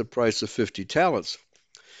at the price of 50 talents.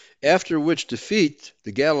 After which defeat,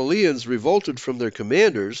 the Galileans revolted from their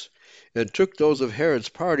commanders and took those of Herod's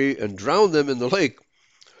party and drowned them in the lake,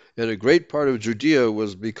 and a great part of Judea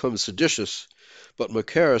was become seditious. But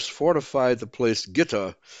Machaerus fortified the place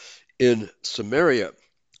Gitta in Samaria.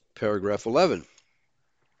 Paragraph 11.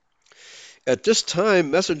 At this time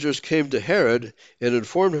messengers came to Herod and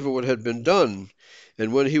informed him of what had been done,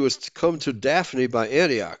 and when he was come to Daphne by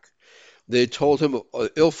Antioch, they told him of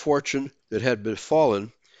ill fortune that had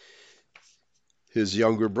befallen his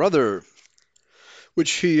younger brother,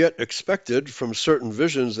 which he yet expected from certain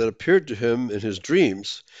visions that appeared to him in his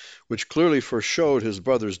dreams, which clearly foreshowed his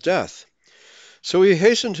brother's death. So he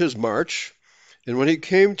hastened his march, and when he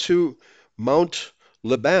came to Mount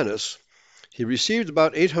Libanus, he received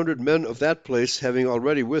about 800 men of that place, having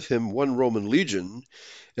already with him one Roman legion,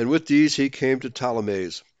 and with these he came to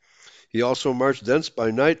Ptolemais. He also marched thence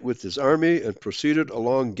by night with his army, and proceeded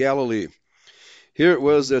along Galilee. Here it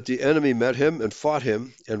was that the enemy met him, and fought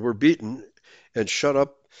him, and were beaten, and shut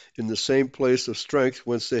up in the same place of strength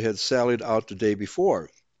whence they had sallied out the day before.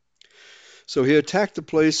 So he attacked the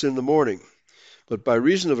place in the morning, but by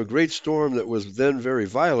reason of a great storm that was then very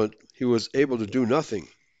violent, he was able to do nothing,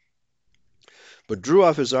 but drew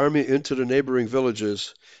off his army into the neighboring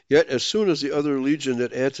villages. Yet as soon as the other legion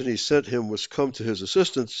that Antony sent him was come to his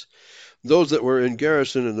assistance, those that were in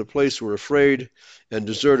garrison in the place were afraid, and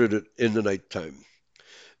deserted it in the night time.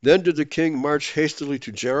 Then did the king march hastily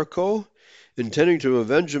to Jericho, intending to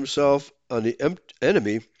avenge himself on the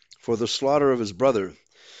enemy for the slaughter of his brother.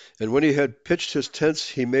 And when he had pitched his tents,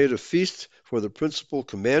 he made a feast for the principal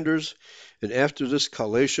commanders. And after this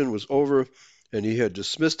collation was over, and he had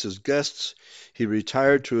dismissed his guests, he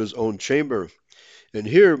retired to his own chamber. And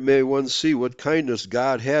here may one see what kindness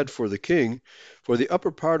God had for the king, for the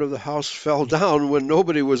upper part of the house fell down when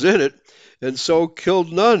nobody was in it, and so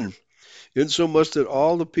killed none, insomuch that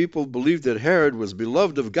all the people believed that Herod was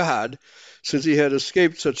beloved of God, since he had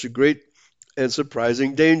escaped such a great and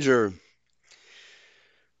surprising danger.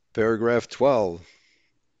 Paragraph 12.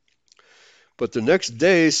 But the next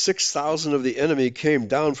day 6,000 of the enemy came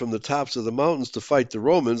down from the tops of the mountains to fight the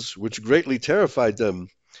Romans, which greatly terrified them.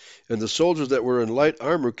 And the soldiers that were in light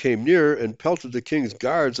armor came near, and pelted the king's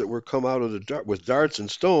guards that were come out of with darts and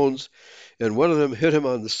stones, and one of them hit him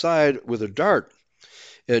on the side with a dart.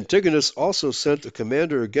 Antigonus also sent a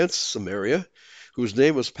commander against Samaria, whose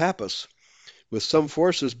name was Pappus, with some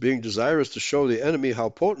forces, being desirous to show the enemy how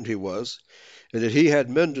potent he was, and that he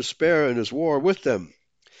had men to spare in his war with them.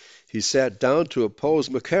 He sat down to oppose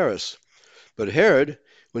Machaerus. But Herod,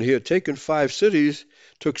 when he had taken 5 cities,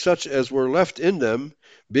 took such as were left in them,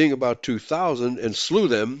 being about 2,000, and slew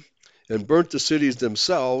them, and burnt the cities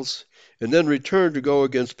themselves, and then returned to go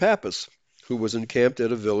against Pappus, who was encamped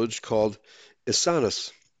at a village called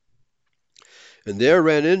Isanus. And there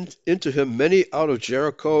ran into him many out of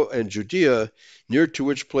Jericho and Judea, near to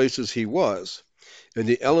which places he was. And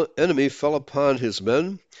the enemy fell upon his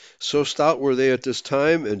men, so stout were they at this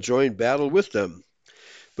time, and joined battle with them.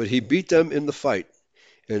 But he beat them in the fight,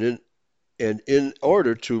 and in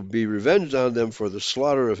order to be revenged on them for the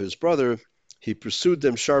slaughter of his brother, he pursued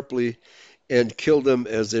them sharply, and killed them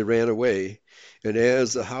as they ran away. And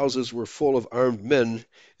as the houses were full of armed men,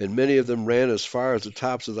 and many of them ran as far as the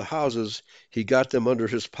tops of the houses, he got them under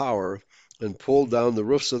his power, and pulled down the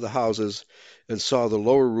roofs of the houses, and saw the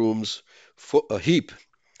lower rooms a heap.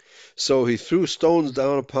 So he threw stones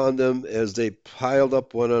down upon them as they piled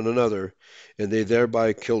up one on another, and they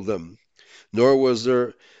thereby killed them. Nor was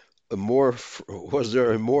there a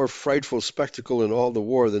more frightful spectacle in all the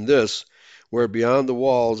war than this, where beyond the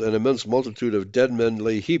walls an immense multitude of dead men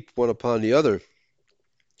lay heaped one upon the other.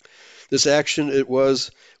 This action it was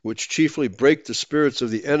which chiefly brake the spirits of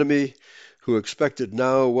the enemy, who expected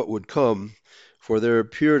now what would come, for there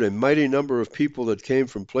appeared a mighty number of people that came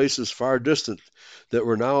from places far distant, that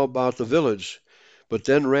were now about the village, but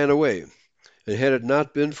then ran away. And had it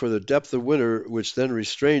not been for the depth of winter which then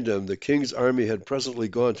restrained them, the king's army had presently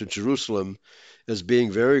gone to Jerusalem, as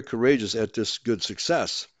being very courageous at this good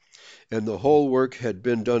success. And the whole work had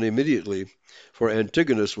been done immediately, for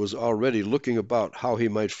Antigonus was already looking about how he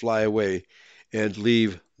might fly away and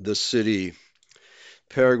leave the city.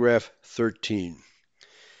 Paragraph 13.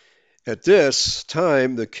 At this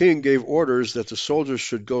time the king gave orders that the soldiers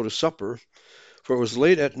should go to supper, for it was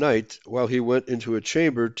late at night, while he went into a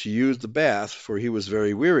chamber to use the bath, for he was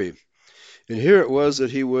very weary. And here it was that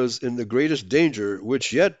he was in the greatest danger,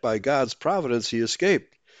 which yet by God's providence he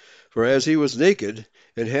escaped. For as he was naked,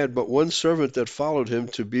 and had but one servant that followed him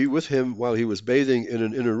to be with him while he was bathing in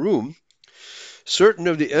an inner room, certain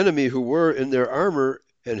of the enemy who were in their armor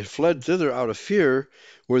and had fled thither out of fear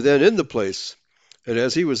were then in the place. And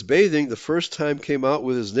as he was bathing, the first time came out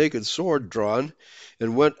with his naked sword drawn,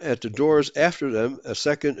 and went at the doors after them, a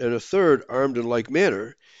second and a third, armed in like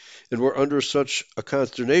manner, and were under such a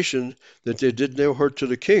consternation that they did no hurt to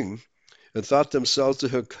the king, and thought themselves to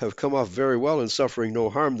have come off very well in suffering no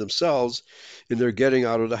harm themselves in their getting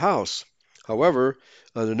out of the house. However,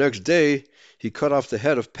 on the next day he cut off the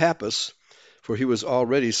head of Pappus, for he was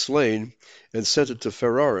already slain, and sent it to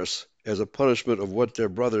Pheroras as a punishment of what their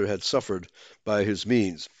brother had suffered by his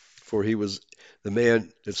means, for he was the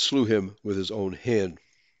man that slew him with his own hand.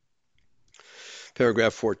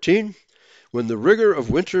 Paragraph 14. When the rigor of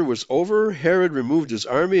winter was over, Herod removed his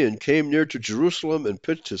army and came near to Jerusalem and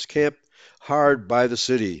pitched his camp hard by the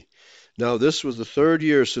city. Now this was the third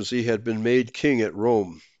year since he had been made king at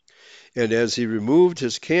Rome. And as he removed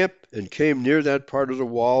his camp and came near that part of the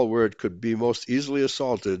wall where it could be most easily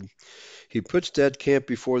assaulted, he pitched that camp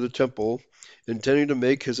before the temple, intending to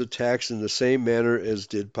make his attacks in the same manner as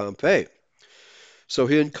did Pompey. So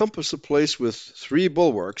he encompassed the place with 3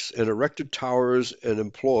 bulwarks, and erected towers, and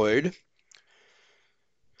employed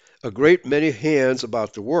a great many hands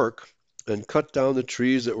about the work, and cut down the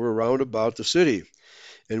trees that were round about the city.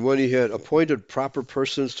 And when he had appointed proper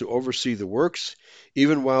persons to oversee the works,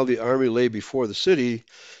 even while the army lay before the city,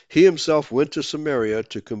 he himself went to Samaria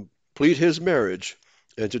to complete his marriage,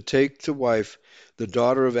 and to take to wife the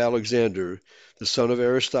daughter of Alexander, the son of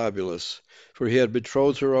Aristobulus, for he had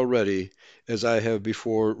betrothed her already, as I have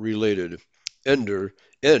before related.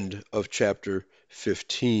 End of chapter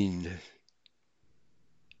 15.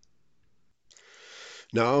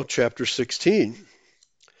 Now, chapter 16.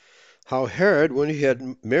 How Herod, when he had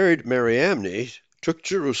married Mariamne, took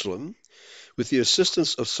Jerusalem with the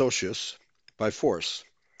assistance of Sosius by force,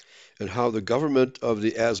 and how the government of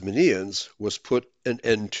the Asmoneans was put an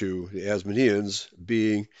end to, the Asmoneans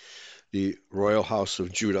being the royal house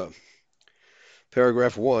of Judah.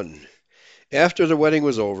 Paragraph 1. After the wedding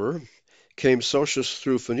was over, came Sosius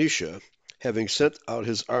through Phoenicia, having sent out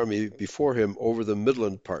his army before him over the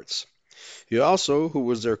midland parts. He also, who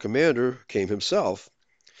was their commander, came himself,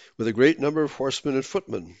 with a great number of horsemen and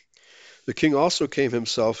footmen. The king also came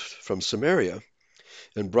himself from Samaria,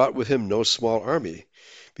 and brought with him no small army,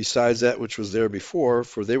 besides that which was there before,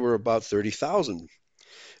 for they were about 30,000.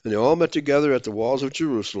 And they all met together at the walls of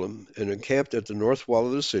Jerusalem, and encamped at the north wall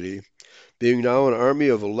of the city, being now an army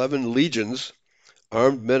of 11 legions,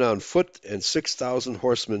 armed men on foot, and 6,000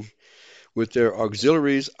 horsemen, with their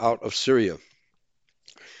auxiliaries out of Syria.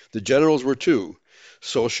 The generals were 2,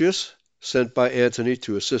 Sosius, sent by Antony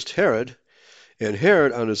to assist Herod, and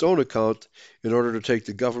Herod on his own account, in order to take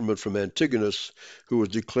the government from Antigonus, who was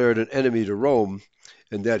declared an enemy to Rome,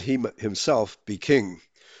 and that he himself be king,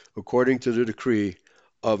 according to the decree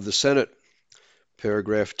of the Senate.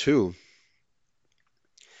 Paragraph 2.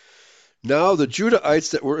 Now the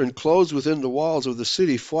Judahites that were enclosed within the walls of the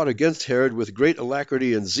city fought against Herod with great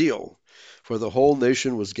alacrity and zeal, for the whole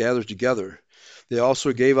nation was gathered together. They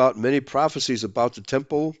also gave out many prophecies about the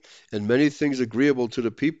temple, and many things agreeable to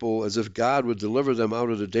the people, as if God would deliver them out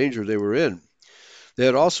of the danger they were in. They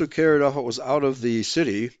had also carried off what was out of the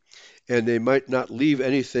city, and they might not leave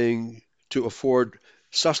anything to afford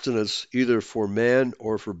sustenance either for man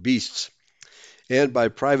or for beasts. And by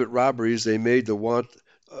private robberies they made the want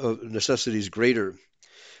of necessities greater.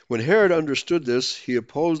 When Herod understood this, he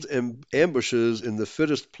opposed ambushes in the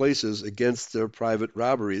fittest places against their private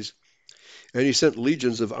robberies, and he sent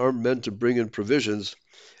legions of armed men to bring in provisions,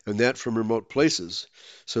 and that from remote places,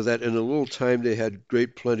 so that in a little time they had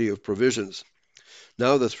great plenty of provisions.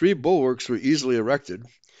 Now the 3 bulwarks were easily erected,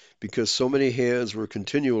 because so many hands were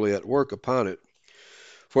continually at work upon it.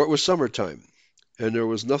 For it was summertime, and there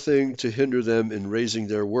was nothing to hinder them in raising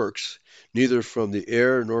their works, neither from the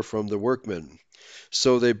air nor from the workmen.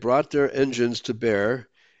 So they brought their engines to bear,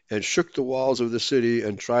 and shook the walls of the city,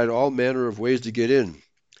 and tried all manner of ways to get in.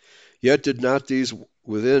 Yet did not these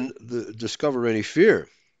within discover any fear,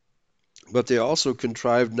 but they also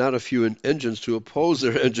contrived not a few engines to oppose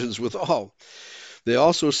their engines withal. They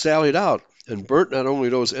also sallied out, and burnt not only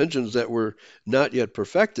those engines that were not yet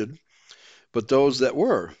perfected, but those that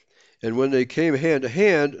were. And when they came hand to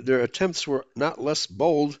hand, their attempts were not less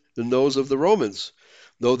bold than those of the Romans,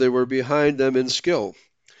 though they were behind them in skill.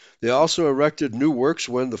 They also erected new works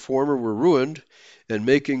when the former were ruined, and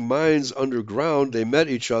making mines underground, they met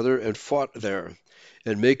each other and fought there.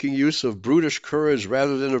 And making use of brutish courage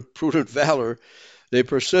rather than of prudent valor, they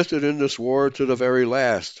persisted in this war to the very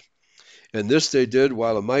last. And this they did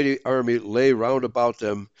while a mighty army lay round about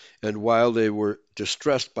them, and while they were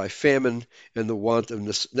distressed by famine and the want of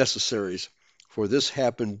necessaries. For this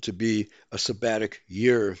happened to be a sabbatic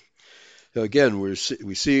year. Again, we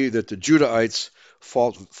see that the Judahites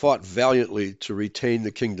fought valiantly to retain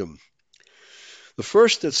the kingdom. The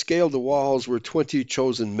first that scaled the walls were 20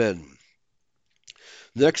 chosen men.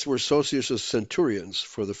 Next were Sosius' centurions,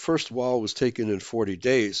 for the first wall was taken in 40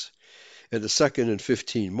 days, and the second in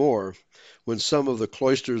 15 more, when some of the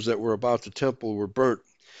cloisters that were about the temple were burnt,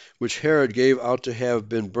 which Herod gave out to have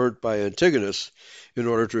been burnt by Antigonus, in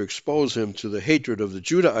order to expose him to the hatred of the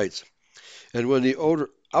Judahites. And when the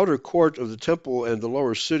outer court of the temple and the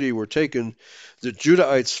lower city were taken, the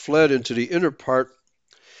Judahites fled into the inner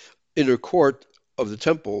court of the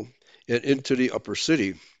temple, and into the upper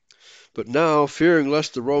city. But now, fearing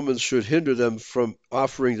lest the Romans should hinder them from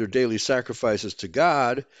offering their daily sacrifices to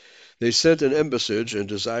God, they sent an embassage and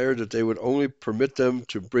desired that they would only permit them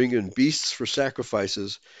to bring in beasts for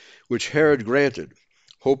sacrifices, which Herod granted,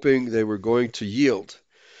 hoping they were going to yield.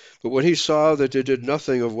 But when he saw that they did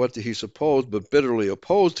nothing of what he supposed, but bitterly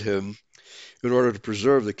opposed him, in order to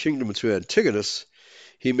preserve the kingdom to Antigonus,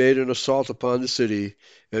 he made an assault upon the city,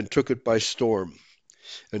 and took it by storm.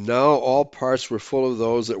 And now all parts were full of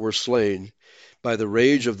those that were slain, by the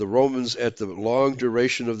rage of the Romans at the long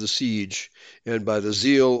duration of the siege, and by the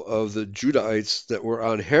zeal of the Judahites that were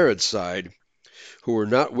on Herod's side, who were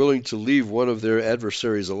not willing to leave one of their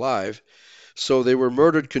adversaries alive. So they were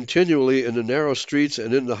murdered continually in the narrow streets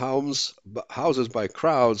and in the houses by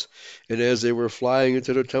crowds, and as they were flying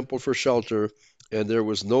into the temple for shelter, and there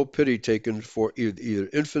was no pity taken for either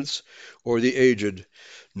infants or the aged,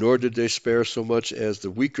 nor did they spare so much as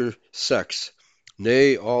the weaker sex.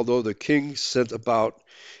 Nay, although the king sent about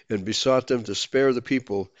and besought them to spare the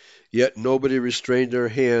people, yet nobody restrained their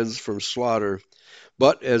hands from slaughter,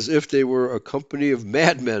 but as if they were a company of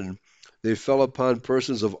madmen, they fell upon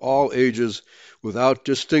persons of all ages without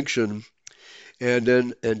distinction. And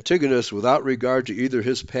then Antigonus, without regard to either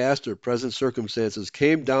his past or present circumstances,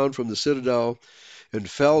 came down from the citadel and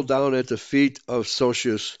fell down at the feet of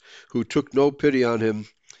Sosius, who took no pity on him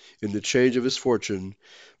in the change of his fortune,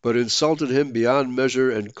 but insulted him beyond measure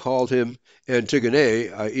and called him Antigone,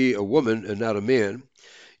 i.e., a woman and not a man.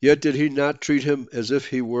 Yet did he not treat him as if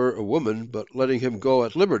he were a woman, but letting him go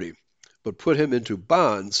at liberty, but put him into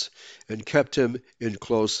bonds and kept him in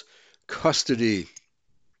close custody.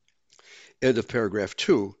 End of paragraph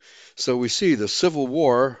 2. So we see the civil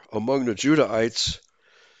war among the Judahites,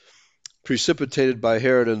 precipitated by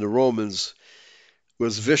Herod and the Romans,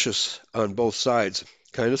 was vicious on both sides,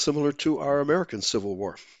 kind of similar to our American Civil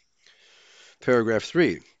War. Paragraph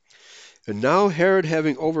 3. And now Herod,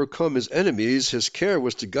 having overcome his enemies, his care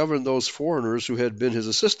was to govern those foreigners who had been his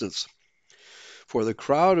assistants. For the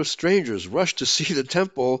crowd of strangers rushed to see the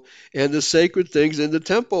temple and the sacred things in the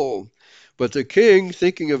temple. But the king,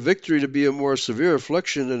 thinking of victory to be a more severe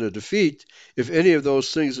affliction than a defeat, if any of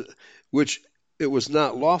those things which it was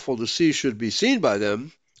not lawful to see should be seen by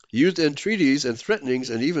them, used entreaties and threatenings,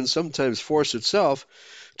 and even sometimes force itself,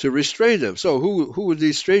 to restrain them. So who would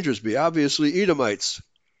these strangers be? Obviously Edomites,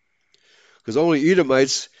 because only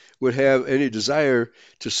Edomites would have any desire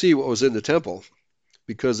to see what was in the temple,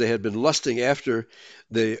 because they had been lusting after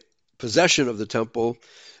the possession of the temple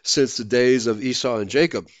since the days of Esau and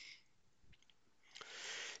Jacob.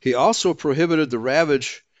 He also prohibited the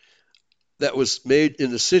ravage that was made in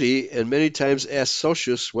the city, and many times asked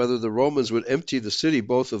Sosius whether the Romans would empty the city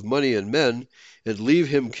both of money and men, and leave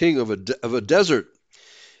him king of a desert,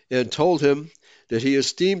 and told him that he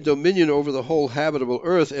esteemed dominion over the whole habitable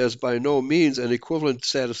earth as by no means an equivalent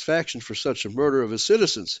satisfaction for such a murder of his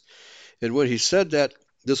citizens. And when he said that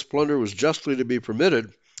this plunder was justly to be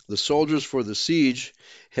permitted, the soldiers for the siege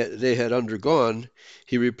they had undergone,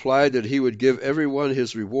 he replied that he would give every one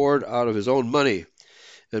his reward out of his own money,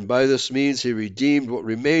 and by this means he redeemed what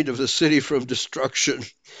remained of the city from destruction.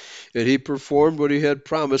 And he performed what he had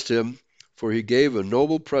promised him, for he gave a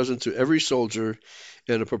noble present to every soldier,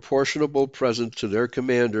 and a proportionable present to their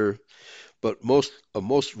commander, but a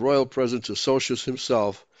most royal present to Sosius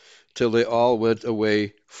himself, till they all went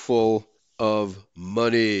away full of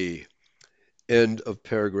money. End of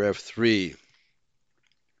paragraph 3.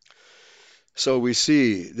 So we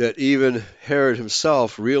see that even Herod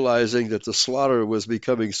himself, realizing that the slaughter was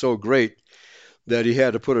becoming so great that he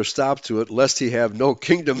had to put a stop to it, lest he have no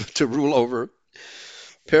kingdom to rule over.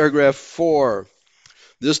 Paragraph 4.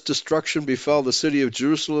 This destruction befell the city of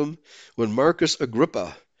Jerusalem when Marcus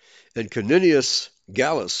Agrippa and Caninius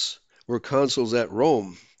Gallus were consuls at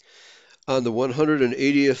Rome on the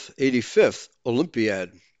 185th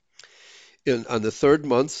Olympiad. On the third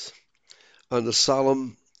month, on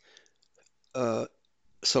the uh,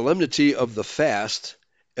 solemnity of the fast,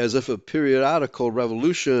 as if a periodical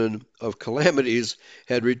revolution of calamities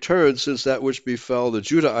had returned since that which befell the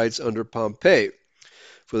Judahites under Pompey.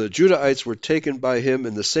 For the Judahites were taken by him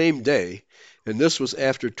in the same day, and this was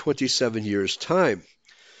after 27 years' time.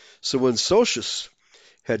 So when Sosius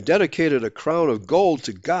had dedicated a crown of gold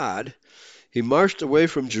to God, he marched away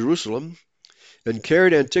from Jerusalem and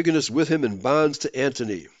carried Antigonus with him in bonds to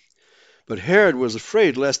Antony. But Herod was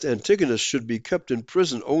afraid lest Antigonus should be kept in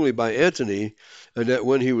prison only by Antony, and that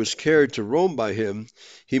when he was carried to Rome by him,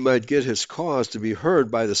 he might get his cause to be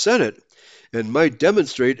heard by the Senate, and might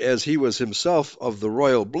demonstrate, as he was himself of the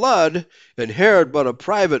royal blood, and Herod but a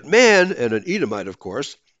private man, and an Edomite, of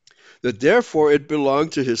course, that therefore it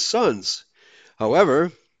belonged to his sons,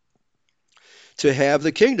 however, to have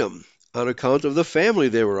the kingdom, on account of the family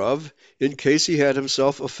they were of, in case he had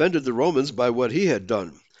himself offended the Romans by what he had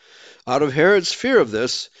done. Out of Herod's fear of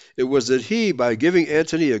this, it was that he, by giving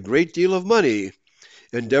Antony a great deal of money,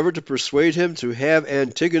 endeavored to persuade him to have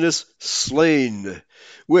Antigonus slain,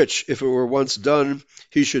 which, if it were once done,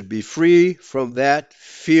 he should be free from that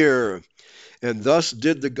fear. And thus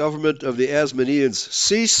did the government of the Asmoneans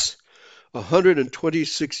cease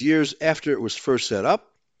 126 years after it was first set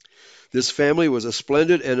up. This family was a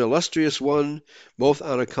splendid and illustrious one, both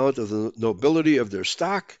on account of the nobility of their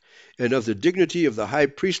stock and of the dignity of the high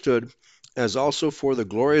priesthood, as also for the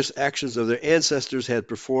glorious actions of their ancestors had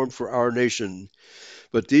performed for our nation.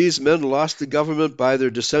 But these men lost the government by their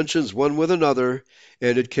dissensions one with another,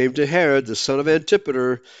 and it came to Herod, the son of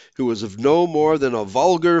Antipater, who was of no more than a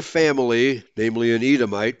vulgar family, namely an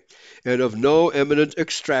Edomite, and of no eminent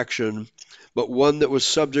extraction, but one that was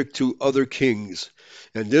subject to other kings.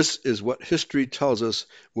 And this is what history tells us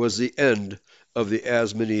was the end of the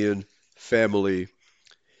Asmonean family.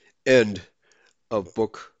 End of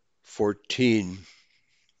Book 14.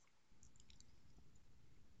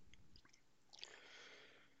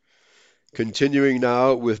 Continuing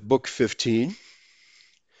now with Book 15,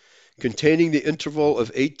 containing the interval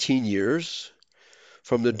of 18 years,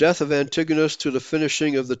 from the death of Antigonus to the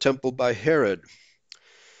finishing of the temple by Herod.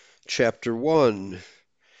 Chapter 1,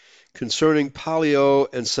 concerning Pallio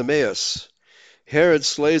and Sameas. Herod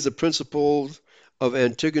slays the principal of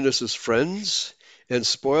Antigonus's friends and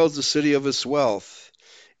spoils the city of its wealth.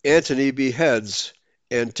 Antony beheads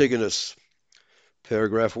Antigonus.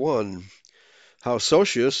 Paragraph 1. How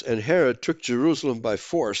Sosius and Herod took Jerusalem by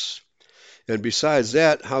force, and besides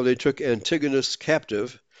that, how they took Antigonus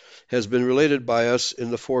captive, has been related by us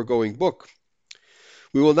in the foregoing book.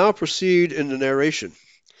 We will now proceed in the narration.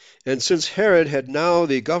 And since Herod had now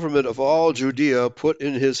the government of all Judea put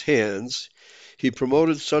in his hands, he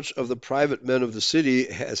promoted such of the private men of the city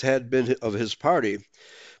as had been of his party,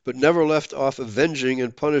 but never left off avenging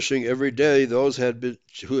and punishing every day those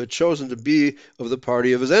who had chosen to be of the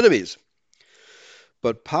party of his enemies.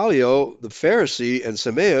 But Pallio the Pharisee and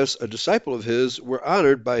Sameas, a disciple of his, were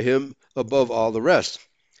honored by him above all the rest.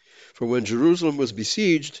 For when Jerusalem was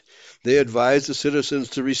besieged, they advised the citizens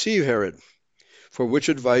to receive Herod, for which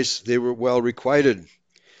advice they were well requited.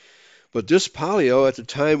 But this Pallio, at the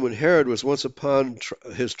time when Herod was once upon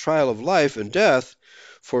his trial of life and death,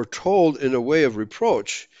 foretold in a way of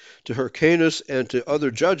reproach to Hyrcanus and to other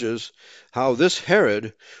judges how this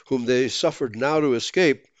Herod, whom they suffered now to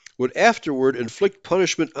escape, would afterward inflict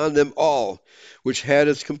punishment on them all, which had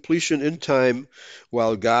its completion in time,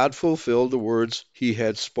 while God fulfilled the words he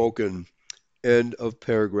had spoken. End of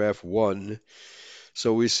paragraph 1.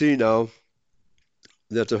 So we see now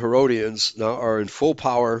that the Herodians now are in full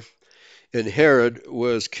power, and Herod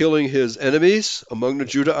was killing his enemies among the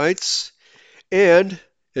Judahites and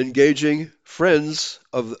engaging friends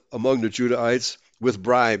among the Judahites with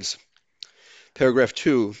bribes. Paragraph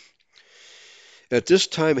 2. At this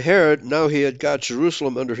time Herod, now he had got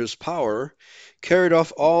Jerusalem under his power, carried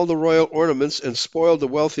off all the royal ornaments and spoiled the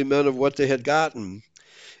wealthy men of what they had gotten.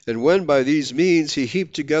 And when by these means he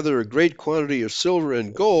heaped together a great quantity of silver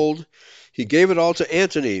and gold, he gave it all to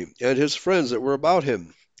Antony and his friends that were about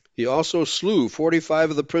him. He also slew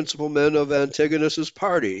 45 of the principal men of Antigonus's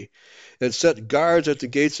party, and set guards at the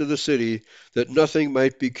gates of the city, that nothing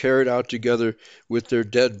might be carried out together with their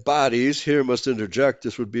dead bodies. Here must interject,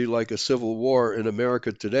 this would be like a civil war in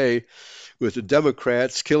America today, with the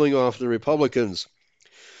Democrats killing off the Republicans.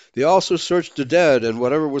 They also searched the dead, and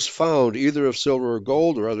whatever was found, either of silver or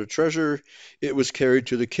gold or other treasure, it was carried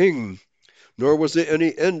to the king. Nor was there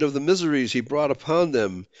any end of the miseries he brought upon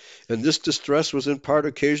them, and this distress was in part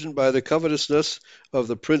occasioned by the covetousness of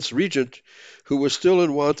the prince regent, who was still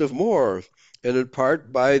in want of more, and in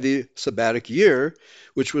part by the sabbatic year,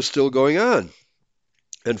 which was still going on.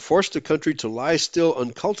 and forced the country to lie still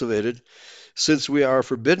uncultivated, since we are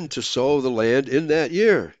forbidden to sow the land in that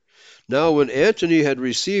year. Now when Antony had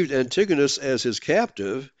received Antigonus as his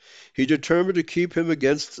captive, he determined to keep him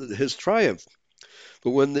against his triumph.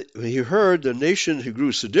 But when he heard the nation who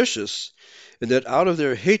grew seditious, and that out of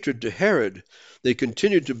their hatred to Herod they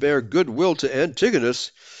continued to bear good will to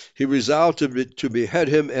Antigonus, he resolved to behead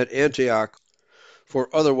him at Antioch, for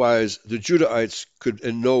otherwise the Judahites could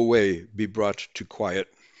in no way be brought to quiet.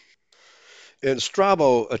 And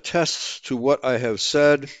Strabo attests to what I have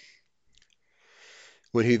said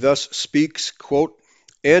when he thus speaks, quote,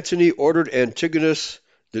 Antony ordered Antigonus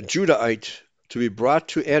the Judahite to be brought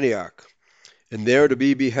to Antioch, and there to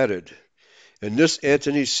be beheaded. And this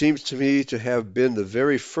Antony seems to me to have been the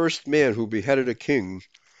very first man who beheaded a king,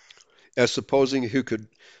 as supposing he could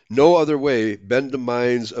no other way bend the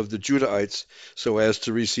minds of the Judahites so as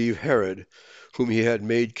to receive Herod, whom he had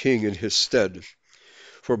made king in his stead.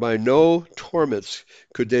 For by no torments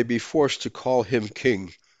could they be forced to call him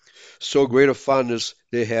king. So great a fondness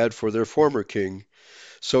they had for their former king.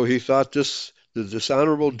 So he thought the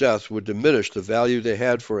dishonorable death would diminish the value they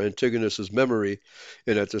had for Antigonus's memory,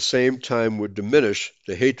 and at the same time would diminish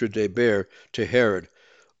the hatred they bear to Herod.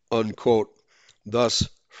 Unquote. Thus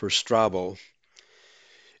for Strabo.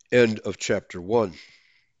 End of chapter 1.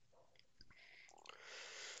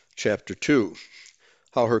 Chapter 2.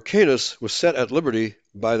 How Hyrcanus was set at liberty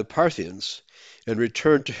by the Parthians, and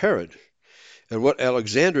returned to Herod, and what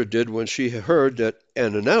Alexandra did when she heard that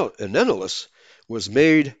Ananelus was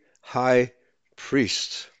made high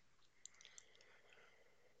priest.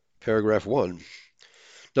 Paragraph 1.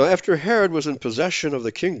 Now after Herod was in possession of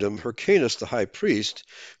the kingdom, Hyrcanus the high priest,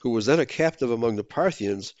 who was then a captive among the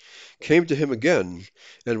Parthians, came to him again,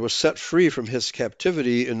 and was set free from his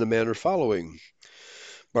captivity in the manner following.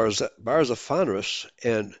 Barzaphanus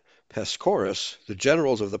and Pascorus, the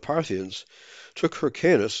generals of the Parthians, took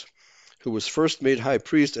Hyrcanus, who was first made high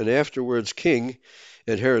priest and afterwards king,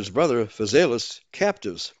 and Herod's brother Phasaelus,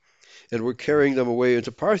 captives, and were carrying them away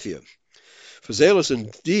into Parthia. Phasaelus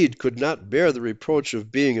indeed could not bear the reproach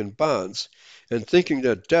of being in bonds, and thinking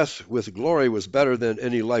that death with glory was better than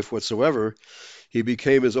any life whatsoever, he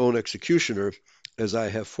became his own executioner, as I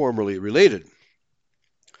have formerly related.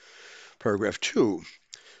 Paragraph 2.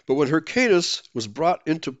 But when Hyrcanus was brought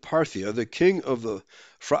into Parthia, the king of the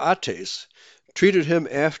Phraates treated him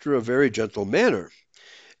after a very gentle manner,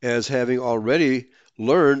 as having already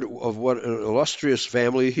learned of what an illustrious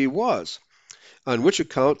family he was, on which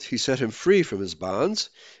account he set him free from his bonds,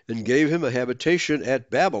 and gave him a habitation at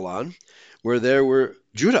Babylon, where there were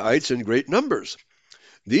Judahites in great numbers.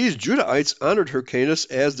 These Judahites honored Hyrcanus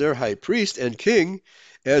as their high priest and king,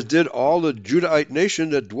 as did all the Judahite nation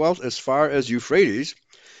that dwelt as far as Euphrates,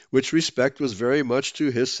 which respect was very much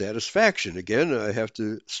to his satisfaction. Again, I have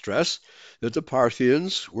to stress that the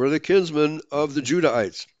Parthians were the kinsmen of the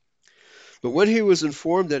Judahites. But when he was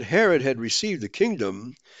informed that Herod had received the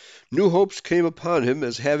kingdom, new hopes came upon him,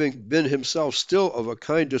 as having been himself still of a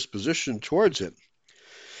kind disposition towards him.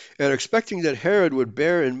 And expecting that Herod would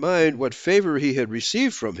bear in mind what favor he had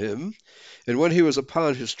received from him, and when he was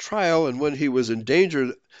upon his trial, and when he was in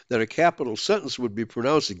danger that a capital sentence would be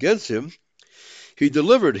pronounced against him, he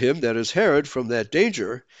delivered him, that is Herod, from that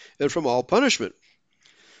danger, and from all punishment.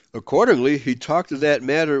 Accordingly, he talked of that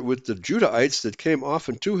matter with the Judahites that came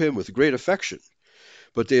often to him with great affection.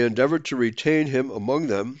 But they endeavored to retain him among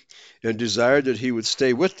them, and desired that he would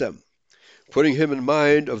stay with them, putting him in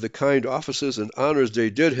mind of the kind offices and honors they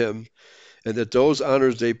did him, and that those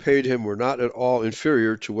honors they paid him were not at all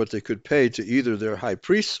inferior to what they could pay to either their high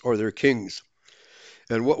priests or their kings.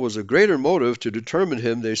 And what was a greater motive to determine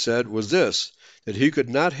him, they said, was this, that he could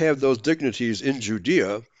not have those dignities in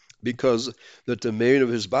Judea, because that the maim of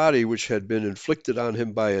his body which had been inflicted on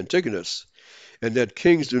him by Antigonus, and that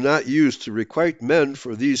kings do not use to requite men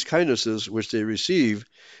for these kindnesses which they receive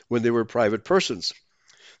when they were private persons,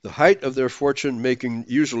 the height of their fortune making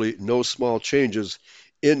usually no small changes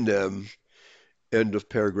in them. End of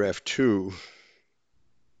paragraph 2.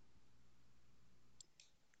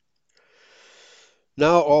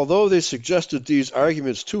 Now, although they suggested these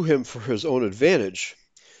arguments to him for his own advantage,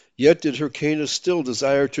 yet did Hyrcanus still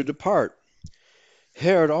desire to depart.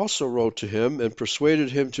 Herod also wrote to him and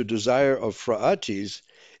persuaded him to desire of Phraates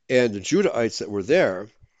and the Judahites that were there,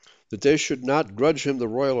 that they should not grudge him the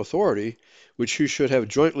royal authority, which he should have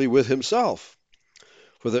jointly with himself,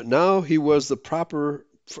 for that now he was the proper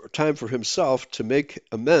time for himself to make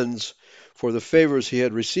amends for the favors he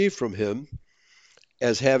had received from him,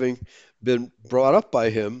 as having been brought up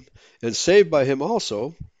by him, and saved by him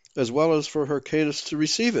also, as well as for Hyrcanus to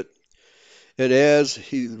receive it. And as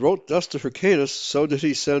he wrote thus to Hyrcanus, so did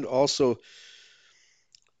he send also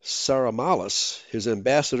Saramalas, his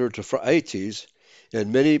ambassador to Phraates,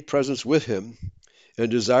 and many presents with him,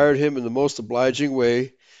 and desired him in the most obliging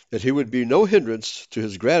way that he would be no hindrance to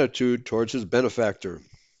his gratitude towards his benefactor.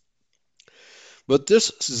 But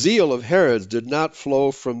this zeal of Herod's did not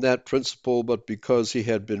flow from that principle, but because he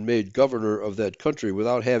had been made governor of that country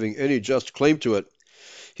without having any just claim to it.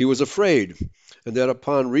 He was afraid, and that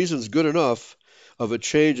upon reasons good enough, of a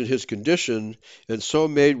change in his condition, and so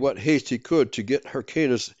made what haste he could to get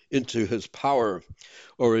Hyrcanus into his power,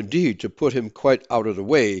 or indeed to put him quite out of the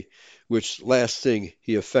way, which last thing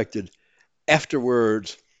he effected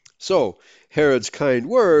afterwards. So Herod's kind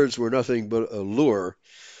words were nothing but a lure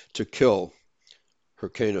to kill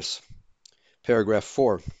Hyrcanus. Paragraph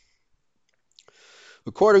 4.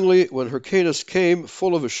 Accordingly, when Hyrcanus came,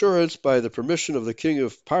 full of assurance by the permission of the king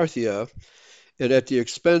of Parthia, and at the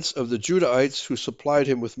expense of the Judahites who supplied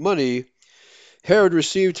him with money, Herod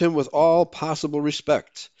received him with all possible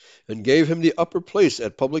respect, and gave him the upper place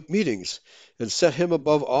at public meetings, and set him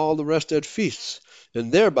above all the rest at feasts,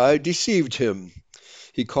 and thereby deceived him.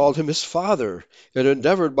 He called him his father, and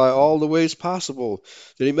endeavored by all the ways possible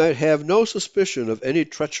that he might have no suspicion of any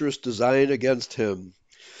treacherous design against him.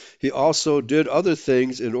 He also did other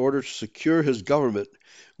things in order to secure his government,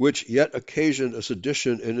 which yet occasioned a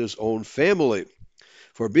sedition in his own family.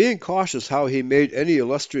 For being cautious how he made any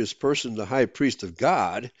illustrious person the high priest of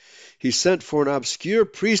God, he sent for an obscure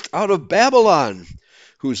priest out of Babylon,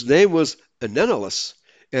 whose name was Ananias,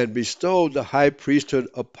 and bestowed the high priesthood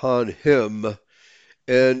upon him.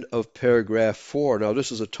 End of paragraph 4. Now,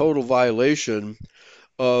 this is a total violation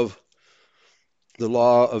of the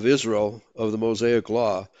law of Israel, of the Mosaic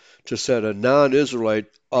law, to set a non-Israelite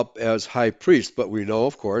up as high priest. But we know,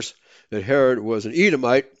 of course, that Herod was an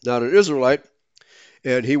Edomite, not an Israelite,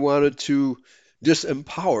 and he wanted to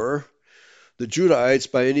disempower the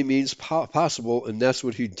Judahites by any means possible, and that's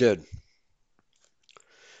what he did.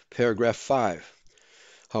 Paragraph 5.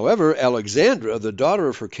 However, Alexandra, the daughter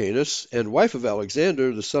of Hyrcanus, and wife of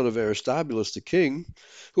Alexander, the son of Aristobulus the king,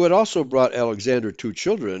 who had also brought Alexander 2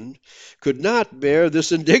 children, could not bear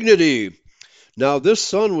this indignity. Now this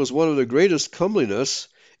son was one of the greatest comeliness,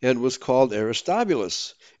 and was called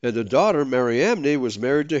Aristobulus, and the daughter Mariamne was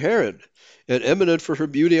married to Herod, and eminent for her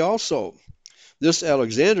beauty also. This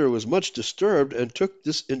Alexander was much disturbed, and took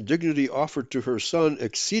this indignity offered to her son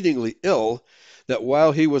exceedingly ill, that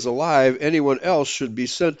while he was alive anyone else should be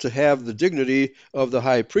sent to have the dignity of the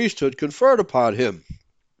high priesthood conferred upon him.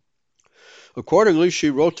 Accordingly, she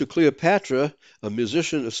wrote to Cleopatra, a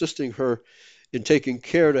musician assisting her in taking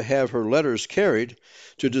care to have her letters carried,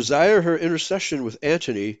 to desire her intercession with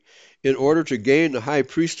Antony in order to gain the high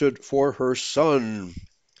priesthood for her son.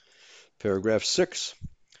 Paragraph 6.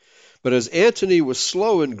 But as Antony was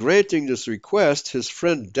slow in granting this request, his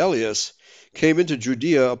friend Dellius came into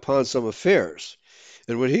Judea upon some affairs.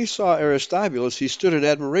 And when he saw Aristobulus, he stood in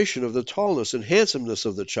admiration of the tallness and handsomeness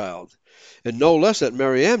of the child, and no less at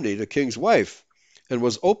Mariamne, the king's wife, and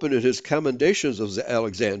was open in his commendations of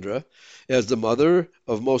Alexandra as the mother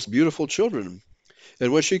of most beautiful children.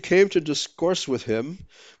 And when she came to discourse with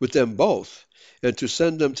them both, and to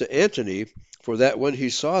send them to Antony, for that when he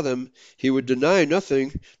saw them, he would deny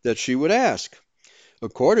nothing that she would ask.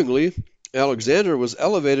 Accordingly, Alexander was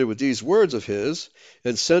elevated with these words of his,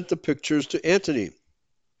 and sent the pictures to Antony.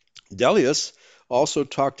 Dellius also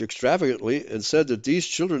talked extravagantly, and said that these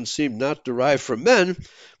children seemed not derived from men,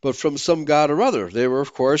 but from some god or other. They were,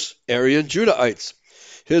 of course, Aryan Judahites.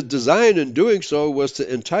 His design in doing so was to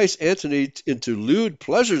entice Antony into lewd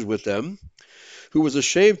pleasures with them, who was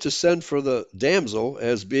ashamed to send for the damsel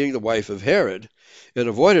as being the wife of Herod, and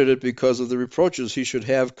avoided it because of the reproaches he should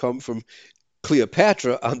have come from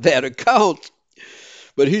Cleopatra on that account.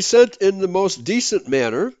 But he sent in the most decent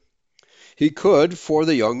manner he could for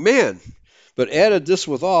the young man, but added this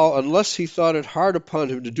withal, unless he thought it hard upon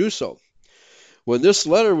him to do so. When this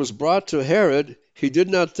letter was brought to Herod, he did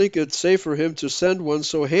not think it safe for him to send one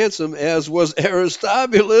so handsome as was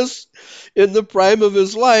Aristobulus in the prime of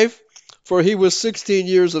his life, for he was 16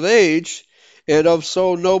 years of age, and of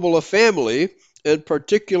so noble a family, and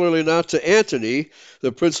particularly not to Antony,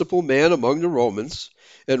 the principal man among the Romans,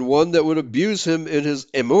 and one that would abuse him in his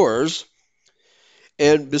amours,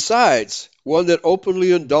 and besides, one that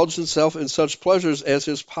openly indulged himself in such pleasures as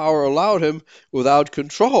his power allowed him without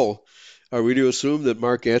control. Are we to assume that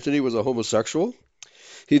Mark Antony was a homosexual?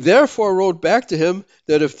 He therefore wrote back to him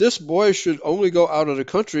that if this boy should only go out of the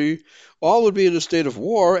country, all would be in a state of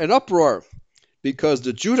war and uproar, because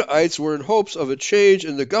the Judahites were in hopes of a change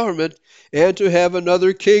in the government and to have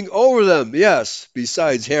another king over them, yes,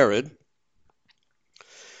 besides Herod.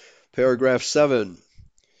 Paragraph 7.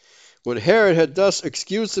 When Herod had thus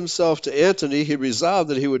excused himself to Antony, he resolved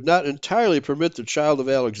that he would not entirely permit the child of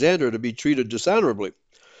Alexander to be treated dishonorably.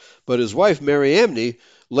 But his wife Mariamne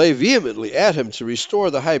lay vehemently at him to restore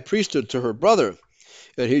the high priesthood to her brother,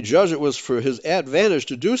 and he judged it was for his advantage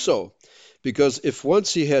to do so, because if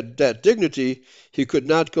once he had that dignity, he could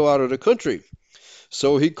not go out of the country.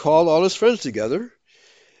 So he called all his friends together,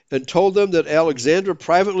 and told them that Alexander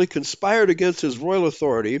privately conspired against his royal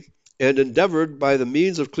authority, and endeavored by the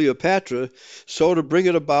means of Cleopatra so to bring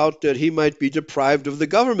it about that he might be deprived of the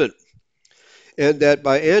government, and that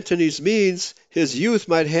by Antony's means his youth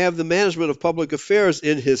might have the management of public affairs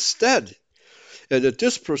in his stead, and that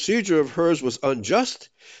this procedure of hers was unjust,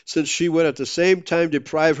 since she would at the same time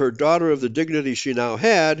deprive her daughter of the dignity she now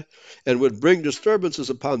had, and would bring disturbances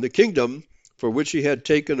upon the kingdom, for which he had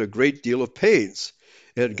taken a great deal of pains,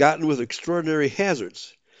 and gotten with extraordinary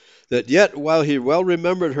hazards. That yet, while he well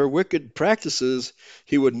remembered her wicked practices,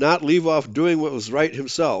 he would not leave off doing what was right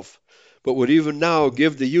himself, but would even now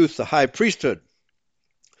give the youth the high priesthood,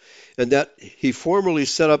 and that he formerly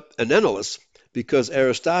set up Anenelus, because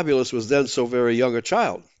Aristobulus was then so very young a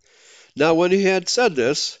child. Now when he had said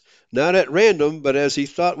this, not at random, but as he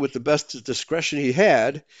thought with the best discretion he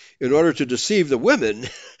had, in order to deceive the women,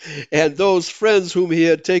 and those friends whom he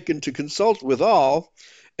had taken to consult withal,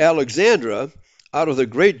 Alexandra, out of the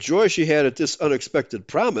great joy she had at this unexpected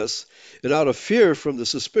promise, and out of fear from the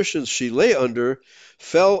suspicions she lay under,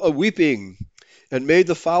 fell a-weeping, and made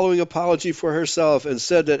the following apology for herself, and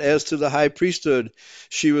said that as to the high priesthood,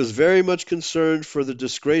 she was very much concerned for the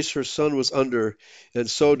disgrace her son was under, and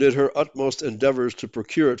so did her utmost endeavors to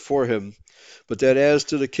procure it for him, but that as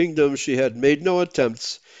to the kingdom she had made no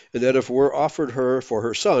attempts, and that if it were offered her for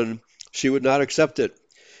her son, she would not accept it,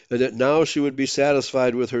 and that now she would be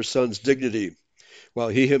satisfied with her son's dignity, while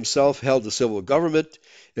he himself held the civil government,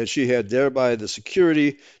 and she had thereby the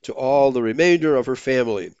security to all the remainder of her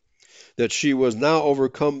family, that she was now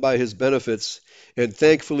overcome by his benefits, and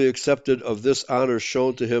thankfully accepted of this honor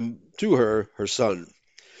shown to him to her son,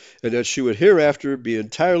 and that she would hereafter be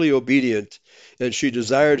entirely obedient, and she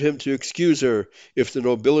desired him to excuse her, if the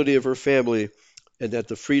nobility of her family, and that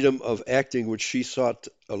the freedom of acting which she sought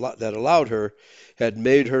that allowed her, had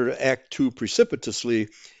made her act too precipitously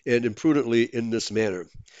and imprudently in this manner.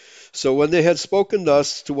 So when they had spoken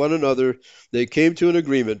thus to one another, they came to an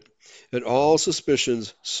agreement, and all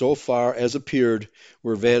suspicions, so far as appeared,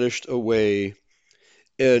 were vanished away.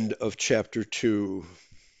 End of chapter 2.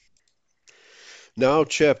 Now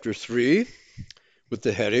chapter 3, with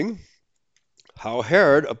the heading, How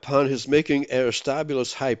Herod, upon his making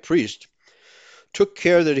Aristobulus high priest, took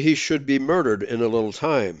care that he should be murdered in a little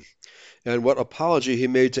time, and what apology he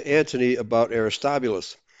made to Antony about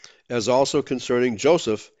Aristobulus, as also concerning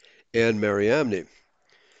Joseph and Mariamne.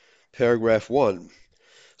 Paragraph 1.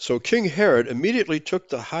 So King Herod immediately took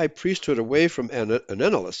the high priesthood away from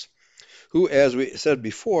Ananelus, who, as we said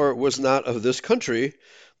before, was not of this country,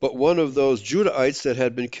 but one of those Judahites that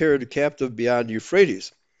had been carried captive beyond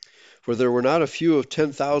Euphrates. For there were not a few of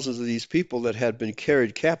 10,000 of these people that had been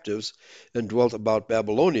carried captives and dwelt about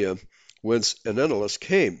Babylonia, whence Ananelus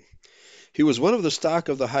came. He was one of the stock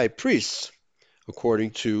of the high priests,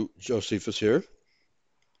 according to Josephus here.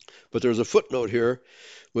 But there's a footnote here.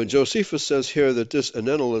 When Josephus says here that this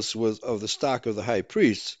Ananelus was of the stock of the high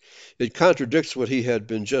priests, it contradicts what he had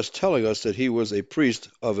been just telling us, that he was a priest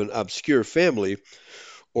of an obscure family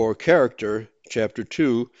or character, chapter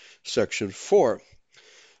 2, section 4.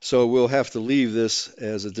 So we'll have to leave this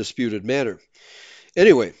as a disputed matter.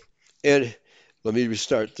 Anyway, and let me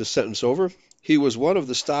restart this sentence over. He was one of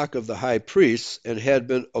the stock of the high priests, and had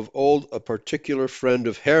been of old a particular friend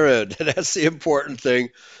of Herod. That's the important thing,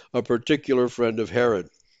 a particular friend of Herod.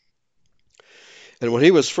 And when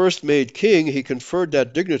he was first made king, he conferred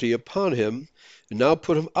that dignity upon him, and now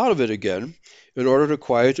put him out of it again, in order to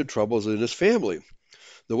quiet the troubles in his family.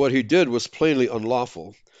 Though what he did was plainly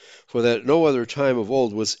unlawful, for that at no other time of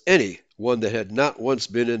old was any one that had not once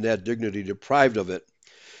been in that dignity deprived of it.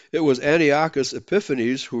 It was Antiochus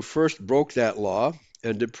Epiphanes who first broke that law,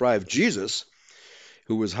 and deprived Jesus,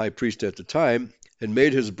 who was high priest at the time, and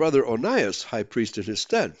made his brother Onias high priest in his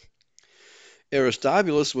stead.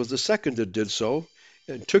 Aristobulus was the second that did so,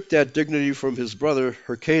 and took that dignity from his brother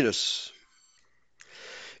Hyrcanus.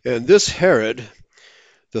 And this Herod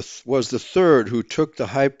was the third who took the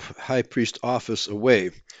high priest office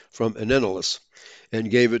away from Ananelus,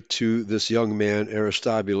 and gave it to this young man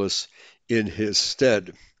Aristobulus in his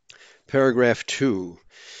stead. Paragraph 2.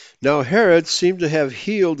 Now Herod seemed to have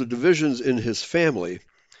healed the divisions in his family,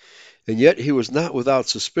 And yet he was not without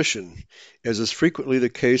suspicion, as is frequently the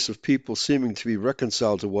case of people seeming to be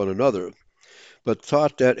reconciled to one another, but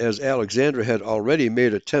thought that as Alexandra had already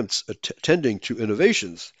made attempts tending to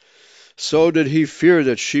innovations, so did he fear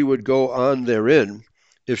that she would go on therein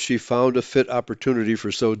if she found a fit opportunity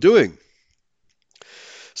for so doing.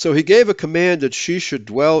 So he gave a command that she should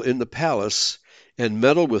dwell in the palace and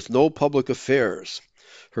meddle with no public affairs.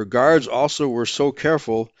 Her guards also were so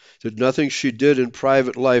careful that nothing she did in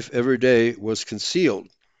private life every day was concealed.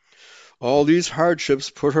 All these hardships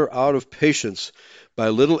put her out of patience by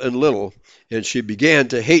little and little, and she began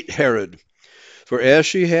to hate Herod. For as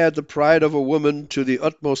she had the pride of a woman to the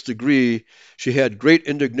utmost degree, she had great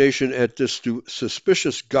indignation at this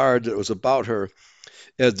suspicious guard that was about her,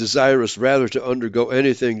 as desirous rather to undergo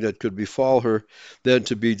anything that could befall her than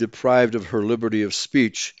to be deprived of her liberty of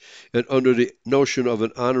speech, and under the notion of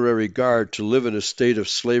an honorary guard to live in a state of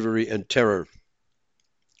slavery and terror.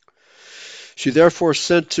 She therefore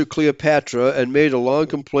sent to Cleopatra and made a long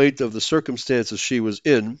complaint of the circumstances she was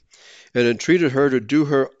in, and entreated her to do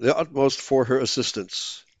the utmost for her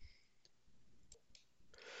assistance.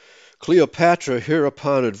 Cleopatra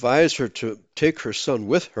hereupon advised her to take her son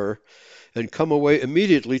with her, and come away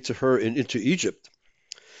immediately to her into Egypt.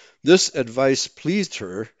 This advice pleased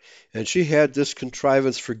her, and she had this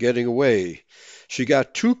contrivance for getting away. She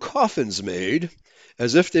got 2 coffins made,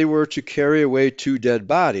 as if they were to carry away 2 dead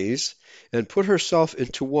bodies, and put herself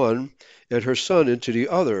into one, and her son into the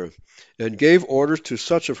other, and gave orders to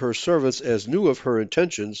such of her servants as knew of her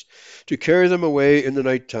intentions to carry them away in the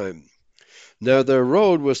night time. Now their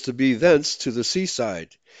road was to be thence to the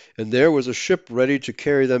seaside, and there was a ship ready to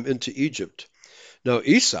carry them into Egypt. Now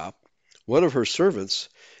Aesop, one of her servants,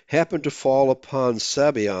 happened to fall upon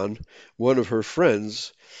Sabion, one of her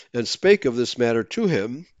friends, and spake of this matter to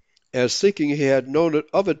him, as thinking he had known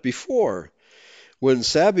of it before. When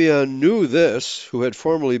Sabion knew this, who had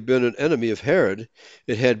formerly been an enemy of Herod,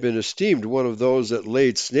 it had been esteemed one of those that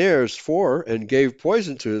laid snares for and gave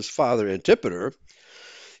poison to his father Antipater,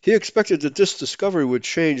 he expected that this discovery would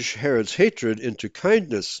change Herod's hatred into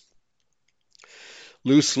kindness.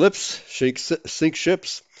 Loose lips sink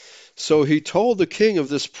ships. So he told the king of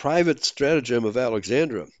this private stratagem of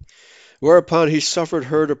Alexandra, whereupon he suffered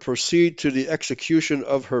her to proceed to the execution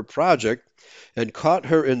of her project, and caught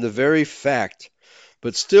her in the very fact.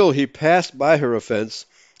 But still he passed by her offense,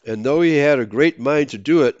 and though he had a great mind to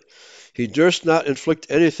do it, he durst not inflict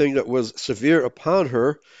anything that was severe upon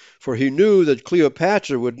her, for he knew that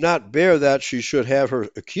Cleopatra would not bear that she should have her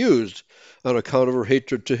accused on account of her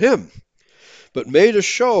hatred to him, but made a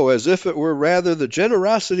show as if it were rather the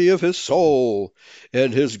generosity of his soul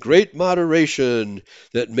and his great moderation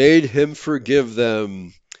that made him forgive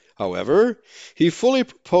them. However, he fully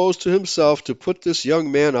proposed to himself to put this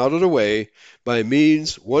young man out of the way by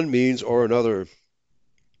one means or another.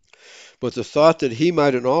 But the thought that he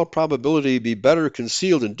might in all probability be better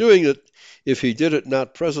concealed in doing it, if he did it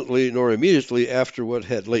not presently nor immediately after what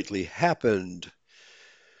had lately happened.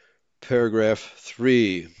 Paragraph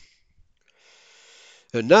 3.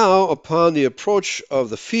 And now, upon the approach of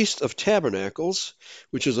the Feast of Tabernacles,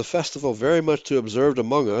 which is a festival very much to be observed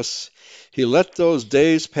among us, he let those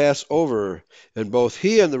days pass over, and both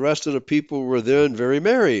he and the rest of the people were then very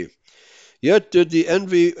merry. Yet did the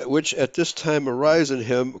envy which at this time arise in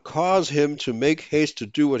him cause him to make haste to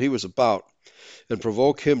do what he was about, and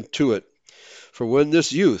provoke him to it. For when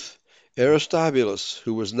this youth, Aristobulus,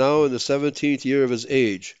 who was now in the 17th year of his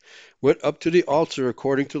age, went up to the altar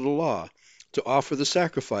according to the law, to offer the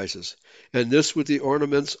sacrifices, and this with the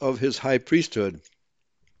ornaments of his high priesthood,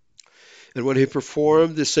 and when he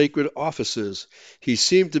performed the sacred offices, he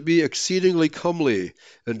seemed to be exceedingly comely,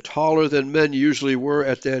 and taller than men usually were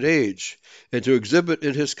at that age, and to exhibit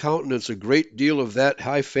in his countenance a great deal of that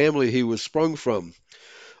high family he was sprung from.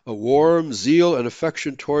 A warm zeal and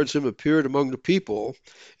affection towards him appeared among the people,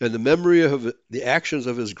 and the memory of the actions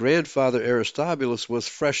of his grandfather Aristobulus was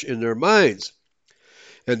fresh in their minds.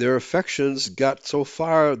 And their affections got so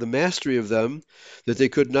far the mastery of them that they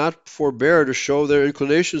could not forbear to show their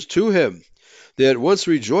inclinations to him. They at once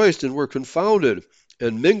rejoiced and were confounded,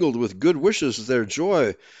 and mingled with good wishes their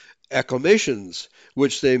joy, acclamations,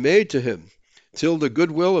 which they made to him, till the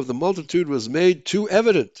goodwill of the multitude was made too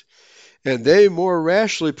evident, and they more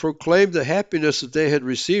rashly proclaimed the happiness that they had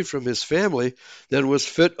received from his family than was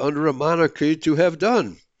fit under a monarchy to have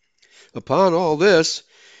done. Upon all this,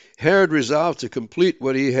 Herod resolved to complete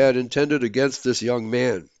what he had intended against this young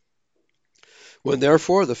man. When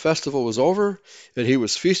therefore the festival was over, and he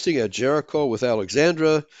was feasting at Jericho with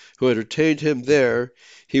Alexandra, who entertained him there,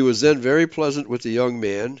 he was then very pleasant with the young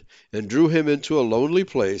man, and drew him into a lonely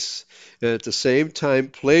place, and at the same time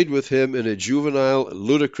played with him in a juvenile and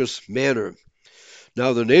ludicrous manner.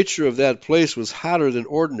 Now the nature of that place was hotter than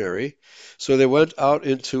ordinary, so they went out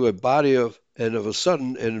into a body of a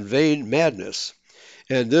sudden and vain madness.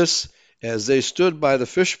 And this, as they stood by the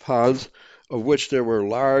fish ponds, of which there were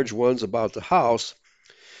large ones about the house,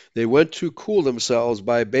 they went to cool themselves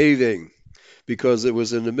by bathing, because it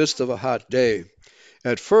was in the midst of a hot day.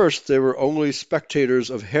 At first they were only spectators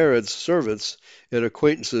of Herod's servants and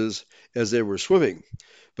acquaintances as they were swimming.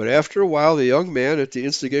 But after a while the young man, at the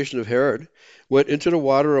instigation of Herod, went into the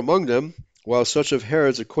water among them, while such of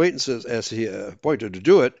Herod's acquaintances as he appointed to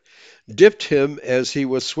do it, dipped him as he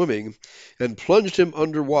was swimming, and plunged him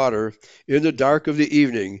under water in the dark of the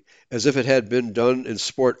evening, as if it had been done in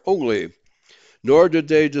sport only. Nor did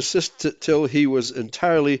they desist till he was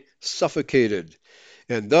entirely suffocated.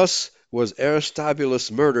 And thus was Aristobulus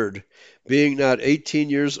murdered, being not 18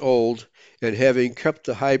 years old, and having kept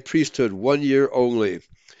the high priesthood 1 year only,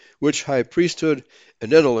 which high priesthood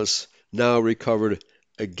Ananelus now recovered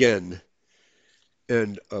again.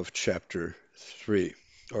 End of chapter 3,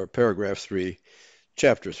 or paragraph 3,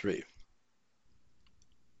 chapter 3.